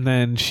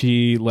then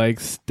she like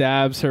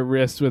stabs her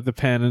wrist with the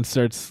pen and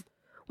starts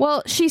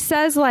Well, she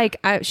says like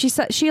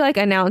she like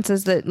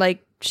announces that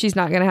like she's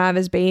not gonna have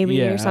his baby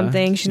Yeah, or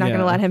something. She's not yeah.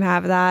 gonna let him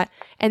have that.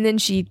 And then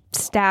she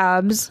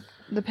stabs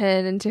the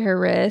pen into her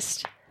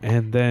wrist.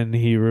 and then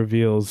he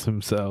reveals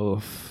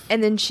himself.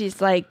 And then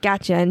she's like,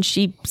 gotcha. And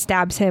she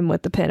stabs him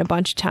with the pen a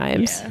bunch of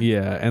times.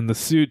 Yeah, and the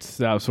suit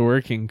stops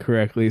working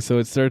correctly. So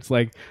it starts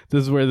like,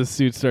 this is where the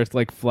suit starts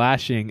like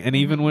flashing. And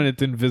even when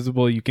it's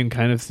invisible, you can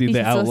kind of see You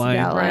the can still see the outline.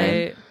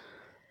 outline.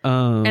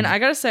 Right. And I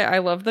gotta say, I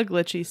love the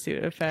glitchy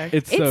suit effect.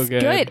 It's so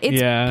good. It's,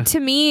 yeah. To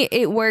me,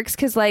 it works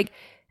because like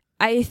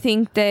I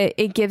think that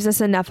it gives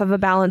us enough of a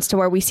balance to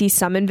where we see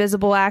some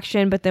invisible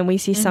action, but then we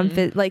see some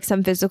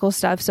some physical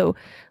stuff. So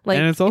like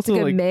and it's also a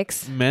good like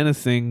mix.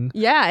 menacing.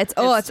 Yeah, it's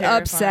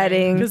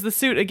upsetting because the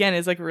suit again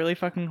is like really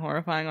fucking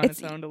horrifying on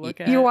its own to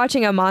look at. You're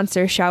watching a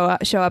monster show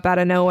up out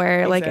of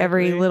nowhere, like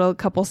every Exactly. little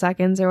couple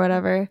seconds or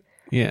whatever.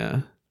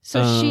 Yeah.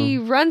 So she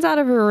runs out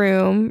of her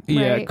room.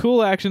 Yeah, right?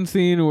 cool action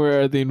scene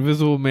where the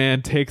Invisible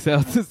Man takes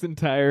out this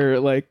entire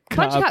like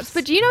Bunch of cops,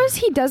 but do you notice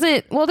he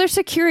doesn't? Well, there's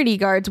security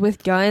guards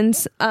with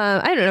guns.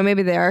 I don't know,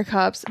 maybe they are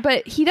cops,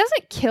 but he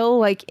doesn't kill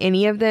like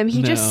any of them.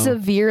 He just No.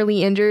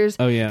 severely injures.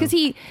 Oh, yeah. because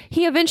he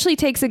eventually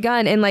takes a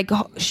gun and like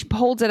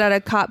holds it at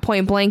a cop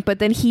point blank, but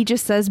then he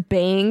just says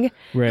bang,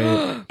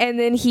 Right. and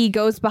then he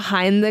goes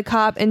behind the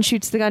cop and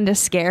shoots the gun to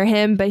scare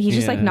him, but he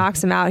just like Yeah.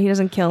 knocks him out. He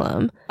doesn't kill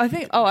him. I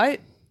think.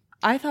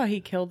 I thought he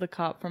killed the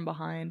cop from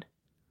behind.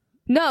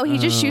 No, he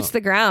just shoots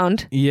the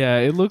ground. Yeah,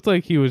 it looked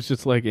like he was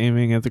just like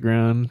aiming at the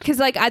ground. Because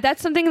like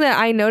that's something that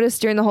I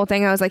noticed during the whole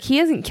thing. I was like, he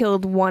hasn't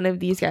killed one of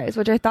these guys,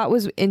 which I thought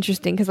was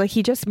interesting. Because like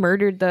he just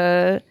murdered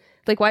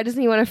why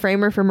doesn't he want to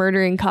frame her for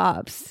murdering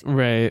cops?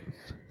 Right.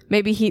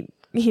 Maybe he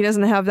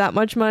doesn't have that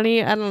much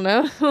money. I don't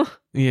know.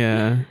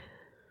 Yeah.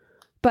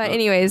 But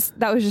anyways,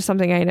 that was just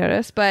something I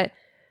noticed. But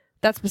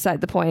that's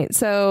beside the point.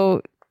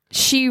 So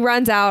she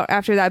runs out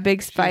after that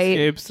big fight.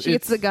 escapes. She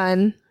gets the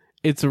gun.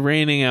 It's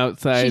raining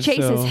outside. She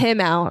chases so-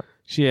 him out.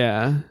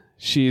 Yeah.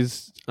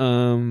 She's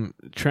trying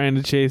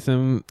to chase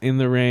him in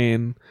the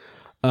rain.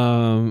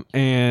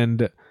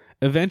 And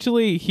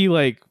eventually he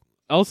like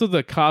also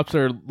the cops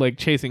are like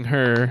chasing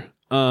her.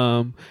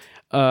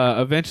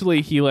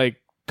 Eventually he like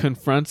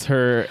confronts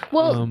her.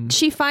 Well,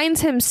 she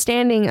finds him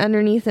standing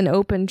underneath an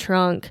open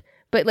trunk,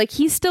 but like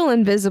he's still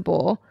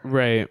invisible.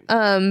 right.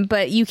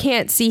 But you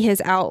can't see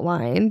his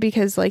outline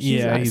because like he's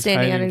Yeah, not he's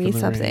standing hiding underneath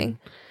from the something. rain.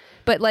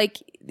 But like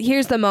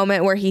here's the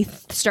moment where he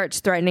starts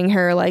threatening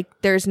her, like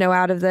there's no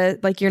out of the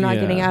like you're not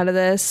Yeah. getting out of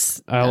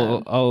this.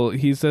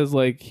 He says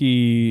like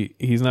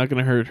he's not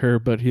gonna hurt her,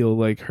 but he'll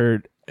like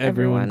hurt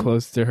everyone Everyone.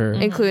 close to her.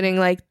 Including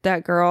like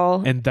that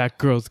girl. And that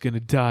girl's gonna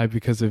die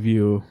because of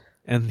you.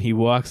 And he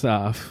walks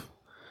off.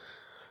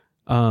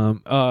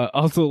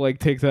 Also like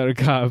takes out a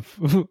cop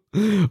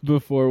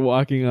before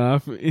walking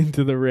off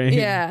into the rain.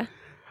 Yeah.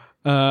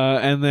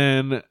 And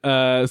then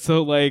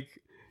so like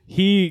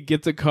he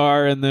gets a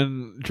car and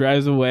then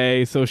drives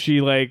away. So she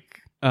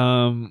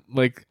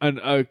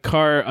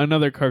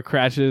another car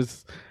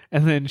crashes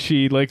and then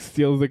she like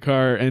steals the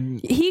car and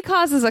He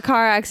causes a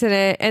car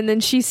accident and then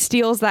she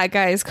steals that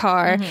guy's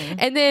car.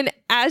 And then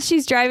as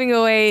she's driving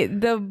away,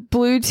 the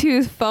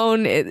Bluetooth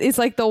phone is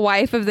like the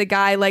wife of the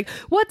guy, like,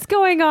 what's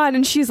going on?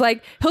 And she's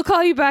like, he'll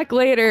call you back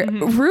later,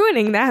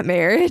 ruining that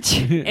marriage.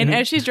 And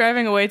as she's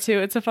driving away too,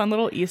 it's a fun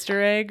little Easter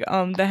egg.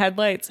 The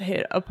headlights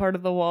hit a part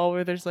of the wall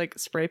where there's like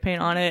spray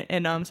paint on it,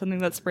 and something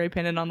that's spray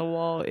painted on the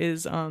wall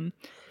is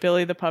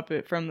Billy the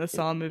Puppet from the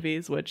Saw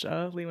movies, which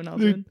Lee Winnell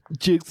did.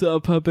 Jigsaw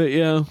puppet,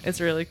 yeah. It's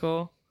really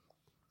cool.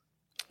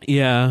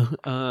 Yeah,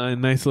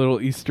 nice little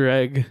Easter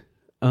egg.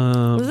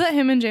 Was that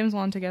him and James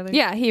Wan together?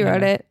 Yeah, he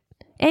wrote it.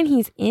 And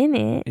he's in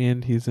it.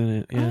 And he's in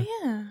it, yeah.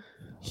 Oh, yeah.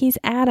 He's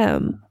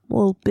Adam,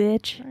 little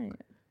bitch. Right.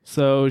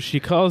 So she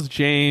calls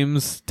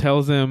James,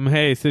 tells him,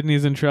 hey,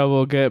 Sydney's in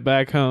trouble, get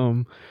back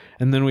home.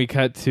 And then we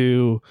cut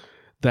to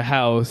the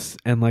house,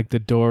 and like the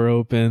door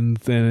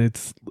opens and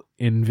it's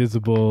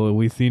invisible.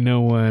 We see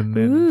no one,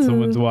 and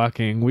someone's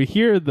walking. We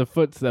hear the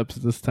footsteps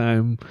this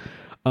time.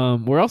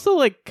 We're also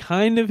like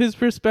kind of his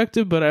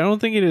perspective, but I don't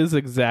think it is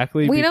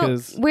exactly We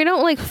because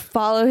don't like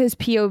follow his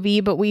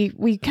POV, but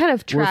we kind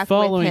of track we're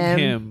following with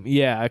him.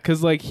 Yeah,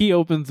 because like he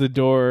opens the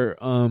door,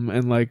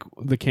 and like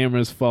the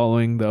camera's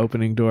following the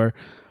opening door.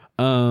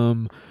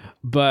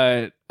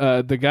 But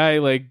the guy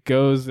like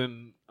goes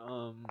and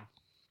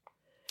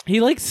he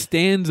like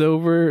stands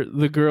over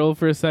the girl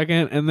for a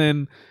second, and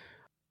then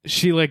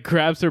she like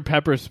grabs her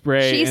pepper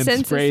spray She and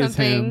senses sprays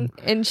something, him.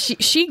 and she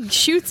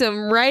shoots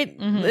him right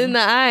in the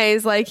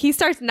eyes. Like he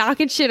starts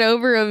knocking shit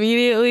over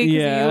immediately because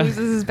Yeah. he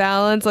loses his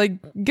balance. Like,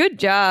 good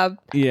job.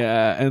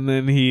 Yeah, and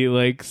then he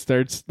like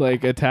starts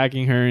like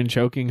attacking her and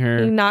choking He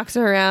her. knocks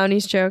her around.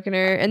 He's choking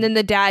her, and then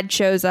the dad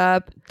shows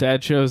up.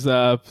 Dad shows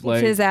up, Gets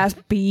like his ass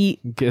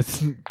beat.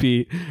 gets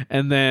beat,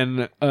 and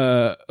then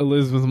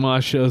Elizabeth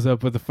Moss shows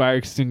up with a fire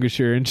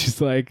extinguisher, and she's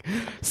like,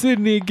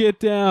 Sydney, get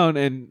down,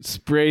 and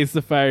sprays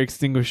the fire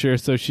extinguisher,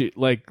 so she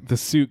like the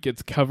suit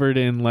gets covered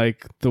in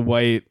like the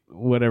white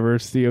whatever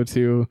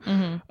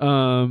CO2,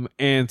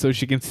 and so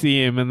she can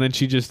see him, and then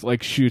she just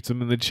like shoots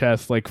him in the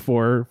chest like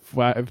 4 or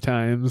 5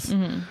 times,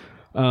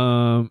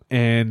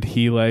 and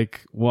he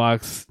like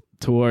walks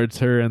towards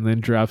her and then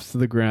drops to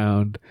the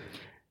ground.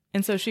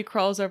 And so she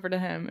crawls over to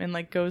him and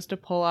like goes to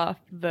pull off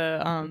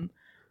the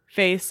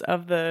face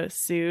of the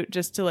suit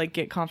just to like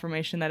get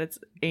confirmation that it's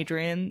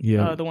Adrian,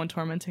 the one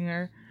tormenting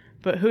her.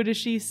 But who does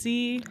she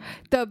see?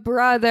 The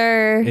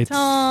brother. It's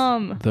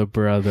Tom. the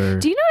brother.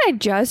 Do you know what I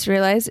just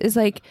realized is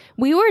like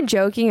we were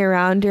joking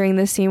around during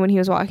the scene when he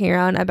was walking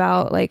around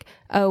about like,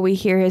 oh, we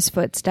hear his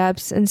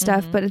footsteps and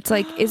stuff, but it's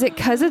like, is it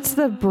because it's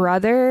the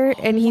brother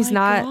and he's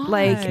not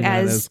like God. Not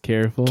as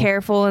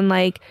careful and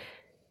like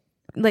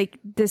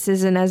this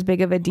isn't as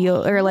big of a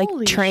deal, or like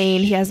Holy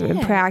trained, he hasn't been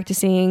shit.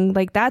 practicing,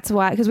 like that's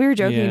why, because we were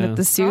joking Yeah. that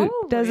the suit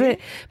does Probably.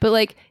 it, but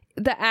like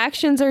the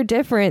actions are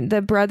different,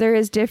 the brother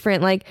is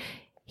different, like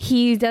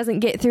he doesn't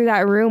get through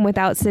that room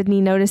without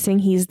Sydney noticing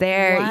he's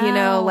there. You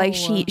know, like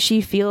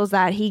she feels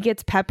that he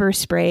gets pepper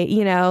spray,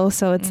 you know,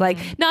 so it's like,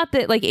 not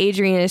that like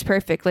Adrian is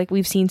perfect, like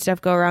we've seen stuff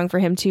go wrong for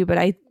him too, but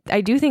I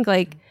do think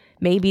like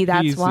maybe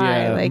that's He's,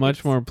 why yeah, like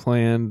much more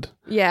planned.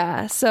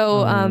 yeah,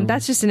 so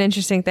that's just an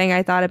interesting thing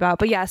I thought about.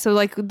 But yeah, so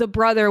like the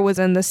brother was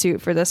in the suit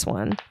for this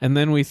one. And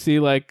then we see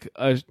like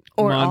a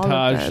Or all of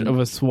montage them. of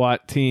a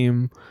SWAT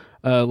team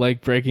like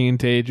breaking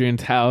into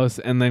Adrian's house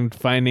and then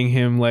finding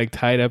him like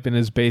tied up in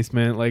his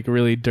basement, like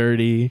really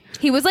dirty.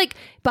 He was like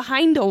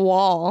behind a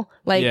wall,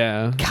 like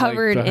Yeah,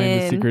 covered like behind in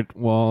a secret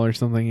wall or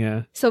something.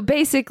 Yeah, So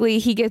basically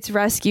he gets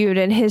rescued,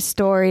 and his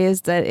story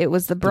is that it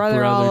was the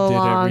brother all did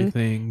along.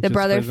 everything The just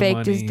brother for the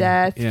faked his money.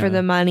 death Yeah. for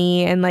the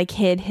money and like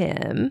hid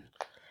him.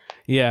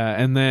 Yeah,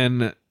 and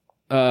then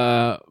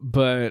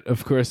but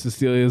of course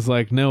Cecilia's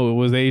like, no, it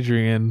was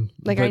Adrian.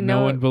 Like, but I know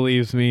no it- one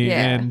believes me.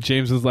 Yeah. And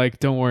James was like,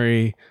 don't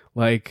worry,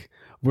 like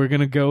we're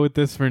gonna go with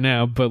this for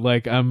now, but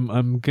like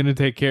I'm gonna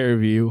take care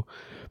of you.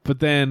 But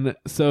then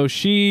so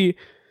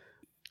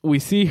we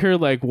see her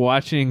like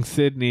watching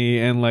Sydney,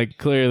 and like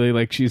clearly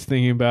like she's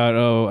thinking about,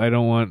 oh, I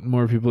don't want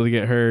more people to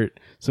get hurt.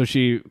 So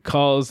she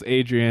calls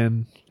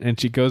Adrian and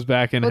she goes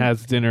back and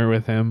has dinner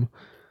with him,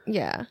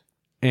 Yeah.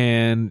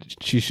 and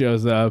she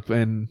shows up,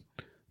 and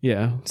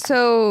yeah.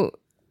 So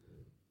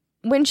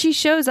when she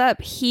shows up,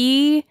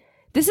 this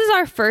is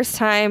our first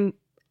time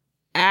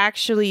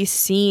actually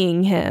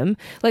seeing him.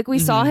 Like we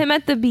saw him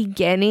at the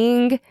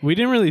beginning, We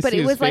didn't really but see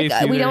it his was like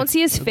face we either don't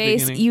see his at the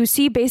face. beginning. You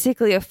see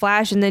basically a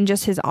flash and then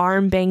just his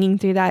arm banging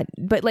through that.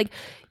 But like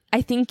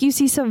I think you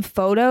see some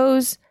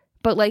photos,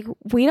 but like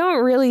we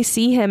don't really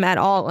see him at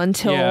all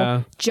until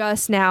Yeah.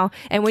 just now.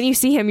 And when you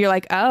see him, you're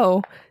like,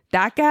 oh,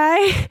 that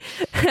guy?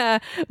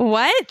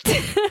 What?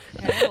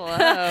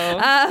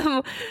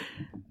 Hello.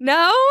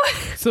 No.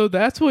 So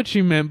that's what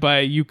she meant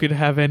by you could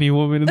have any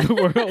woman in the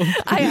world.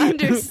 I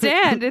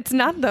understand. It's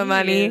not the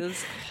money. He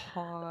is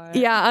hot.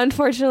 Yeah,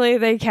 unfortunately,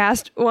 they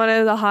cast one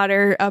of the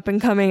hotter up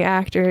and coming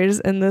actors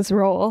in this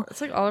role.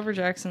 It's like Oliver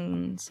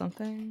Jackson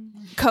something.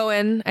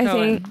 Cohen, I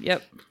Cohen. think.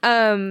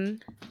 Yep.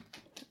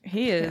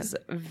 He is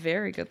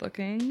very good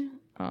looking.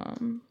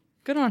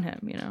 Good on him,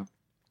 you know.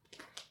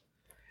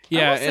 I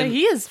Yeah, will say and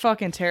he is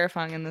fucking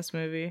terrifying in this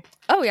movie.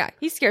 Oh yeah,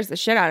 he scares the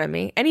shit out of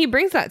me, and he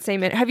brings that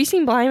same. Have you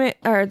seen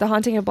The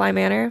Haunting of Bly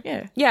Manor?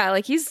 Yeah. Yeah,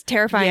 like he's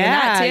terrifying in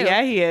that too.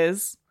 Yeah, he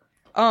is.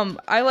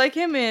 I like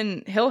him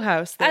in Hill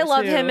House. I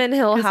love him in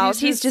Hill 'cause House.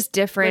 He's just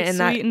different in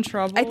that. Sweet and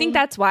trouble. I think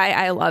that's why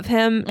I love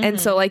him, and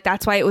so like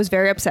that's why it was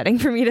very upsetting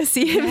for me to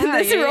see him in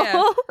this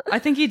role. I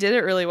think he did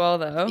it really well,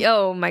 though.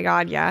 Oh my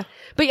god, yeah.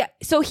 But yeah,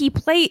 so he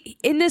played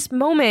in this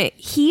moment.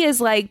 He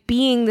is like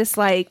being this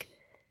like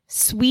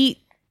sweet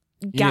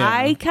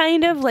guy,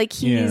 kind of like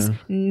he's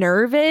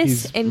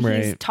nervous,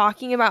 he's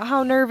talking about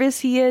how nervous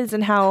he is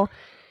and how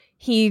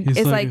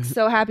he's like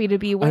so happy to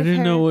be with her. I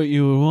didn't know what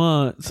you would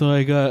want, so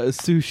I got a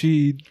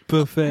sushi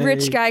buffet,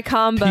 rich guy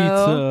combo,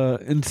 pizza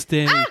and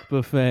steak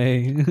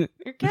buffet.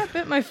 Your cat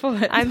bit my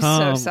foot. I'm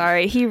so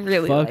sorry. He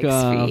really likes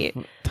feet.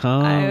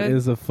 Tom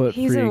is a foot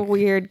He's freak. a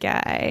weird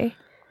guy.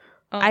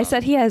 I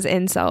said he has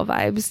incel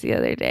vibes the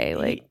other day,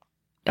 like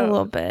a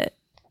little bit.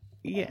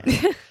 Yeah.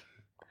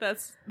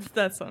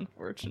 That's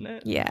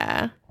unfortunate.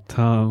 Yeah.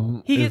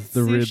 Tom He is gets the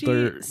sushi,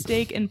 Riddler.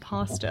 steak, and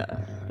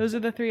pasta. Those are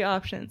the 3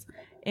 options.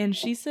 And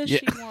she says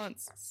she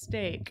wants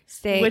steak,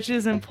 which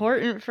is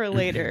important for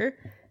later.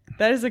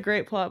 That is a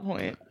great plot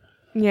point.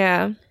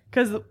 Yeah.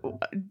 Because,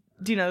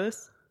 do you know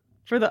this?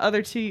 For the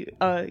other 2,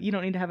 you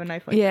don't need to have a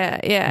knife like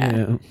that.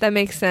 Yeah. That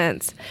makes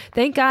sense.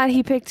 Thank God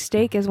he picked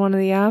steak as one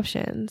of the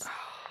options. Oh,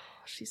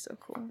 she's so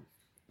cool.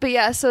 But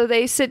yeah, so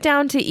they sit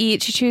down to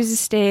eat. She chooses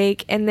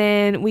steak, and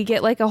then we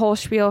get like a whole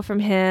spiel from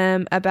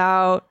him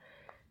about,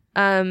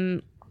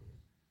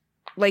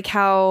 like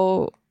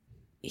how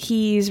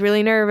he's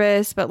really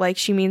nervous, but like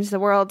she means the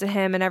world to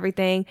him and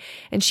everything.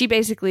 And she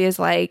basically is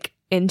like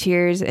in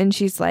tears, and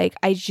she's like,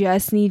 I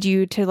just need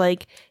you to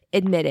like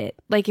admit it.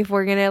 Like if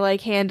we're gonna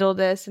like handle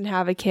this and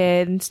have a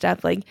kid and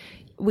stuff, like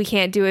we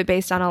can't do it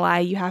based on a lie.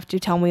 You have to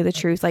tell me the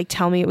truth. Like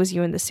tell me it was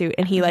you in the suit.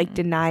 And he like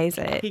denies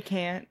it. He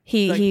can't.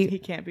 He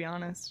can't be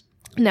honest.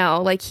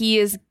 No, like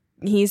he's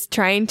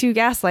trying to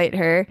gaslight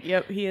her.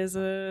 Yep, he is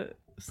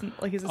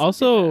he's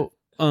Also,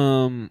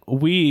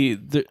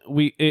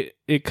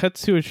 it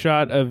cuts to a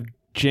shot of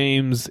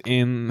James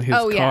in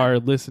his car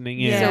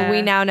listening in. So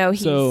we now know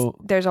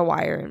there's a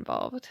wire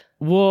involved.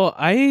 Well,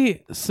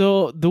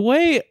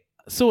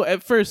 So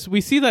at first we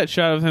see that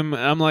shot of him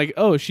and I'm like,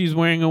 oh, she's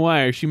wearing a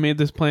wire. She made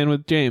this plan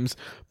with James.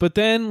 But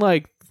then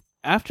like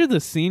after the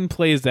scene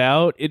plays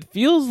out, it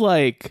feels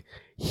like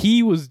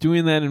he was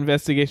doing that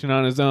investigation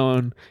on his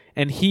own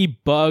and he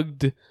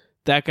bugged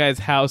that guy's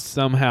house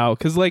somehow.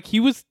 Cause like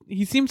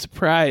he seemed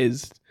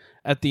surprised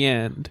at the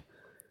end.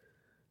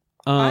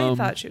 I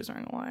thought she was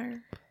wearing a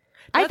wire.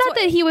 I thought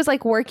that he was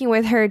like working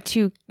with her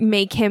to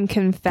make him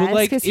confess. But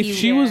like if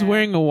she was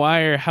wearing a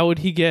wire, how would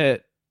he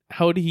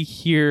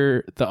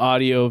hear the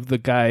audio of the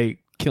guy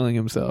killing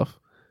himself?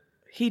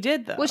 He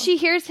did though. Well, she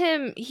hears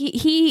him.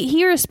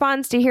 He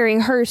responds to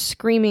hearing her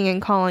screaming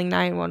and calling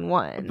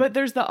 911. But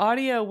there's the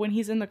audio when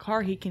he's in the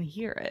car. He can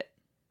hear it.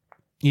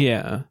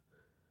 Yeah.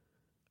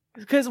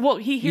 Because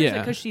he hears it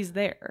because she's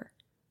there.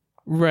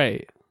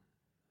 Right.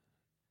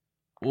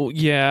 Well,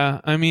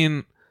 yeah. I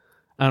mean,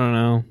 I don't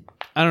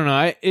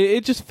know.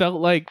 It just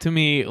felt like to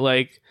me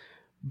like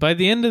by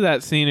the end of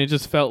that scene, it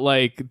just felt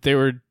like they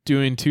were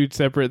doing 2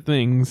 separate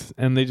things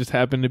and they just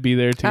happened to be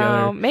there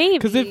together. Oh, maybe.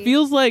 Because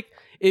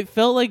it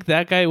felt like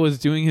that guy was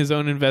doing his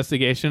own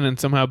investigation and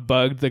somehow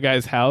bugged the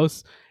guy's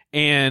house.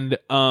 And,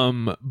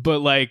 but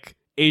like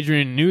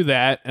Adrian knew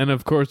that and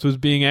of course was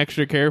being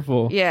extra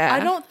careful. Yeah. I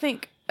don't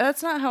think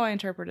that's not how I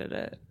interpreted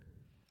it.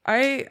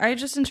 I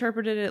just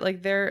interpreted it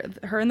like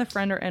her and the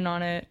friend are in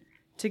on it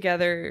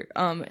together.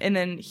 And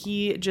then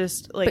he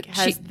just like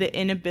has the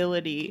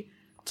inability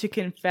to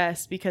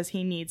confess because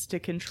he needs to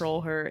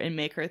control her and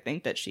make her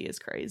think that she is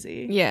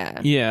crazy.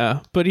 Yeah. Yeah.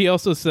 But he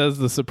also says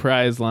the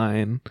surprise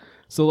line.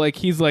 So like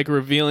he's like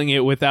revealing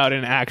it without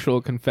an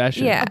actual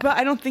confession. Yeah. But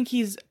I don't think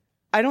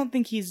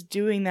he's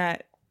doing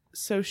that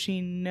so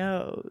she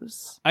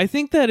knows. I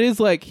think that is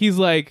like he's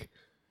like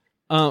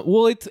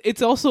well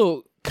it's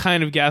also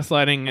kind of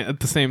gaslighting at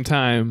the same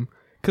time.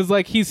 Because,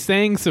 like, he's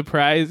saying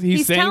surprise.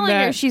 He's saying telling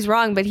that her she's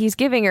wrong, but he's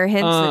giving her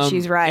hints that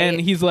she's right.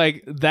 And he's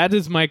like, that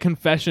is my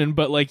confession,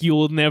 but, like, you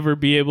will never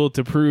be able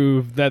to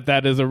prove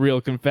that is a real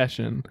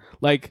confession.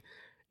 Like,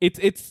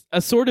 it's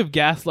a sort of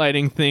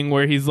gaslighting thing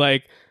where he's,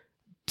 like,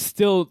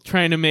 still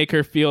trying to make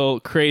her feel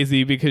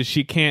crazy because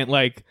she can't,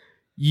 like,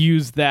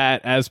 use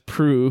that as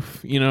proof.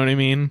 You know what I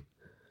mean?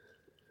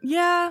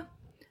 Yeah.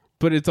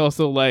 But it's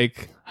also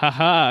like,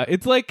 haha.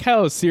 It's like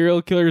how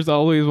serial killers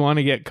always want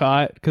to get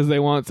caught because they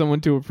want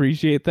someone to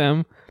appreciate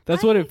them.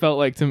 That's what it felt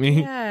like to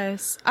me.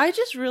 Yes. I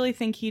just really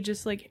think he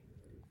just like,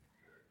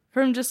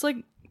 from just like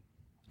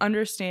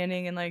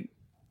understanding and like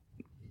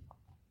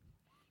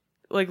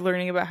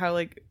learning about how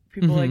like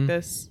people like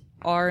this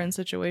are in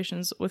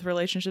situations with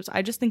relationships,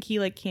 I just think he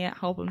like can't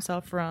help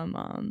himself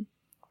from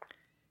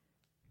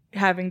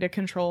having to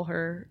control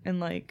her and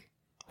like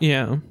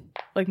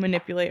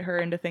manipulate her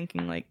into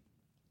thinking like,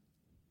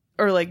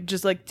 or like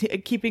just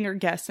like keeping her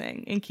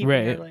guessing and keeping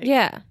her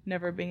like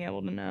never being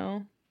able to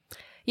know.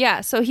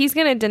 Yeah, so he's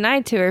gonna deny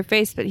to her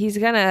face, but he's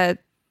gonna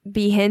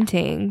be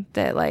hinting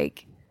that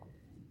like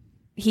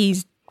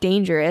he's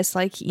dangerous,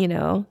 like, you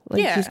know,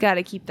 like he's got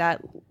to keep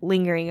that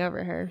lingering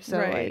over her. So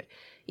like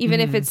even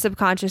if it's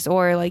subconscious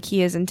or like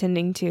he is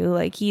intending to,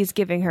 like he's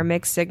giving her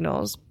mixed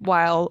signals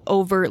while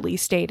overtly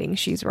stating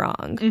she's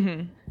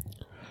wrong.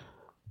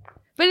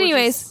 But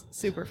anyways,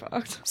 super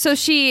fucked. So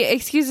she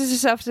excuses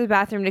herself to the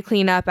bathroom to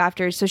clean up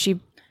after. So she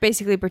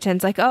basically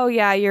pretends like, oh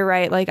yeah, you're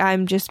right. Like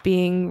I'm just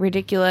being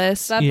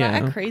ridiculous. I'm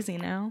not crazy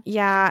now.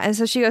 Yeah. And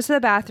so she goes to the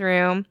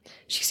bathroom.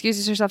 She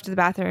excuses herself to the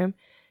bathroom.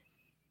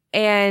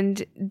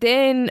 And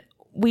then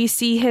we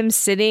see him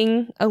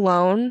sitting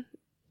alone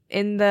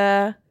in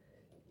the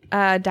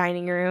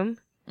dining room.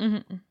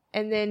 And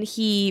then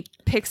he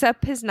picks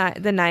up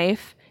the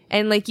knife.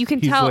 And like you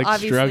can tell, like,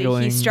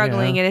 obviously he's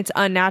struggling and it's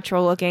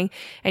unnatural looking.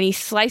 And he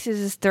slices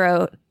his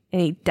throat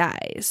and he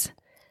dies.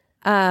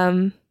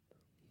 And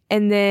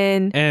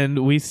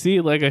we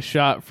see like a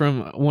shot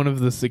from one of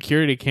the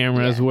security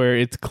cameras where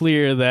it's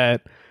clear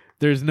that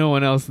there's no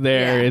one else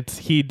there. Yeah.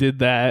 He did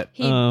that.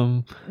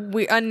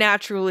 We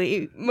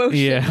unnaturally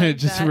motion like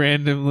just that.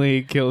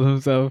 randomly killed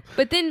himself.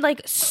 But then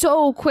like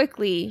so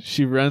quickly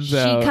She runs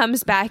out. She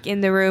comes back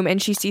in the room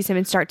and she sees him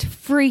and starts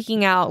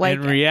freaking out, like,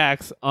 and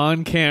reacts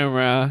on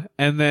camera,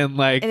 and then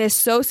like and is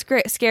so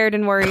scared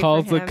and worried.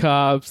 calls for the him.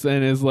 cops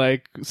and is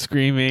like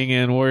screaming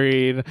and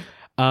worried.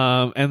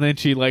 And then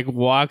she like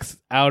walks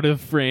out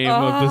of frame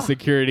of the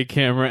security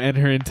camera, and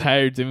her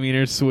entire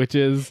demeanor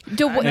switches.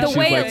 The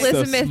way like,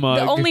 Elizabeth, so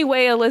the only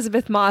way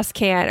Elizabeth Moss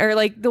can, or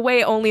like the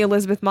way only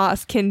Elizabeth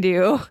Moss can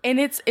do.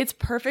 And it's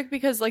perfect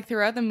because like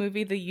throughout the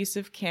movie, the use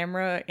of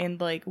camera and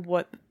like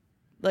what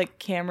like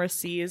camera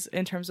sees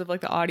in terms of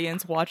like the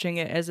audience watching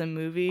it as a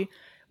movie,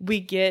 we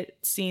get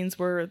scenes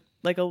where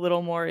like a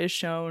little more is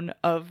shown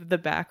of the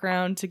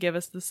background to give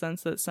us the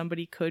sense that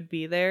somebody could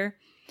be there.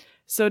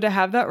 So to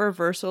have that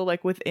reversal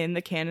like within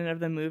the canon of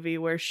the movie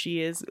where she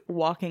is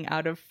walking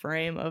out of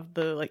frame of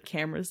the like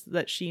cameras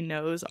that she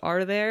knows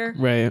are there,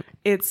 Right.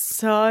 it's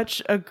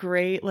such a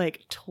great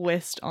like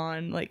twist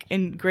on like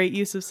and great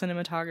use of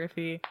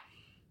cinematography.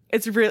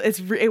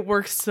 It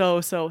works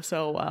so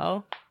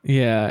well.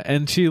 Yeah,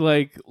 and she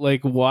like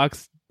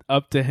walks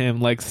up to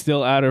him like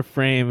still out of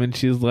frame, and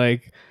she's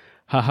like,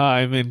 haha,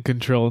 I'm in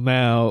control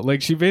now.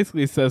 Like she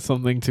basically says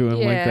something to him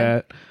like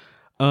that.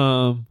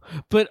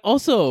 But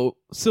also,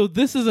 so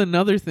this is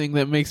another thing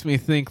that makes me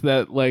think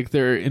that like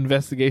their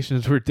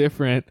investigations were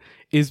different,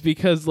 is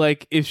because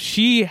like if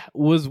she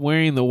was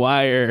wearing the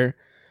wire,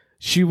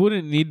 she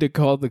wouldn't need to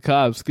call the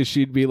cops because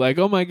she'd be like,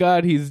 oh my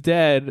god, he's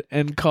dead,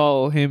 and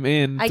call him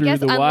in I through guess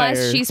the unless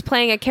wire. she's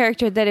playing a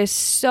character that is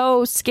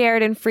so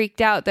scared and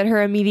freaked out that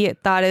her immediate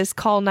thought is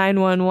call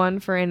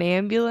 911 for an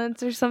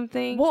ambulance or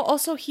something. Well,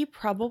 also he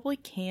probably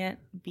can't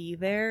be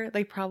there.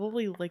 They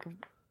probably like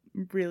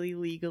really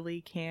legally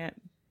can't.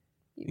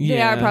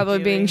 They are probably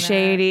doing being that.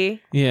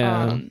 shady.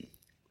 Yeah.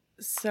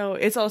 So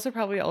it's also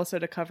probably also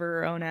to cover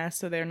her own ass,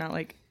 so they're not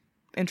like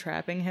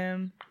entrapping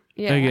him.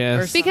 Yeah. I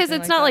guess. Or Because something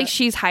it's not like that.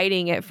 she's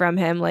hiding it from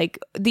him. Like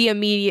the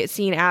immediate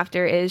scene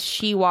after is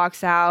she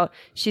walks out,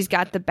 she's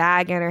got the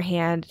bag in her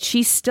hand.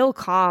 She's still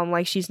calm,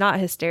 like she's not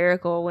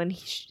hysterical when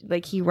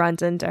he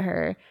runs into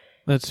her.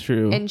 That's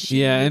true. And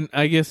she- yeah, and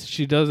I guess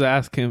she does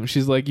ask him.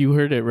 She's like, "You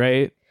heard it,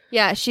 right?"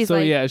 Yeah, she's So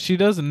like, yeah, she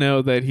doesn't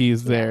know that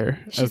he's there.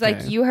 she's Okay.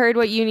 like, you heard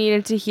what you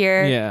needed to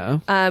hear. Yeah.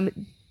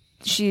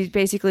 She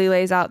basically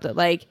lays out that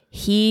like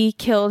he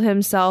killed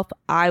himself.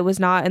 I was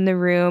not in the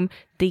room.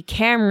 The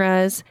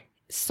cameras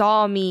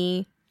saw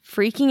me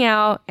freaking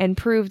out and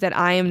proved that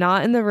I am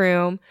not in the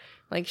room.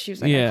 Like she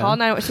was like, Yeah. I called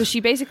 911. So she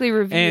basically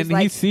reviews And he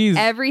like sees-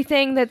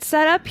 everything that's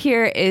set up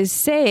here is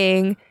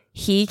saying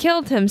he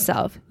killed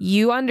himself.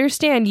 You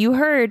understand? You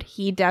heard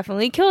he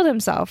definitely killed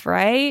himself,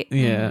 right?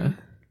 Yeah.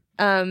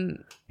 Um,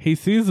 He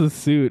sees the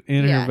suit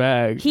in Yeah. her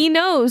bag. he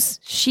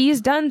knows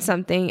she's done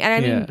something. And I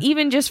mean, Yeah.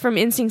 even just from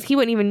instincts, he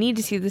wouldn't even need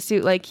to see the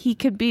suit. Like, he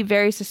could be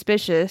very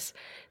suspicious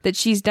that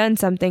she's done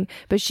something.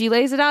 But she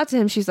lays it out to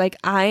him. She's like,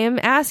 I am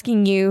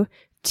asking you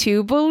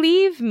to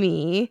believe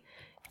me.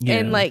 Yeah.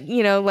 And like,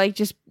 you know, like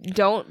just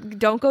don't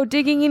go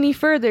digging any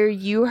further.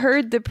 You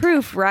heard the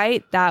proof,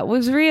 right? That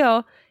was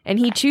real. And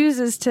he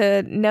chooses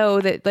to know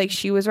that like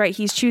she was right.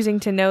 He's choosing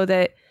to know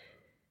that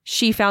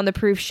she found the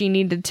proof she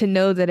needed to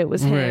know that it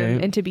was him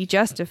Right. and to be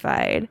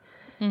justified.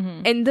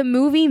 And the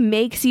movie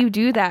makes you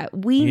do that.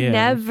 We Yeah.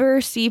 never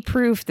see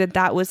proof that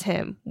that was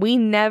him. We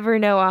never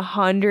know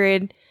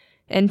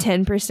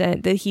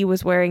 110% that he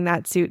was wearing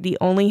that suit. The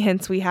only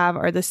hints we have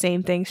are the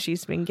same things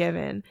she's been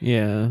given.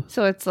 Yeah.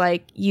 So it's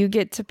like you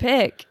get to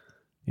pick.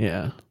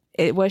 Yeah.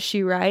 Was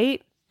she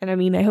right? And I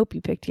mean, I hope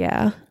you picked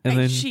yeah. And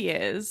then She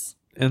is.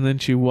 and then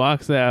she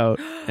walks out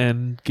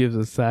and gives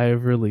a sigh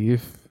of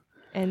relief.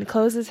 And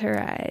closes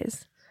her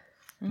eyes.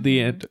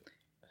 The end.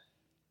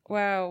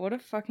 Wow, what a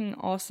fucking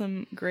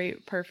awesome,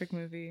 great, perfect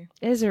movie.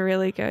 It is a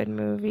really good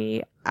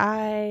movie.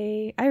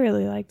 I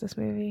really like this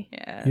movie.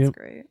 Yeah, it's Yep.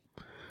 great.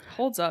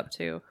 Holds up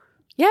too.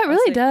 Yeah, it really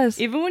Honestly,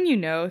 does. Even when you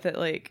know that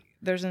like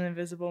there's an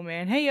invisible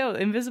man. Hey yo,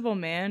 invisible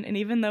man. And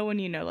even though when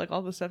you know like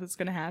all the stuff that's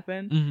gonna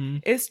happen, Mm-hmm.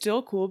 it's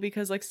still cool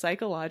because like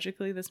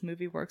psychologically this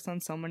movie works on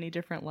so many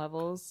different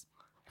levels.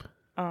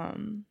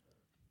 And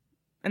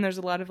there's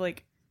a lot of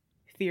like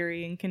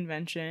theory and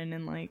convention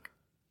and like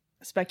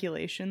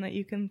speculation that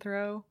you can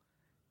throw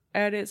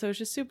at it. So it's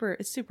just super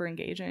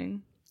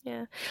engaging.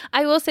 Yeah.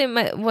 I will say,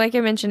 like I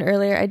mentioned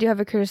earlier, I do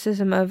have a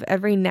criticism of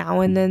every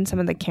now and then some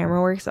of the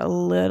camera work's a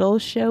little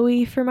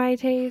showy for my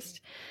taste.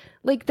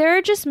 Like, there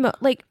are just,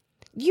 like,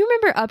 you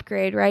remember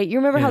Upgrade, right? You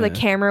remember how the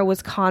camera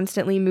was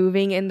constantly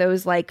moving and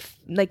those, like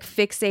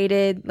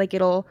fixated, like,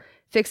 it'll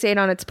fixate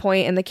on its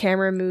point and the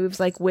camera moves,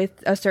 like,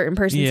 with a certain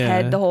person's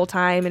head the whole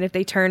time. And if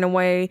they turn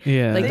away,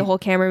 like, the whole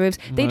camera moves.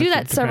 They do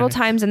that several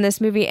times in this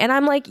movie. And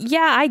I'm like,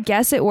 yeah, I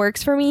guess it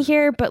works for me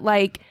here, but,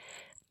 like,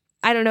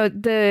 I don't know,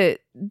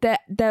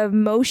 the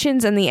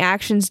motions and the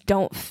actions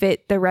don't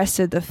fit the rest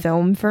of the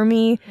film for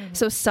me.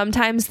 So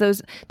sometimes there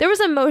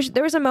was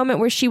a moment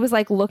where she was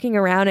like looking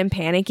around and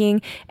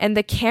panicking, and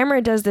the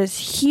camera does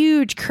this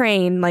huge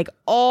crane like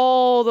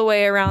all the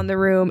way around the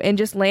room and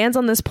just lands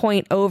on this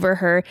point over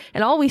her,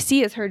 and all we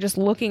see is her just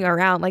looking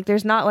around. Like,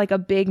 there's not like a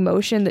big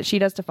motion that she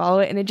does to follow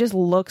it, and it just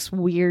looks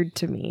weird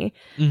to me.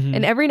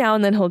 And every now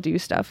and then he'll do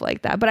stuff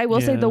like that, but I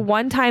will say the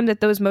one time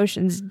that those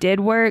motions did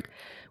work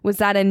was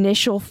that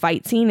initial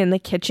fight scene in the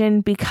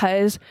kitchen,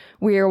 because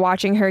we were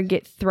watching her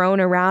get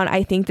thrown around.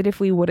 I think that if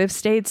we would have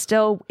stayed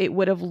still, it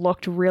would have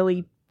looked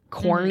really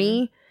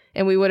corny,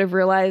 and we would have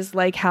realized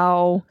like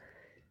how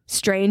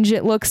strange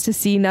it looks to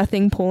see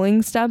nothing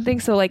pulling something.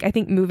 So like, I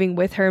think moving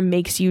with her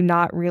makes you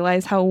not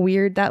realize how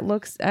weird that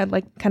looks at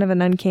like kind of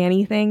an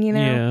uncanny thing, you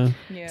know?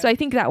 Yeah. So I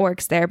think that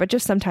works there, but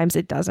just sometimes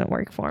it doesn't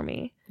work for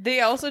me. They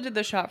also did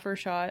the shot for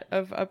shot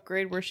of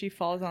Upgrade where she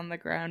falls on the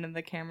ground and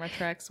the camera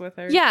tracks with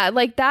her. Yeah,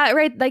 like that,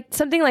 right? Like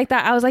something like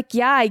that. I was like,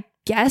 yeah, I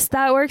guess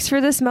that works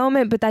for this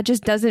moment, but that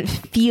just doesn't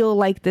feel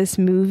like this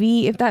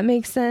movie, if that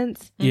makes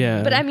sense.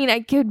 Yeah. But I mean,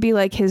 it could be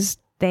like his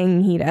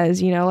thing he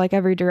does, you know, like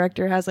every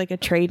director has like a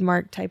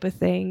trademark type of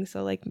thing.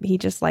 So like he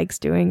just likes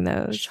doing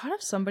those. Shot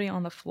of somebody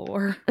on the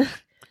floor.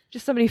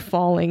 Just somebody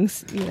falling,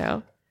 you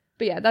know.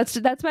 But yeah,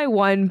 that's my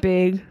one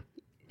big.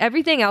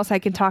 Everything else I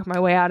can talk my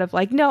way out of,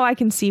 like, no, I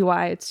can see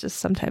why. It's just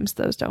sometimes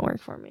those don't work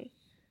for me.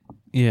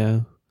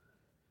 Yeah.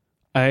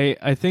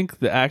 I think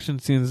the action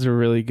scenes are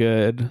really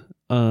good.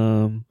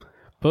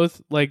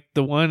 Both like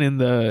the one in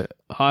the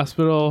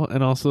hospital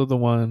and also the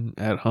one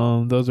at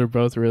home. Those are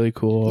both really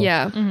cool.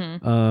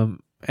 Yeah.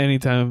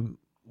 Anytime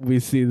we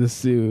see the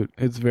suit,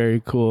 it's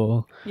very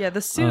cool. Yeah,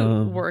 the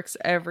suit works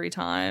every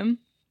time.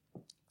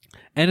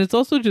 And it's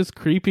also just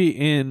creepy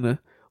in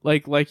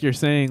like you're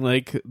saying,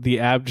 like the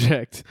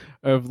abject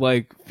of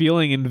like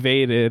feeling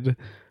invaded,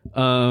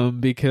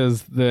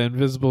 because the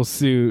invisible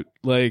suit,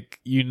 like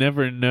you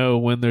never know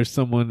when there's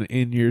someone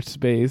in your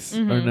space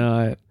or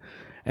not.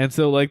 And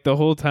so like the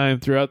whole time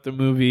throughout the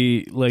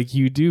movie, like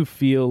you do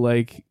feel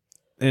like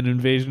an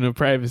invasion of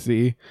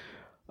privacy.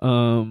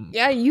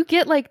 Yeah, you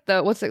get like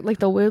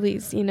the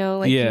willies, you know,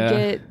 like you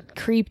get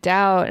creeped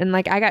out, and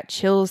like I got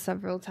chills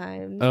several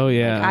times. Oh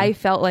yeah. Like, I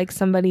felt like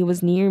somebody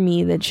was near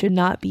me that should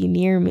not be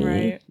near me.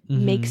 Right.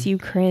 Makes you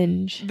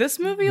cringe. This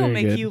movie will Very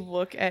make good. you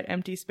look at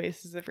empty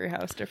spaces of your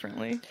house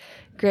differently.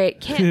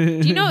 Great. Do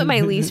you know what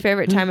my least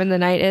favorite time of the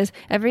night is?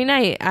 Every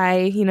night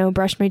I,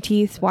 brush my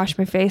teeth, wash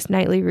my face,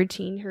 nightly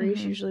routine.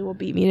 Harish usually will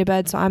beat me to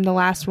bed, so I'm the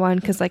last one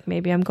because like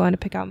maybe I'm going to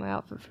pick out my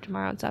outfit for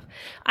tomorrow and stuff.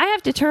 I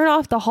have to turn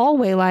off the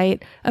hallway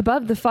light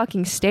above the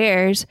fucking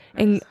stairs,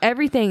 and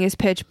everything is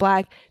pitch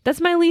black. That's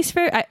my least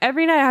favorite.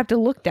 Every night I have to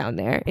look down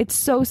there. It's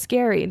so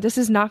scary. This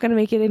is not going to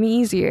make it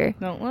any easier.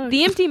 Don't look.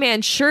 The Empty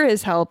Man sure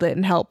as hell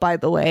didn't help, by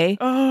the way.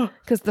 Oh,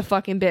 Because the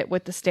fucking bit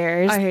with the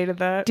stairs. I hated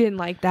that. Didn't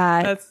like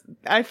that.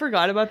 I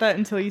forgot about that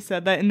until you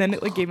said that, and then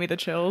it like gave me the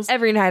chills.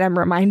 Every night I'm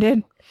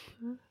reminded.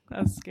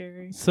 That's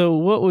scary. So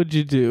what would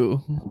you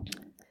do?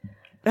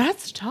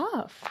 That's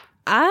tough.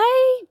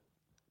 I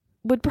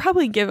would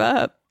probably give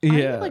up.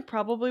 Yeah. I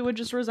probably would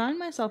just resign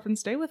myself and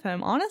stay with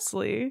him,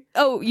 honestly.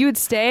 Oh, you would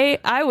stay?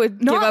 I would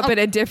give up in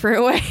a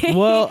different way.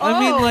 Well, I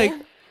mean, like,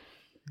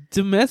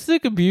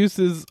 domestic abuse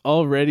is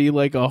already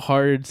like a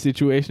hard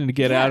situation to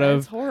get out of.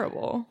 It's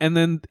horrible. And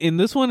then in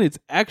this one, it's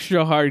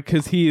extra hard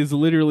because he is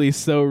literally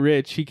so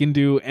rich. He can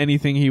do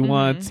anything he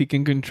wants. He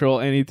can control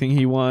anything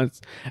he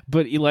wants.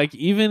 But like,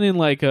 even in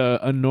like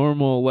a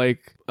normal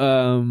like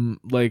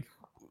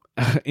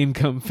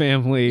income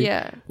family,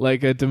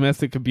 like a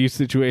domestic abuse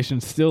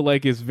situation, still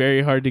like is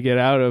very hard to get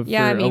out of for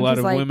a lot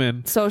of like,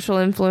 women. Social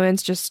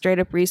influence, just straight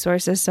up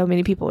resources. So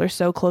many people are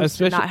so close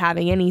to not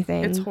having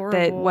anything. It's that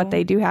horrible. what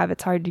they do have,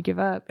 it's hard to give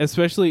up.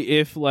 Especially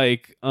if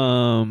like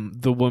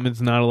the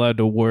woman's not allowed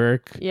to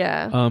work.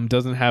 Yeah.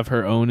 Doesn't have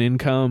her own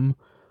income,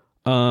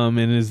 and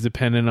is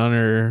dependent on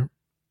her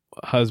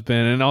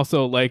husband. And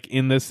also like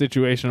in this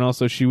situation,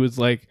 also she was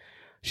like,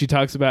 she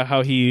talks about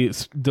how he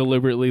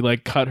deliberately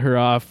like cut her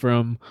off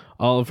from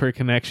all of her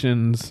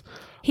connections.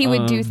 He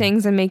would do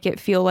things and make it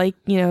feel like,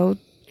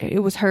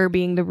 it was her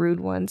being the rude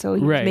one. So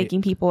he was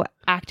making people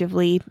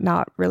actively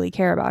not really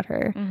care about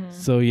her.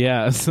 So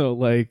yeah, so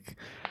like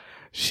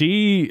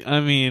she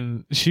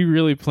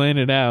really planned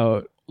it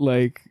out.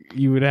 Like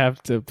you would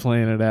have to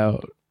plan it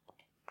out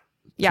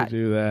to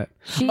do that.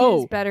 She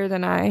is better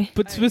than I.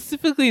 But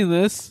specifically in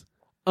this,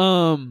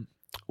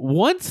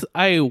 once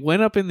I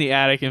went up in the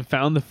attic and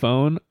found the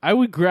phone, I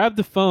would grab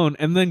the phone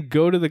and then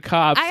go to the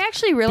cops. I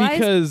actually realized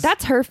because-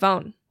 that's her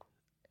phone.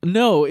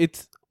 No,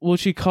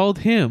 she called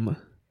him.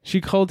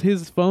 She called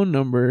his phone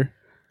number.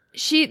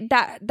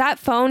 That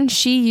phone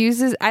she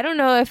uses, I don't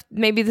know if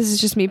maybe this is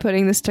just me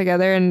putting this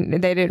together and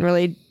they didn't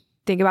really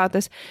think about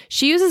this.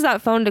 She uses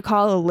that phone to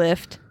call a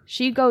Lyft.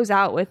 She goes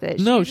out with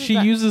it.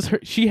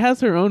 She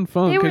has her own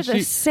phone. They were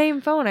the same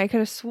phone. I could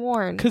have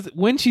sworn. Because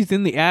when she's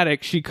in the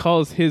attic, she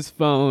calls his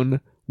phone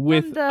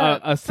with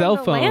a cell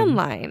from the phone.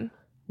 landline.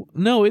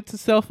 No, it's a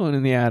cell phone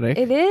in the attic.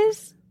 It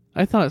is?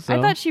 I thought so.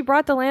 I thought she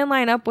brought the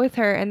landline up with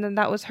her and then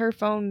that was her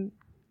phone.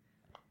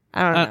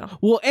 I don't know.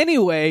 Well,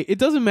 anyway, it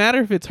doesn't matter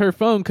if it's her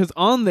phone because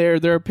on there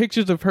are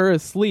pictures of her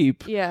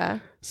asleep. Yeah.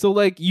 So,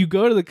 like, you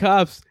go to the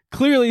cops.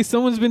 Clearly,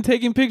 someone's been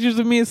taking pictures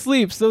of me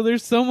asleep. So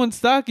there's someone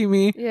stalking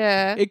me.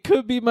 Yeah. It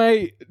could be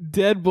my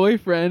dead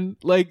boyfriend.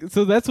 Like,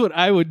 so that's what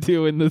I would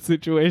do in this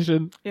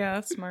situation. Yeah,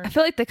 that's smart. I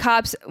feel like the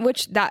cops,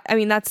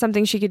 that's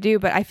something she could do,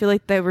 but I feel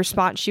like the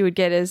response she would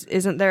get is,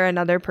 isn't there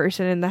another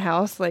person in the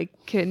house? Like,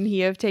 couldn't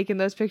he have taken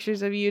those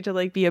pictures of you to,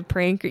 like, be a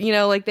prank? You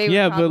know, like, they would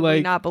probably but,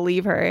 like, not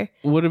believe her.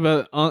 What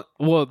about,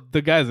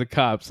 the guy's a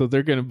cop, so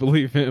they're going to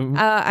believe him.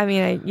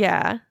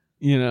 Yeah.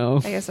 You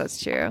know? I guess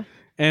that's true.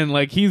 And,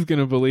 like, he's going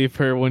to believe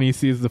her when he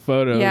sees the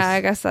photos. Yeah,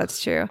 I guess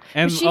that's true.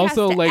 And but she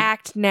also, has to like,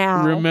 act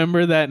now.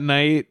 Remember that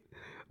night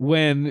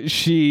when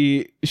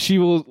she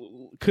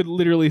could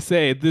literally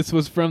say, this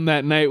was from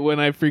that night when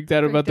I freaked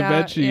out about the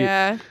bedsheet.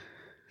 Yeah,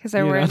 because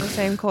they're wearing the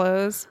same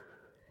clothes.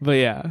 But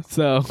yeah,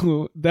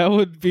 so that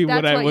would be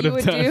what I would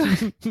have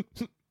done.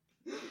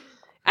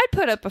 I'd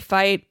put up a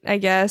fight, I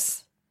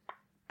guess.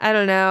 I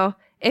don't know.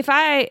 If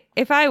I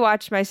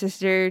watched my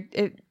sister,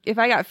 if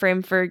I got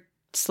framed for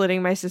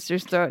slitting my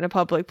sister's throat in a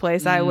public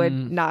place, I would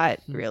not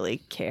really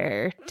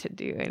care to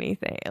do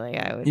anything. Like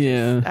I would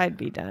I'd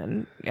be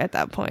done at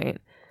that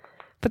point.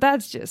 But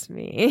that's just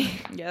me.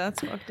 Yeah,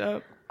 that's fucked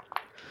up.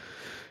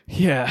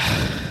 Yeah.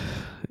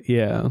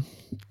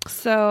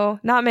 So,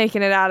 not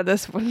making it out of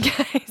this one,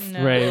 guys.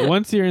 No. Right.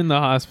 Once you're in the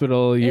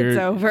hospital, It's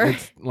over.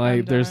 It's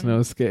like there's no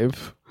escape.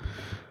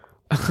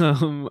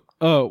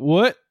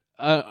 What?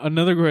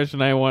 Another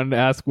question I wanted to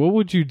ask: what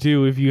would you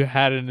do if you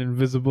had an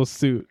invisible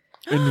suit?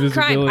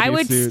 Crime. I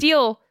would suit?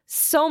 steal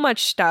so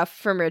much stuff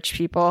from rich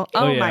people.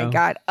 Oh my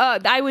god.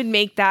 I would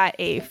make that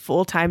a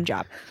full-time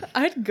job.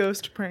 I'd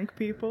ghost prank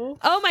people.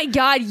 Oh my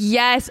god,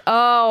 yes.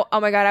 Oh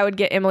my god, I would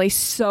get Emily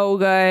so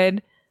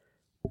good.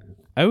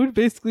 I would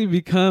basically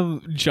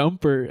become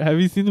Jumper. Have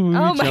you seen the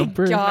movie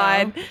Jumper? Oh my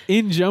god. No.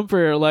 In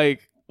Jumper,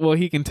 like, well,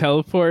 he can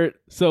teleport.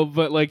 So,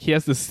 but like he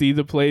has to see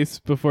the place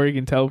before he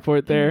can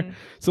teleport there.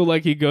 So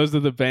like he goes to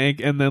the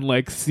bank and then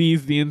like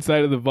sees the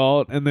inside of the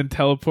vault and then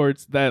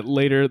teleports that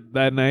later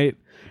that night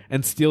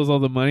and steals all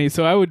the money.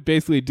 So I would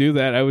basically do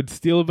that. I would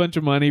steal a bunch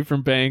of money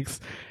from banks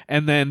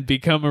and then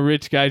become a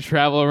rich guy,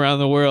 travel around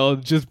the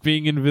world, just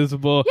being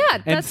invisible.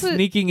 Yeah, and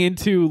sneaking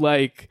into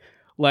like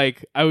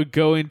I would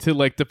go into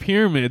like the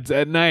pyramids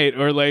at night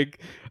or like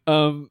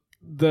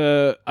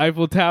the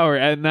Eiffel Tower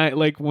at night,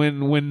 like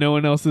when no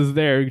one else is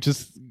there.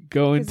 Just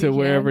go into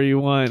wherever you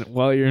want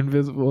while you're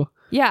invisible.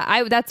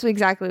 Yeah, that's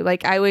exactly,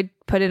 like, I would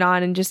put it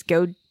on and just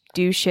go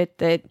do shit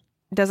that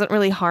doesn't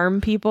really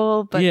harm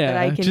people, but that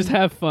I can just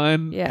have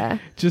fun. Yeah.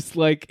 Just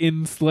like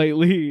in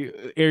slightly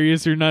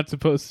areas you're not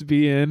supposed to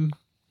be in.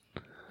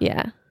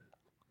 Yeah.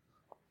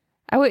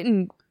 I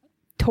wouldn't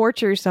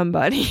torture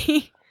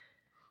somebody.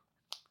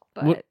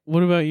 But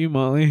what about you,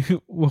 Molly?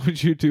 What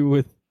would you do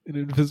with an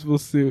invisible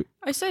suit?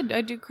 I said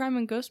I'd do crime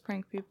and ghost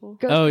prank people.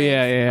 Ghost pranks.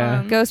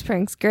 Yeah. Ghost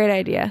pranks, great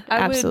idea.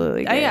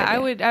 Absolutely. Great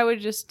idea. I would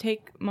just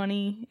take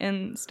money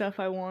and stuff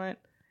I want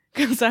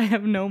because I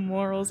have no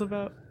morals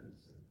about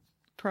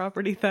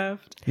property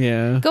theft.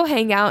 Yeah. Go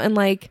hang out in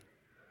like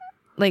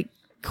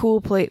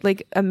cool place,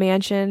 like a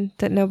mansion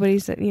that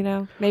nobody's,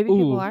 maybe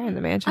people are in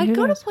the mansion. I'd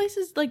go to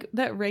places like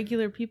that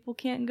regular people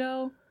can't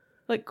go.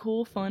 Like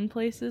cool, fun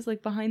places,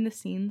 like behind the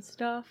scenes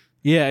stuff.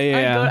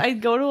 Yeah.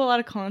 I'd go to a lot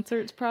of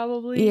concerts,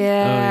 probably.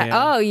 Yeah.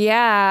 Oh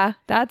yeah.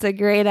 That's a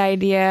great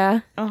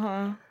idea.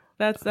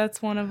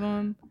 That's one of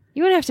them.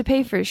 You wouldn't have to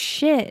pay for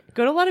shit.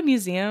 Go to a lot of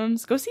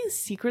museums. Go see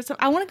secret stuff.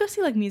 I want to go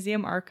see like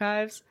museum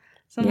archives.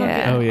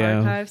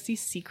 Archives. See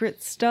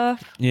secret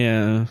stuff.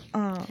 Yeah.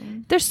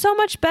 There's so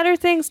much better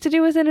things to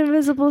do with an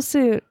invisible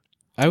suit.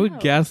 I would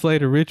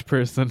gaslight a rich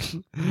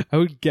person. I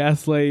would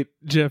gaslight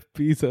Jeff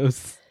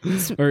Bezos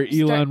or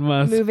Elon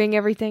Musk. Moving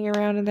everything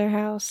around in their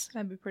house.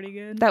 That'd be pretty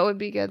good. That would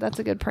be good. That's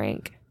a good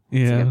prank.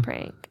 Yeah. That's a good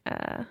prank.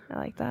 I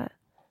like that.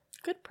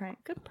 Good prank.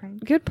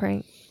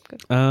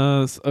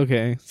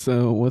 Okay,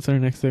 so what's our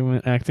next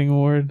segment? Acting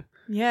award?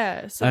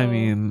 Yeah. So I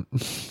mean...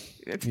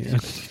 On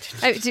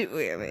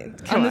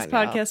this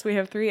podcast, we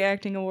have 3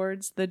 acting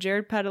awards: the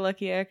Jared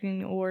Padalecki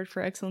Acting Award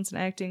for Excellence in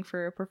Acting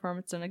for a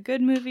performance in a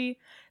good movie,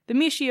 the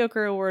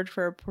Michioka Award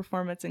for a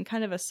performance in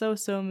kind of a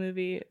so-so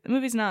movie. The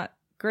movie's not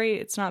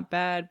great, it's not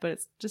bad, but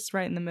it's just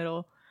right in the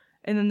middle.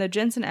 And then the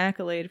Jensen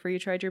accolade for You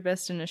Tried Your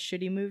Best in a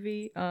Shitty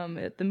Movie.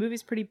 The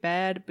movie's pretty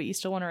bad, but you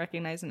still want to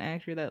recognize an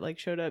actor that like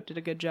showed up, did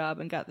a good job,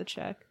 and got the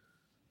check.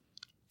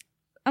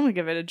 I'm gonna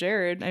give it to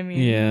Jared. I mean,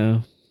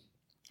 Yeah.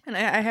 And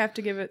I have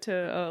to give it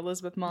to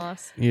Elizabeth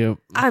Moss. Yep.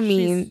 I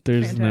mean,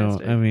 There's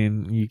fantastic. no. I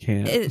mean, you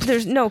can't.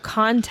 there's no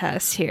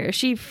contest here.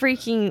 She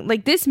freaking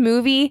like this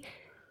movie.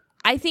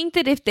 I think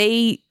that if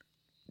they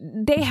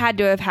had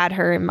to have had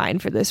her in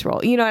mind for this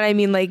role. You know what I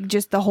mean? Like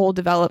just the whole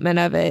development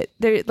of it.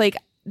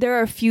 There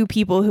are a few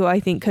people who I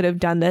think could have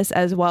done this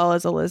as well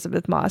as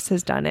Elizabeth Moss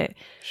has done it.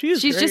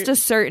 She's great. just a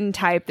certain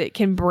type that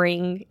can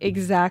bring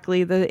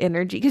exactly the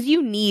energy, because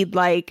you need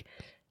like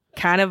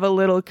kind of a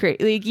little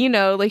like, you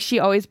know, like she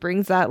always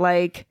brings that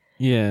like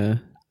Yeah.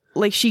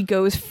 like she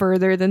goes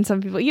further than some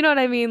people. You know what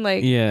I mean?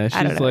 Like Yeah,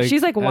 I don't know.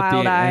 She's like at the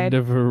wild-eyed. end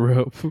of her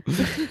rope.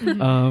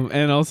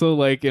 And also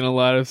like in a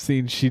lot of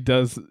scenes she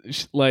does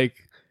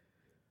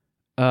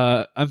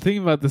I'm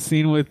thinking about the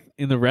scene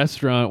in the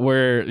restaurant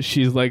where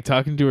she's like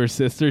talking to her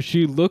sister.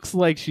 She looks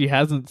like she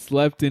hasn't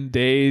slept in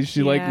days.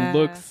 She like Yeah.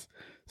 looks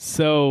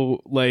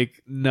so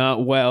like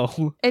not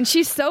well. And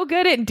she's so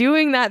good at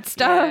doing that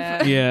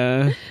stuff.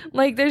 Yeah. Yeah.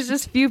 Like there's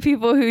just few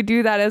people who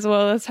do that as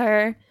well as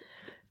her.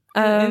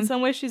 In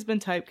some ways, she's been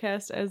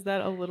typecast as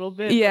that a little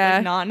bit. Yeah. But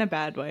like, not in a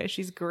bad way.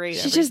 She's great. She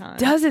every just time.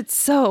 does it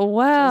so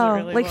well.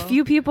 really Like well.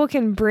 few people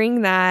can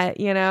bring that,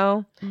 you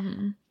know.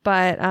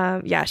 But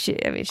yeah,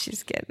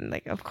 she's getting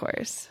like, of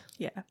course,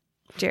 Yeah.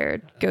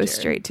 Jared goes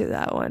straight to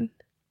that one.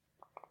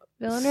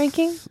 Villain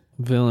ranking?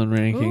 Villain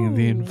ranking,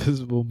 The Ooh.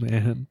 Invisible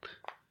Man.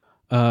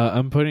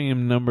 I'm putting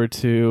him number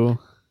 2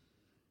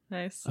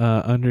 Nice.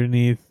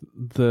 underneath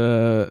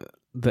the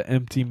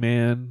Empty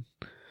Man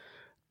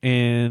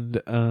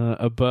and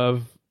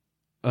above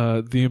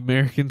the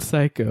American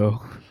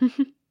Psycho.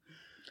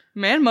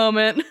 Man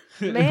moment.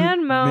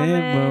 Man moment.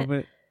 Man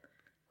moment.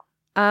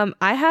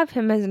 I have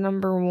him as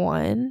number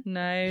 1.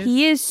 Nice.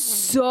 He is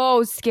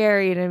so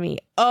scary to me.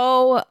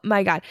 Oh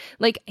my god.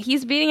 Like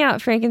he's beating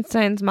out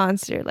Frankenstein's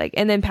monster, like,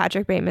 and then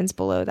Patrick Bateman's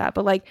below that.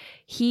 But like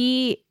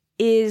he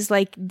is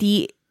like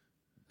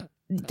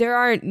there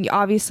are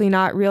obviously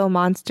not real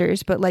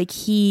monsters, but like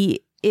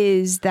he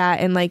is that,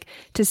 and like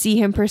to see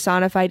him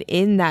personified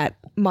in that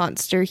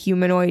monster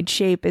humanoid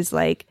shape is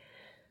like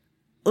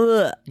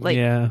ugh. Like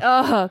Yeah.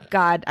 oh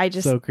god. I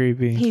just So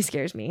creepy. he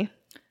scares me.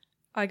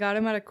 I got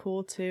him at a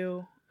cool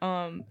 2.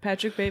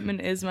 Patrick Bateman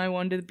is my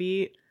one to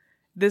beat.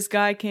 This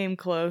guy came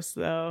close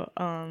though.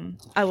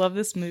 I love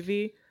this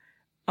movie.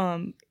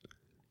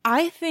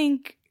 I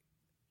think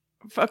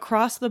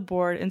across the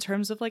board in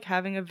terms of like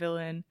having a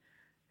villain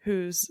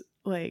whose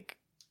like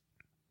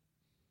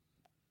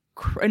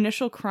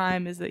initial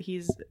crime is that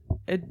he's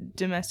a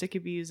domestic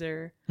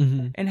abuser,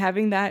 Mhm. and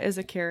having that as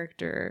a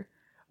character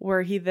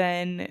where he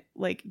then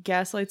like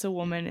gaslights a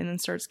woman and then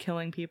starts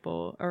killing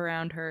people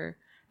around her.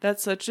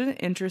 That's such an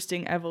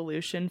interesting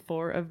evolution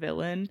for a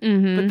villain.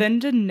 But then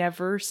to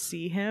never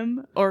see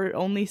him or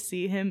only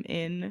see him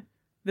in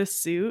the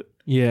suit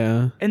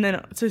Yeah. and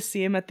then to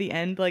see him at the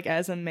end like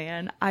as a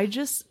man, I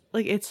just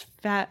like it's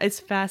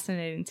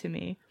fascinating to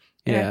me.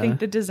 And Yeah. I think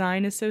the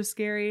design is so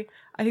scary.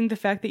 I think the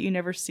fact that you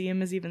never see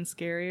him is even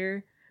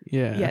scarier.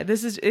 Yeah. Yeah,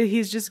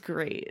 he's just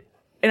great.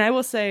 And I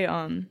will say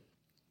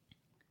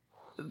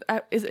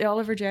is it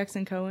Oliver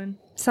Jackson Cohen?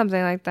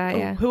 Something like that,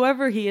 yeah.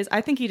 Whoever he is,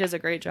 I think he does a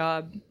great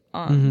job.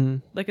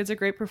 Like it's a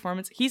great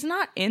performance. He's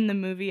not in the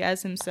movie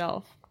as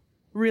himself.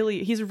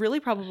 Really, he's really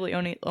probably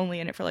only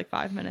in it for like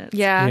 5 minutes.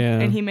 Yeah. Yeah.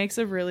 And he makes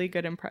a really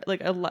good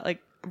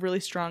really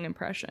strong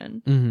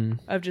impression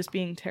of just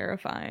being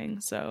terrifying.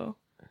 So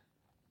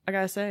I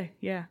gotta say,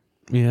 yeah,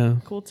 Yeah.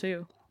 cool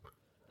too.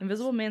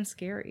 Invisible Man's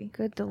scary.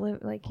 Good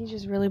like he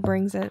just really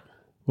brings it.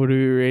 What are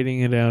we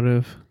rating it out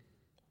of?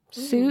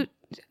 Suit,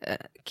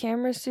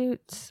 camera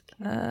suits,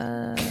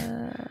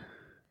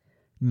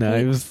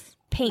 Knives.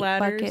 paint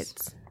Ladders.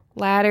 buckets,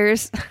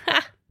 ladders.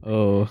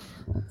 Oh.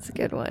 It's a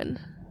good one.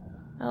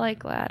 I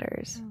like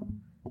ladders.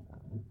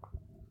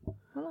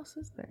 What else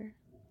is there?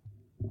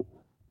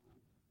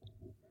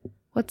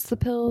 What's the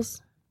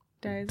pills?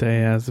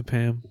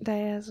 Diazepam.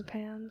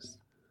 Diazepams.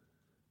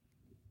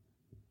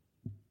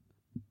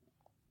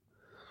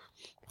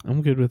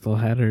 I'm good with the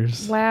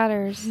ladders.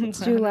 Ladders. Let's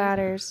do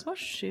ladders. What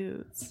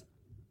shoots?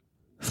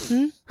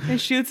 Hmm? Hey,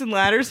 shoots and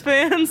ladders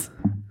fans?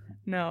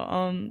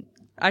 No,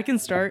 I can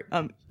start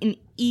an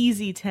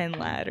easy 10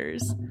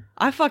 ladders.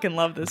 I fucking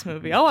love this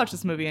movie. I'll watch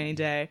this movie any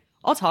day.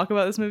 I'll talk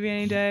about this movie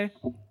any day.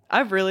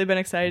 I've really been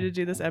excited to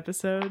do this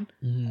episode.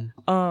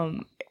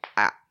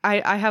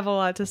 I have a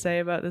lot to say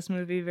about this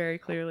movie very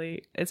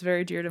clearly. It's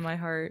very dear to my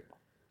heart.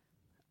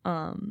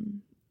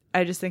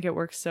 I just think it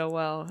works so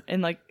well.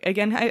 And like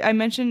again, I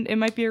mentioned it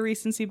might be a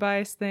recency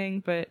bias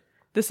thing, but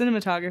the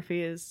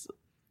cinematography is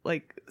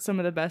like some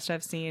of the best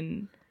I've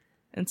seen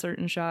in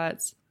certain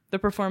shots. The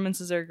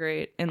performances are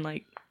great, and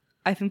like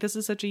I think this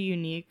is such a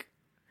unique.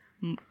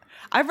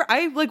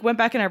 I like went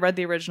back and I read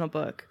the original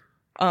book,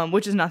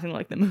 which is nothing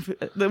like the movie,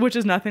 which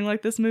is nothing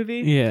like this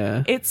movie.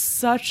 Yeah. It's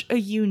such a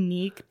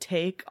unique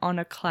take on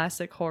a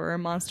classic horror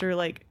monster,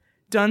 like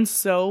done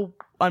so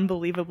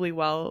unbelievably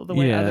well the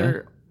way Yeah.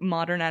 other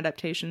modern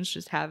adaptations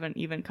just haven't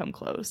even come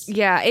close.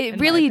 Yeah, in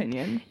my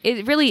opinion.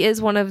 it really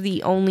is one of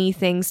the only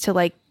things to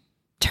like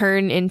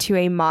turn into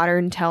a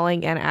modern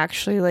telling and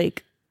actually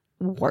like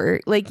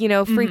work. Like, you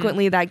know,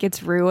 frequently that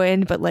gets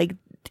ruined, but like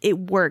it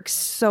works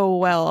so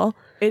well.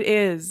 It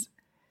is.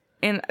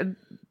 And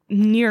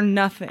near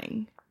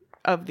nothing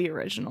of the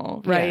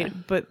original, right? Yeah.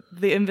 But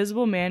the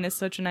Invisible Man is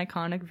such an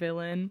iconic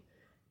villain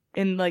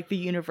in like the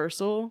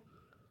Universal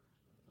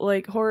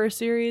like horror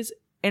series,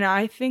 and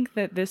I think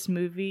that this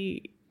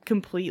movie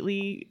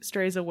completely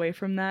strays away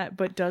from that,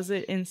 but does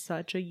it in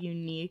such a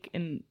unique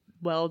and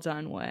well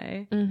done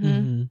way.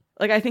 Mm-hmm.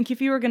 Like, I think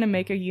if you were going to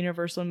make a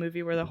Universal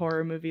movie where the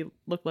horror movie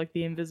looked like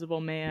the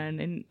Invisible Man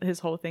and his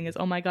whole thing is,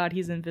 oh my god,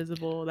 he's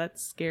invisible,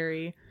 that's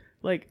scary,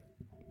 like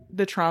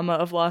the trauma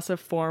of loss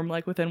of form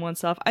like within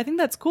oneself, I think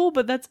that's cool,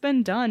 but that's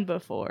been done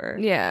before.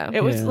 Yeah.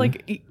 It was Yeah.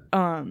 like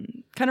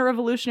kind of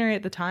revolutionary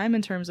at the time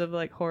in terms of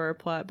like horror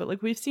plot, but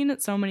like we've seen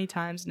it so many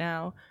times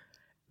now.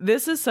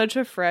 This is such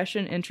a fresh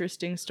and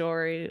interesting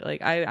story.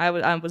 Like I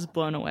was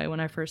blown away when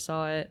I first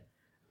saw it.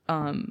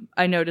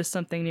 I notice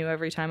something new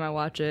every time I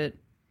watch it,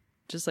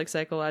 just like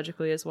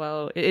psychologically as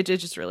well. It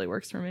just really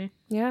works for me.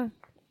 Yeah.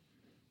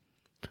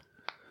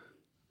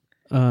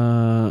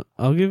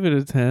 I'll give it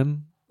a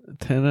 10.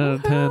 10 out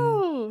of 10.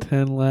 Woohoo!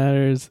 10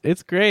 ladders.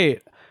 It's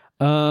great.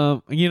 You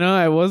know,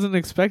 I wasn't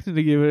expecting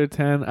to give it a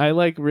 10. I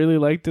like really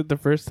liked it the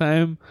first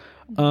time.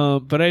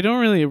 But I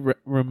don't really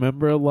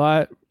remember a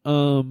lot.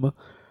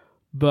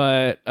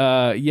 But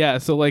yeah,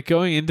 so like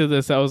going into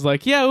this, I was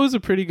like, yeah, it was a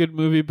pretty good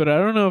movie, but I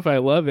don't know if I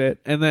love it.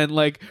 And then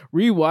like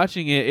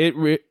rewatching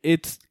it,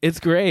 it's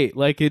great.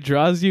 Like it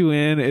draws you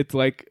in. It's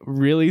like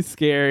really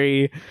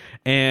scary,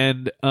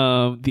 and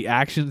the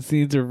action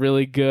scenes are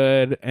really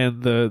good,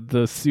 and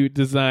the suit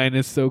design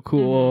is so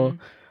cool.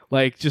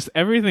 Like just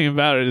everything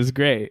about it is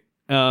great.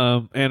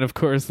 And of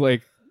course,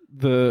 like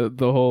the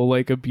whole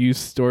like abuse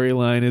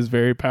storyline is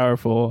very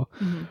powerful.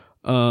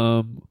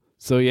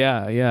 So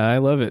yeah, I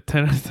love it.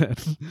 10 out of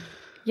 10.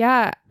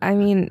 Yeah, I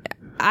mean,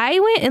 I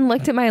went and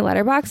looked at my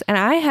letterbox, and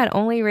I had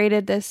only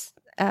rated this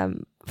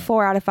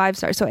 4 out of 5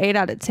 stars, so 8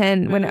 out of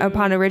 10 when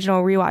upon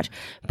original rewatch.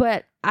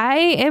 But I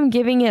am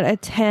giving it a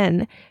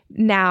 10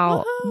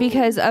 now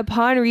because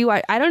upon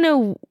rewatch, I don't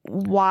know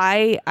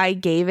why I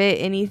gave it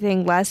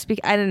anything less.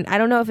 I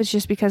don't know if it's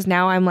just because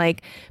now I'm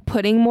like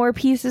putting more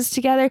pieces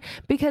together,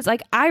 because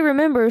like I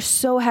remember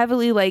so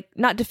heavily like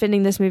not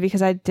defending this movie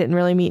because I didn't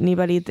really meet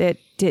anybody that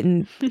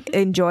didn't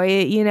enjoy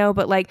it, you know,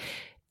 but like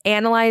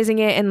analyzing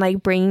it and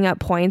like bringing up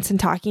points and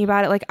talking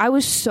about it. Like I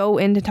was so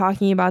into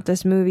talking about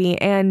this movie,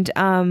 and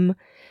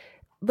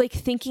like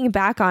thinking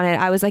back on it,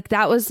 I was like,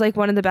 that was like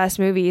one of the best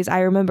movies I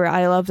remember.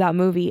 I love that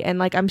movie, and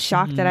like I'm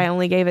shocked that I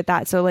only gave it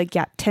that. So like,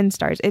 yeah, 10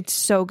 stars. It's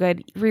so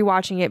good.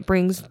 Rewatching it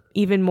brings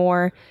even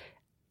more,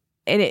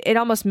 and it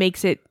almost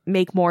makes it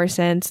make more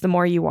sense the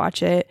more you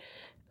watch it.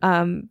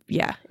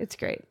 Yeah, it's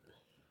great.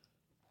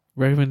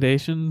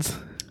 Recommendations?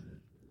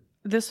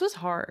 This was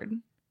hard.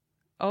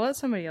 I'll let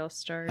somebody else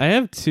start. I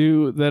have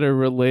 2 that are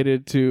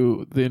related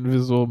to the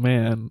Invisible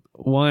Man.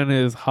 One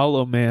is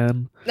Hollow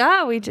Man.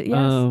 Ah,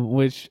 yes.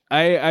 Which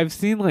I've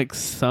seen like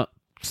some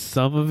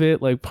of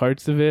it, like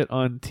parts of it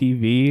on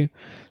TV.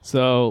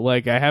 So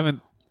like I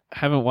haven't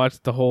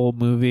watched the whole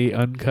movie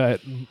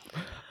uncut.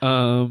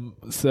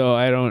 So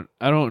I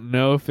don't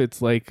know if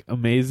it's like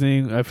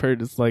amazing. I've heard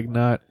it's like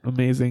not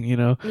amazing, you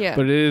know. Yeah.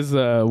 But it is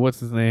what's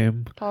his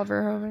name? Paul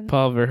Verhoeven.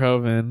 Paul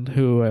Verhoeven,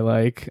 who I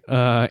like.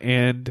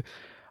 And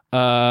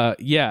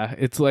yeah,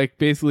 it's like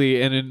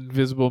basically an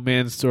Invisible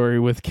Man story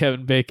with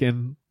Kevin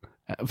Bacon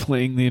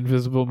playing the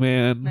Invisible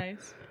Man.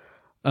 Nice.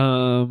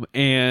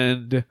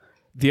 And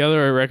the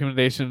other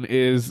recommendation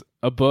is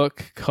a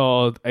book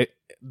called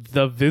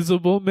The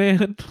Visible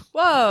Man.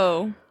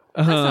 Whoa.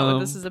 That's not what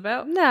this is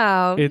about.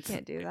 No, you It's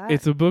can't do that.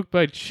 It's a book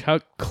by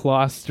Chuck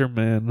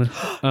Klosterman.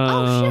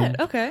 Oh shit.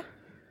 Okay.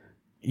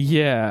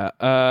 Yeah,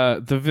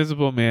 The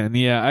Visible Man.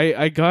 Yeah,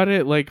 I got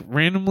it like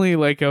randomly,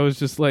 like I was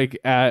just like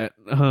at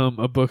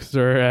a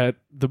bookstore at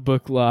the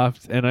Book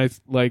Loft, and I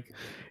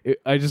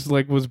just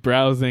like was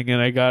browsing and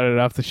I got it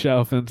off the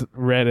shelf and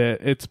read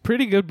it. It's a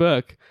pretty good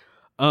book.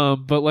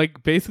 But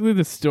like basically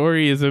the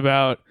story is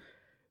about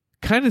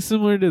kind of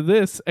similar to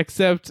this,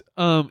 except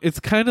it's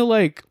kind of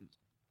like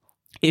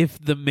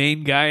if the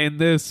main guy in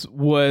this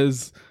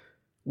was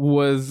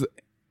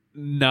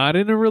not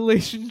in a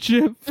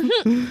relationship.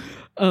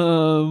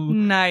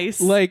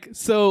 Nice.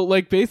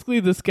 Like basically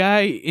this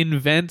guy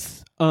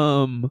invents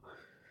like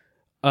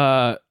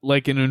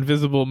an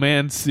Invisible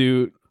Man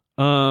suit,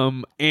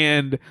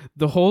 and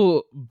the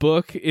whole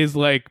book is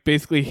like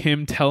basically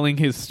him telling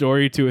his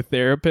story to a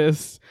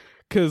therapist,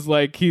 because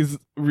like he's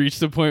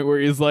reached a point where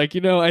he's like,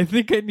 you know, I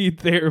think I need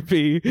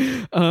therapy,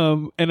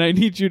 and I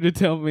need you to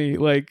tell me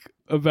like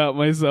about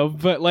myself.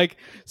 But like,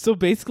 so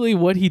basically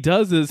what he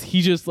does is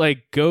he just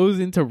like goes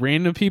into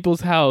random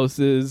people's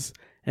houses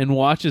and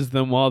watches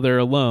them while they're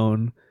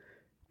alone,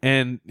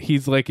 and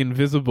he's like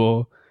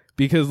invisible,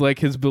 because like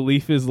his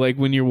belief is like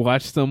when you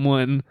watch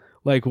someone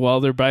like while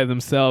they're by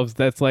themselves,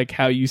 that's like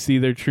how you see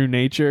their true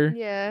nature.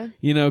 Yeah.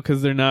 You know,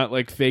 because they're not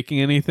like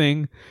faking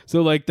anything.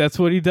 So like that's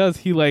what he does.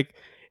 He like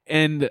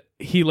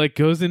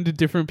goes into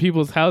different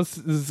people's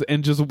houses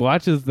and just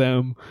watches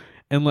them,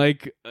 and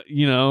like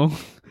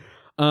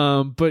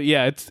but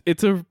yeah,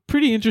 it's a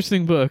pretty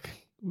interesting book,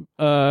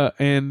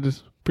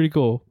 and pretty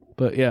cool.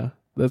 But yeah,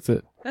 that's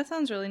it. That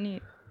sounds really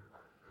neat.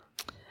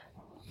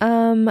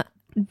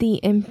 The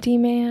Empty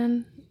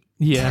Man.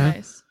 Yeah.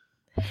 Nice.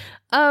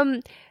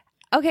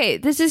 Okay,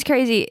 this is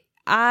crazy.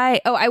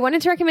 I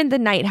wanted to recommend The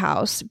Night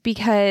House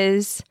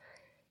because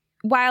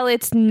while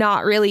it's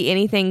not really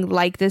anything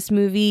like this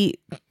movie,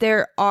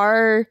 there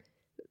are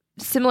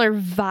similar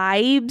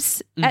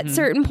vibes at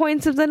certain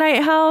points of The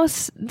Night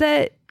House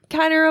that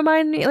kind of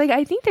remind me. Like,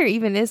 I think there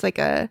even is like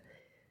a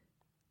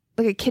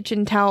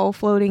kitchen towel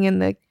floating in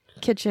the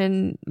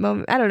kitchen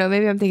moment. I don't know,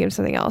 maybe I'm thinking of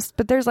something else,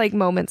 but there's like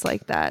moments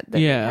like that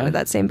kind of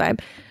that same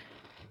vibe.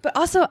 But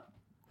also,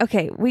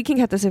 okay, we can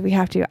cut this if we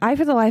have to. I,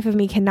 for the life of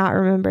me, cannot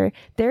remember.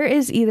 There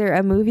is either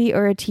a movie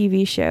or a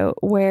TV show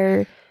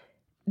where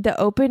the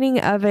opening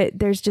of it,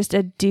 there's just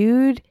a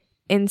dude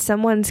in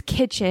someone's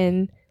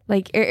kitchen,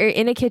 like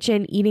in a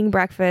kitchen eating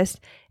breakfast,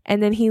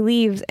 and then he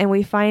leaves and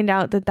we find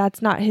out that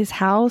that's not his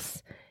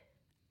house.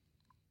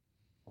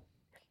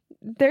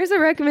 There's a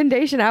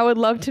recommendation I would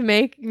love to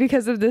make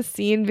because of this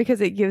scene,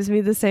 because it gives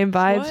me the same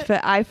vibes. What?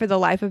 But I, for the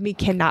life of me,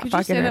 cannot Could you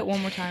fucking say that remember.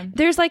 one more time?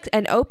 There's like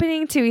an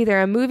opening to either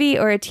a movie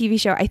or a TV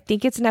show. I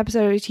think it's an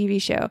episode of a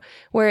TV show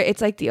where it's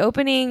like the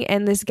opening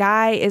and this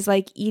guy is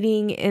like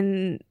eating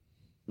in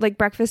like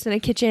breakfast in a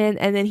kitchen,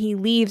 and then he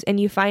leaves and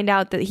you find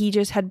out that he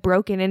just had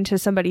broken into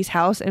somebody's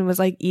house and was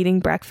like eating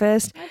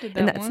breakfast. I did that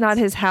and that's once. not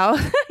his house.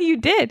 You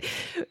did.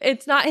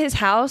 It's not his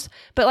house,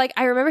 but like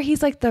I remember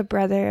he's like the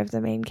brother of the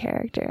main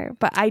character,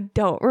 but I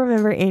don't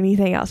remember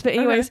anything else. But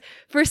anyways,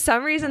 for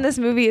some reason this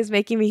movie is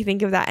making me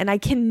think of that, and I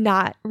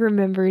cannot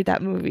remember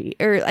that movie,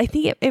 or I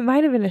think it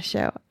might have been a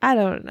show. I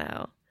don't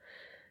know.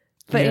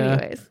 But Yeah.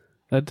 anyways,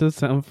 That does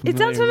sound familiar. It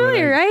sounds but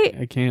familiar, right?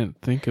 I can't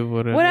think of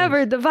what it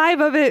whatever. is. The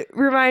vibe of it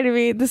reminded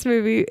me of this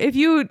movie. If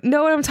you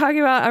know what I'm talking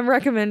about, I'm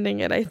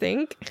recommending it, I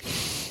think.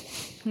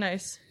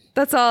 Nice.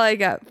 That's all I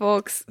got,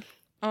 folks.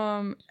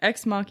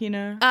 Ex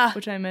Machina, Ah.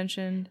 which I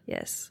mentioned.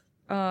 Yes.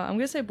 I'm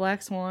gonna say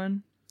Black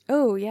Swan.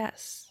 Oh,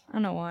 yes. I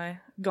don't know why.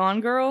 Gone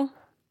Girl,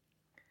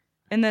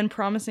 and then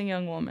Promising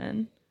Young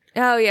Woman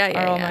Oh, yeah,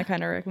 are all yeah. my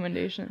kind of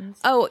recommendations.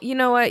 Oh, you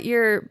know what?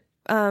 Your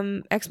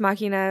Ex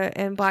Machina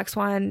and Black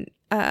Swan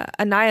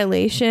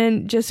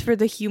Annihilation, just for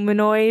the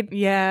humanoid.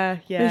 Yeah.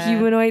 The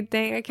humanoid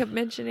thing I kept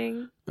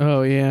mentioning.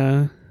 Oh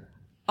yeah.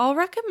 I'll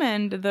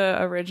recommend the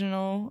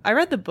original. I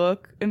read the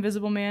book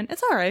Invisible Man.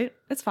 It's all right.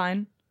 It's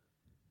fine.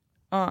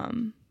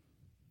 There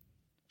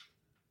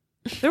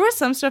was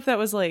some stuff that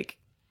was like,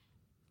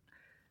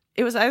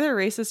 it was either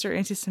racist or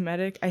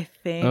anti-Semitic. I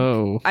think.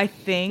 Oh. I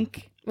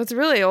think. It's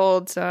really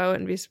old, so I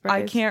wouldn't be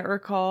surprised. I can't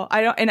recall.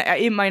 I don't, and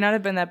it might not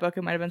have been that book.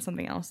 It might have been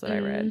something else that I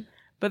read.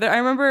 But I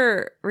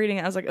remember reading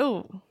it. I was like,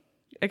 oh,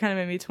 it kind of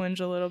made me twinge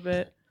a little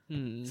bit.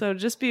 So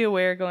just be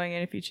aware going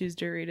in if you choose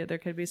to read it. There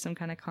could be some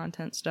kind of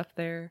content stuff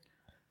there.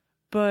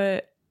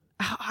 But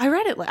I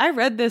read it. I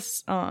read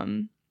this a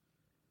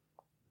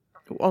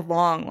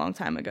long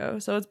time ago.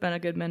 So it's been a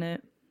good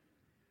minute.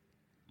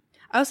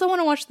 I also want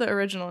to watch the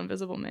original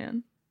Invisible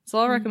Man. So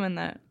I'll recommend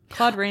that.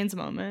 Claude Rains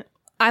moment.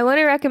 I want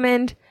to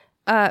recommend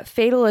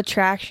Fatal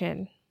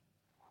Attraction.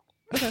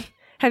 Okay.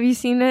 Have you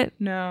seen it?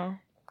 No.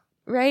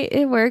 Right?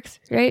 It works,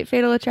 right?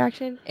 Fatal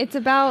Attraction. It's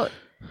about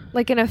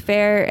like an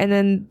affair, and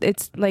then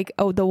it's like,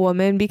 oh, the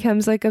woman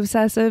becomes like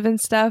obsessive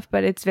and stuff,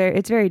 but it's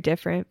very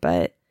different,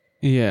 but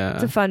Yeah.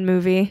 it's a fun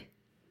movie.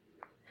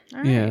 All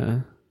right.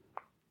 Yeah.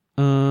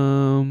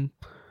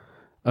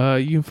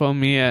 You can follow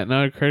me at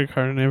Not a Credit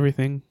Card and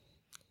everything.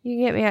 You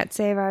can get me at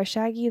Save Our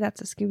Shaggy. That's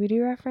a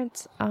Scooby-Doo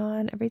reference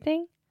on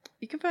everything.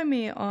 You can find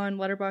me on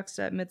Letterboxd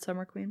at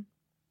Midsummer Queen.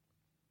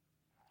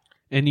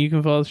 And you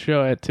can follow the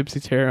show at Tipsy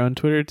Terror on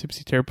Twitter,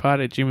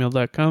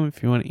 tipsyterrorpod@gmail.com.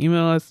 If you want to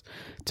email us,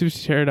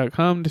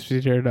 tipsyterror.com,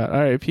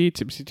 tipsyterror.rip,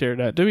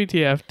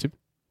 tipsyterror.wtf,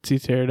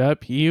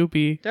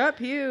 tipsyterror.pub. Dot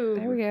Pew.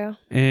 There we go.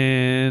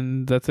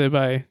 And that's it.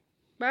 Bye.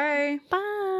 Bye. Bye.